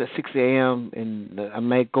starts at 6 a.m. and I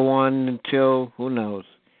might go on until, who knows,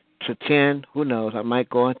 to 10. Who knows? I might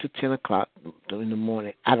go on to 10 o'clock in the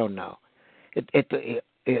morning. I don't know.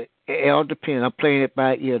 It all depends. I'm playing it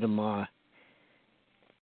by ear tomorrow.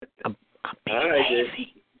 I'm being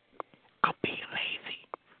lazy. I'm being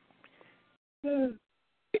lazy.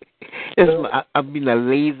 I've been a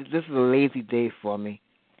lazy. This is a lazy day for me.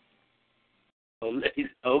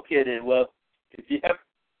 Okay then. Well, if you have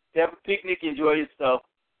a picnic, enjoy yourself.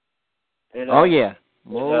 And, oh yeah,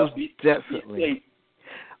 most be definitely. safe.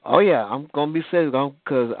 Oh yeah, I'm gonna be safe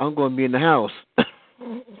because I'm gonna be in the house. I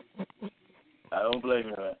don't blame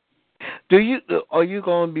you, man. Are you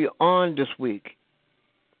gonna be on this week?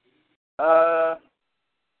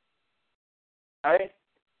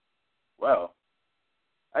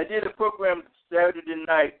 I did a program Saturday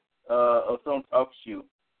night on Talk Show.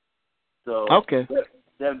 So okay,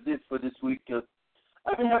 that's it for this week.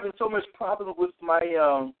 I've been having so much problem with my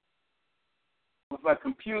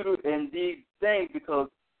computer and these things because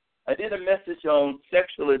I did a message on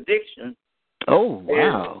sexual addiction. Oh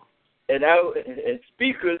wow! And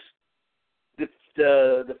speakers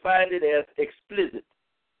defined it as explicit.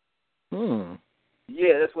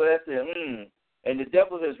 Yeah, that's what I said. And the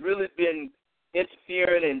devil has really been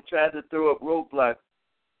interfering and trying to throw up roadblocks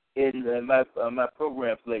in my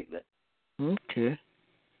programs lately. Okay.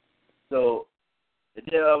 So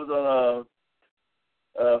then I was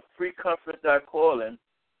on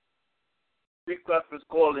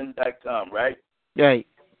freeconferencecalling.com, right? Right.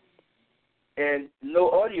 And no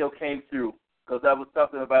audio came through because I was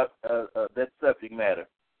talking about that subject matter.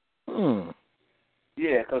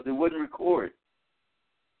 Yeah, because it wouldn't record.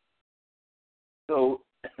 So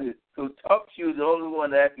Talk to You is the only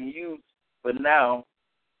one that I can use for now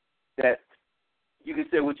that you can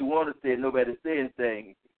say what you want to say and nobody's saying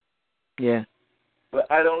anything. Yeah. But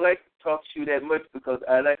I don't like to talk to you that much because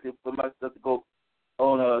I like for my stuff to go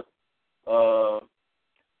on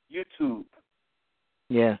YouTube.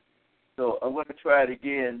 Yeah. So I'm going to try it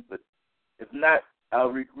again, but if not, I'll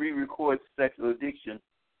re-record Sexual Addiction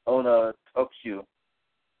on Talk Show.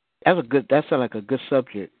 That sounds like a good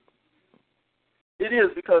subject. It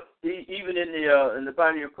is because even in the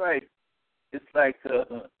body of Christ, it's like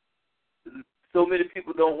so many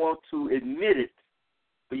people don't want to admit it,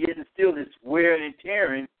 but yet it's still this wearing and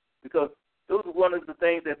tearing because those are one of the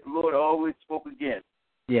things that the Lord always spoke against.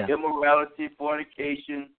 Yeah. Immorality,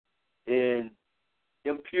 fornication, and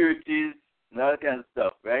impurities, and all that kind of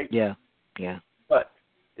stuff, right? Yeah. Yeah. But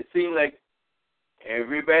it seems like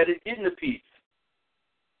everybody's getting a piece.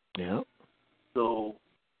 Yeah. So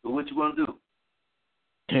what you gonna do?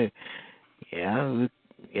 Yeah,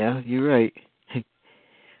 you're right.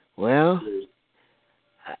 Well,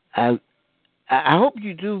 I hope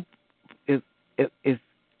you do. If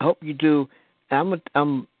I hope you do. That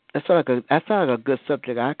sounds like a good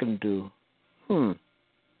subject I can do. You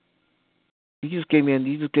just gave me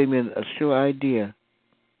a sure idea.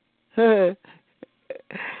 That's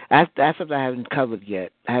something I haven't covered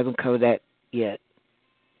yet. I haven't covered that yet.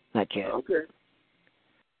 Not yet. Okay.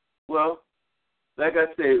 Well, like I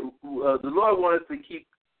said, the Lord wants us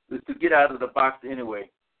to get out of the box anyway.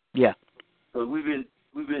 Yeah. So we've been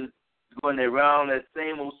going around that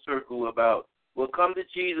same old circle about, well, come to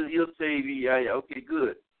Jesus, He'll save you. Yeah, okay,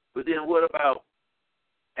 good. But then what about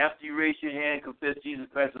after you raise your hand, confess Jesus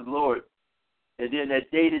Christ as Lord, and then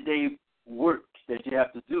that day-to-day work that you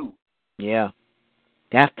have to do? Yeah,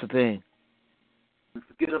 that's the thing. We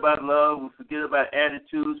forget about love. We forget about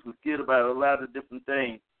attitudes. We forget about a lot of different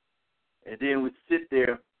things. And then we sit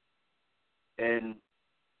there and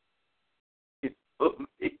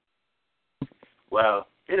wow.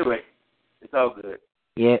 Anyway, it's all good.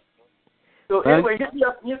 Yeah. So anyway, hit me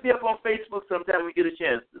up on Facebook sometime we get a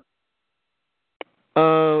chance to.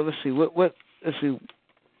 Let's see. What? Let's see.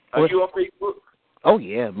 Are you on Facebook? Oh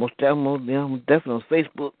yeah, most definitely. I'm definitely on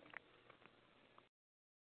Facebook.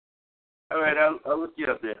 All right, I'll look you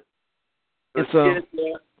up there. So It's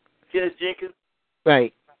Kenneth Jenkins.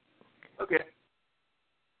 Right. Okay.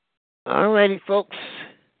 All righty, folks.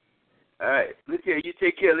 All right. Look here. You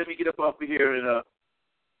take care. Let me get up off of here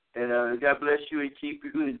and God bless you and keep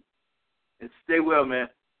you good and stay well, man.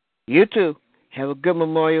 You too. Have a good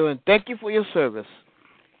memorial and thank you for your service.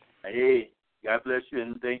 Hey, God bless you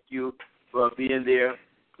and thank you for being there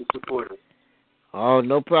to support us. Oh,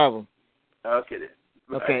 no problem. Okay then.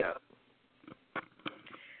 Okay.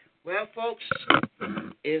 Well, folks,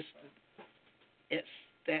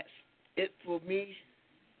 that's it for me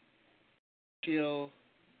till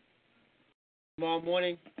tomorrow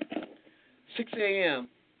morning, 6 a.m.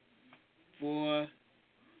 for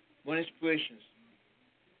One Inspirations.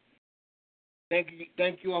 Thank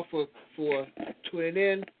you all for tuning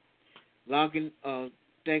in, logging.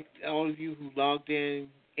 Thank all of you who logged in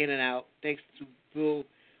and out. Thanks to Bill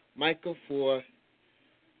Michael for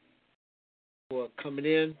coming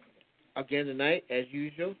in again tonight as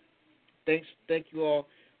usual. Thank you all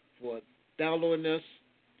for downloading us.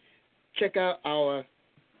 Check out our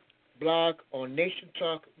blog on Nation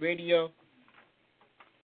Talk Radio.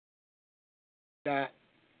 Let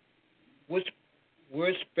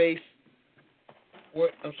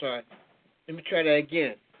me try that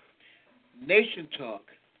again. Nation Talk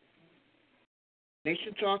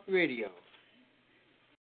Radio.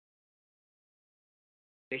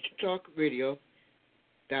 Nation Talk Radio.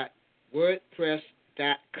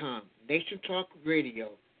 WordPress.com. Nation Talk Radio.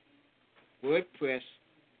 WordPress.com.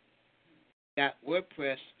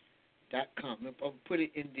 I'll put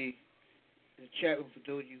it in the chat room for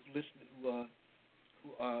those of you listening who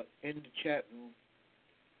are in the chat room.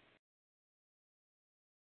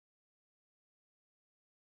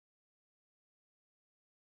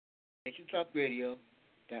 Nation Talk Radio.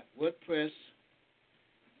 WordPress.com.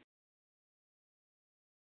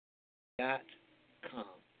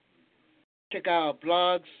 Check out our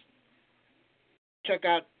blogs. Check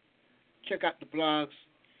out the blogs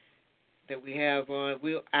that we have on.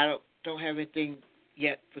 I don't have anything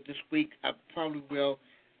yet for this week. I probably will.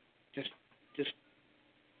 Just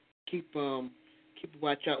keep a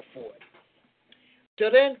watch out for it.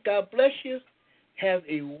 Till then, God bless you. Have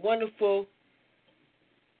a wonderful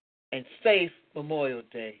and safe Memorial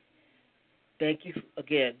Day. Thank you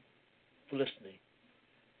again for listening.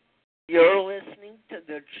 You're listening to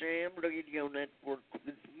the Jam Radio Network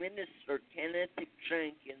with Minister Kenneth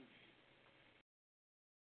Jenkins.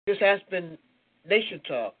 This has been Nation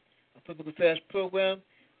Talk, a public affairs program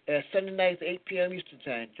at Sunday nights at 8 p.m. Eastern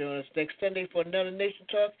Time. Join us next Sunday for another Nation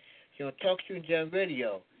Talk here on TalkShoe and Jam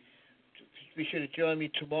Radio. Be sure to join me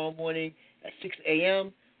tomorrow morning at 6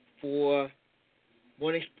 a.m. for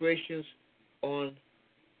Morning Inspirations on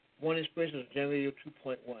Jam Radio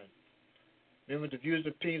 2.1. Remember, the views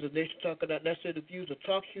and opinions of Nation Talk are not necessarily the views of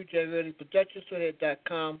TalkShoe, Jam Radio Productions,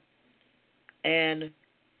 Twitter.com, and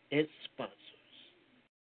its sponsors.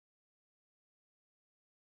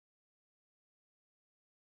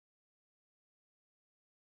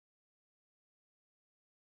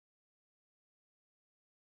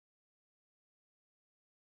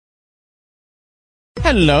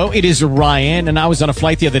 Hello, it is Ryan, and I was on a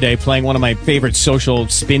flight the other day playing one of my favorite social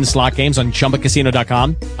spin slot games on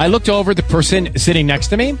ChumbaCasino.com. I looked over at the person sitting next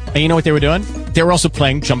to me, and you know what they were doing? They were also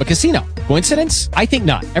playing Chumba Casino. Coincidence? I think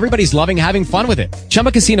not. Everybody's loving having fun with it.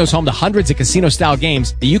 Chumba Casino is home to hundreds of casino-style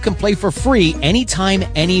games that you can play for free anytime,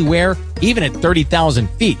 anywhere, even at 30,000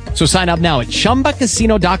 feet. So sign up now at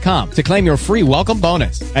ChumbaCasino.com to claim your free welcome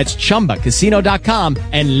bonus. That's ChumbaCasino.com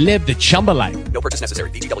and live the Chumba life. No purchase necessary.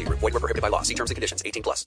 VGW. Void where prohibited by law. See terms and conditions. 18+.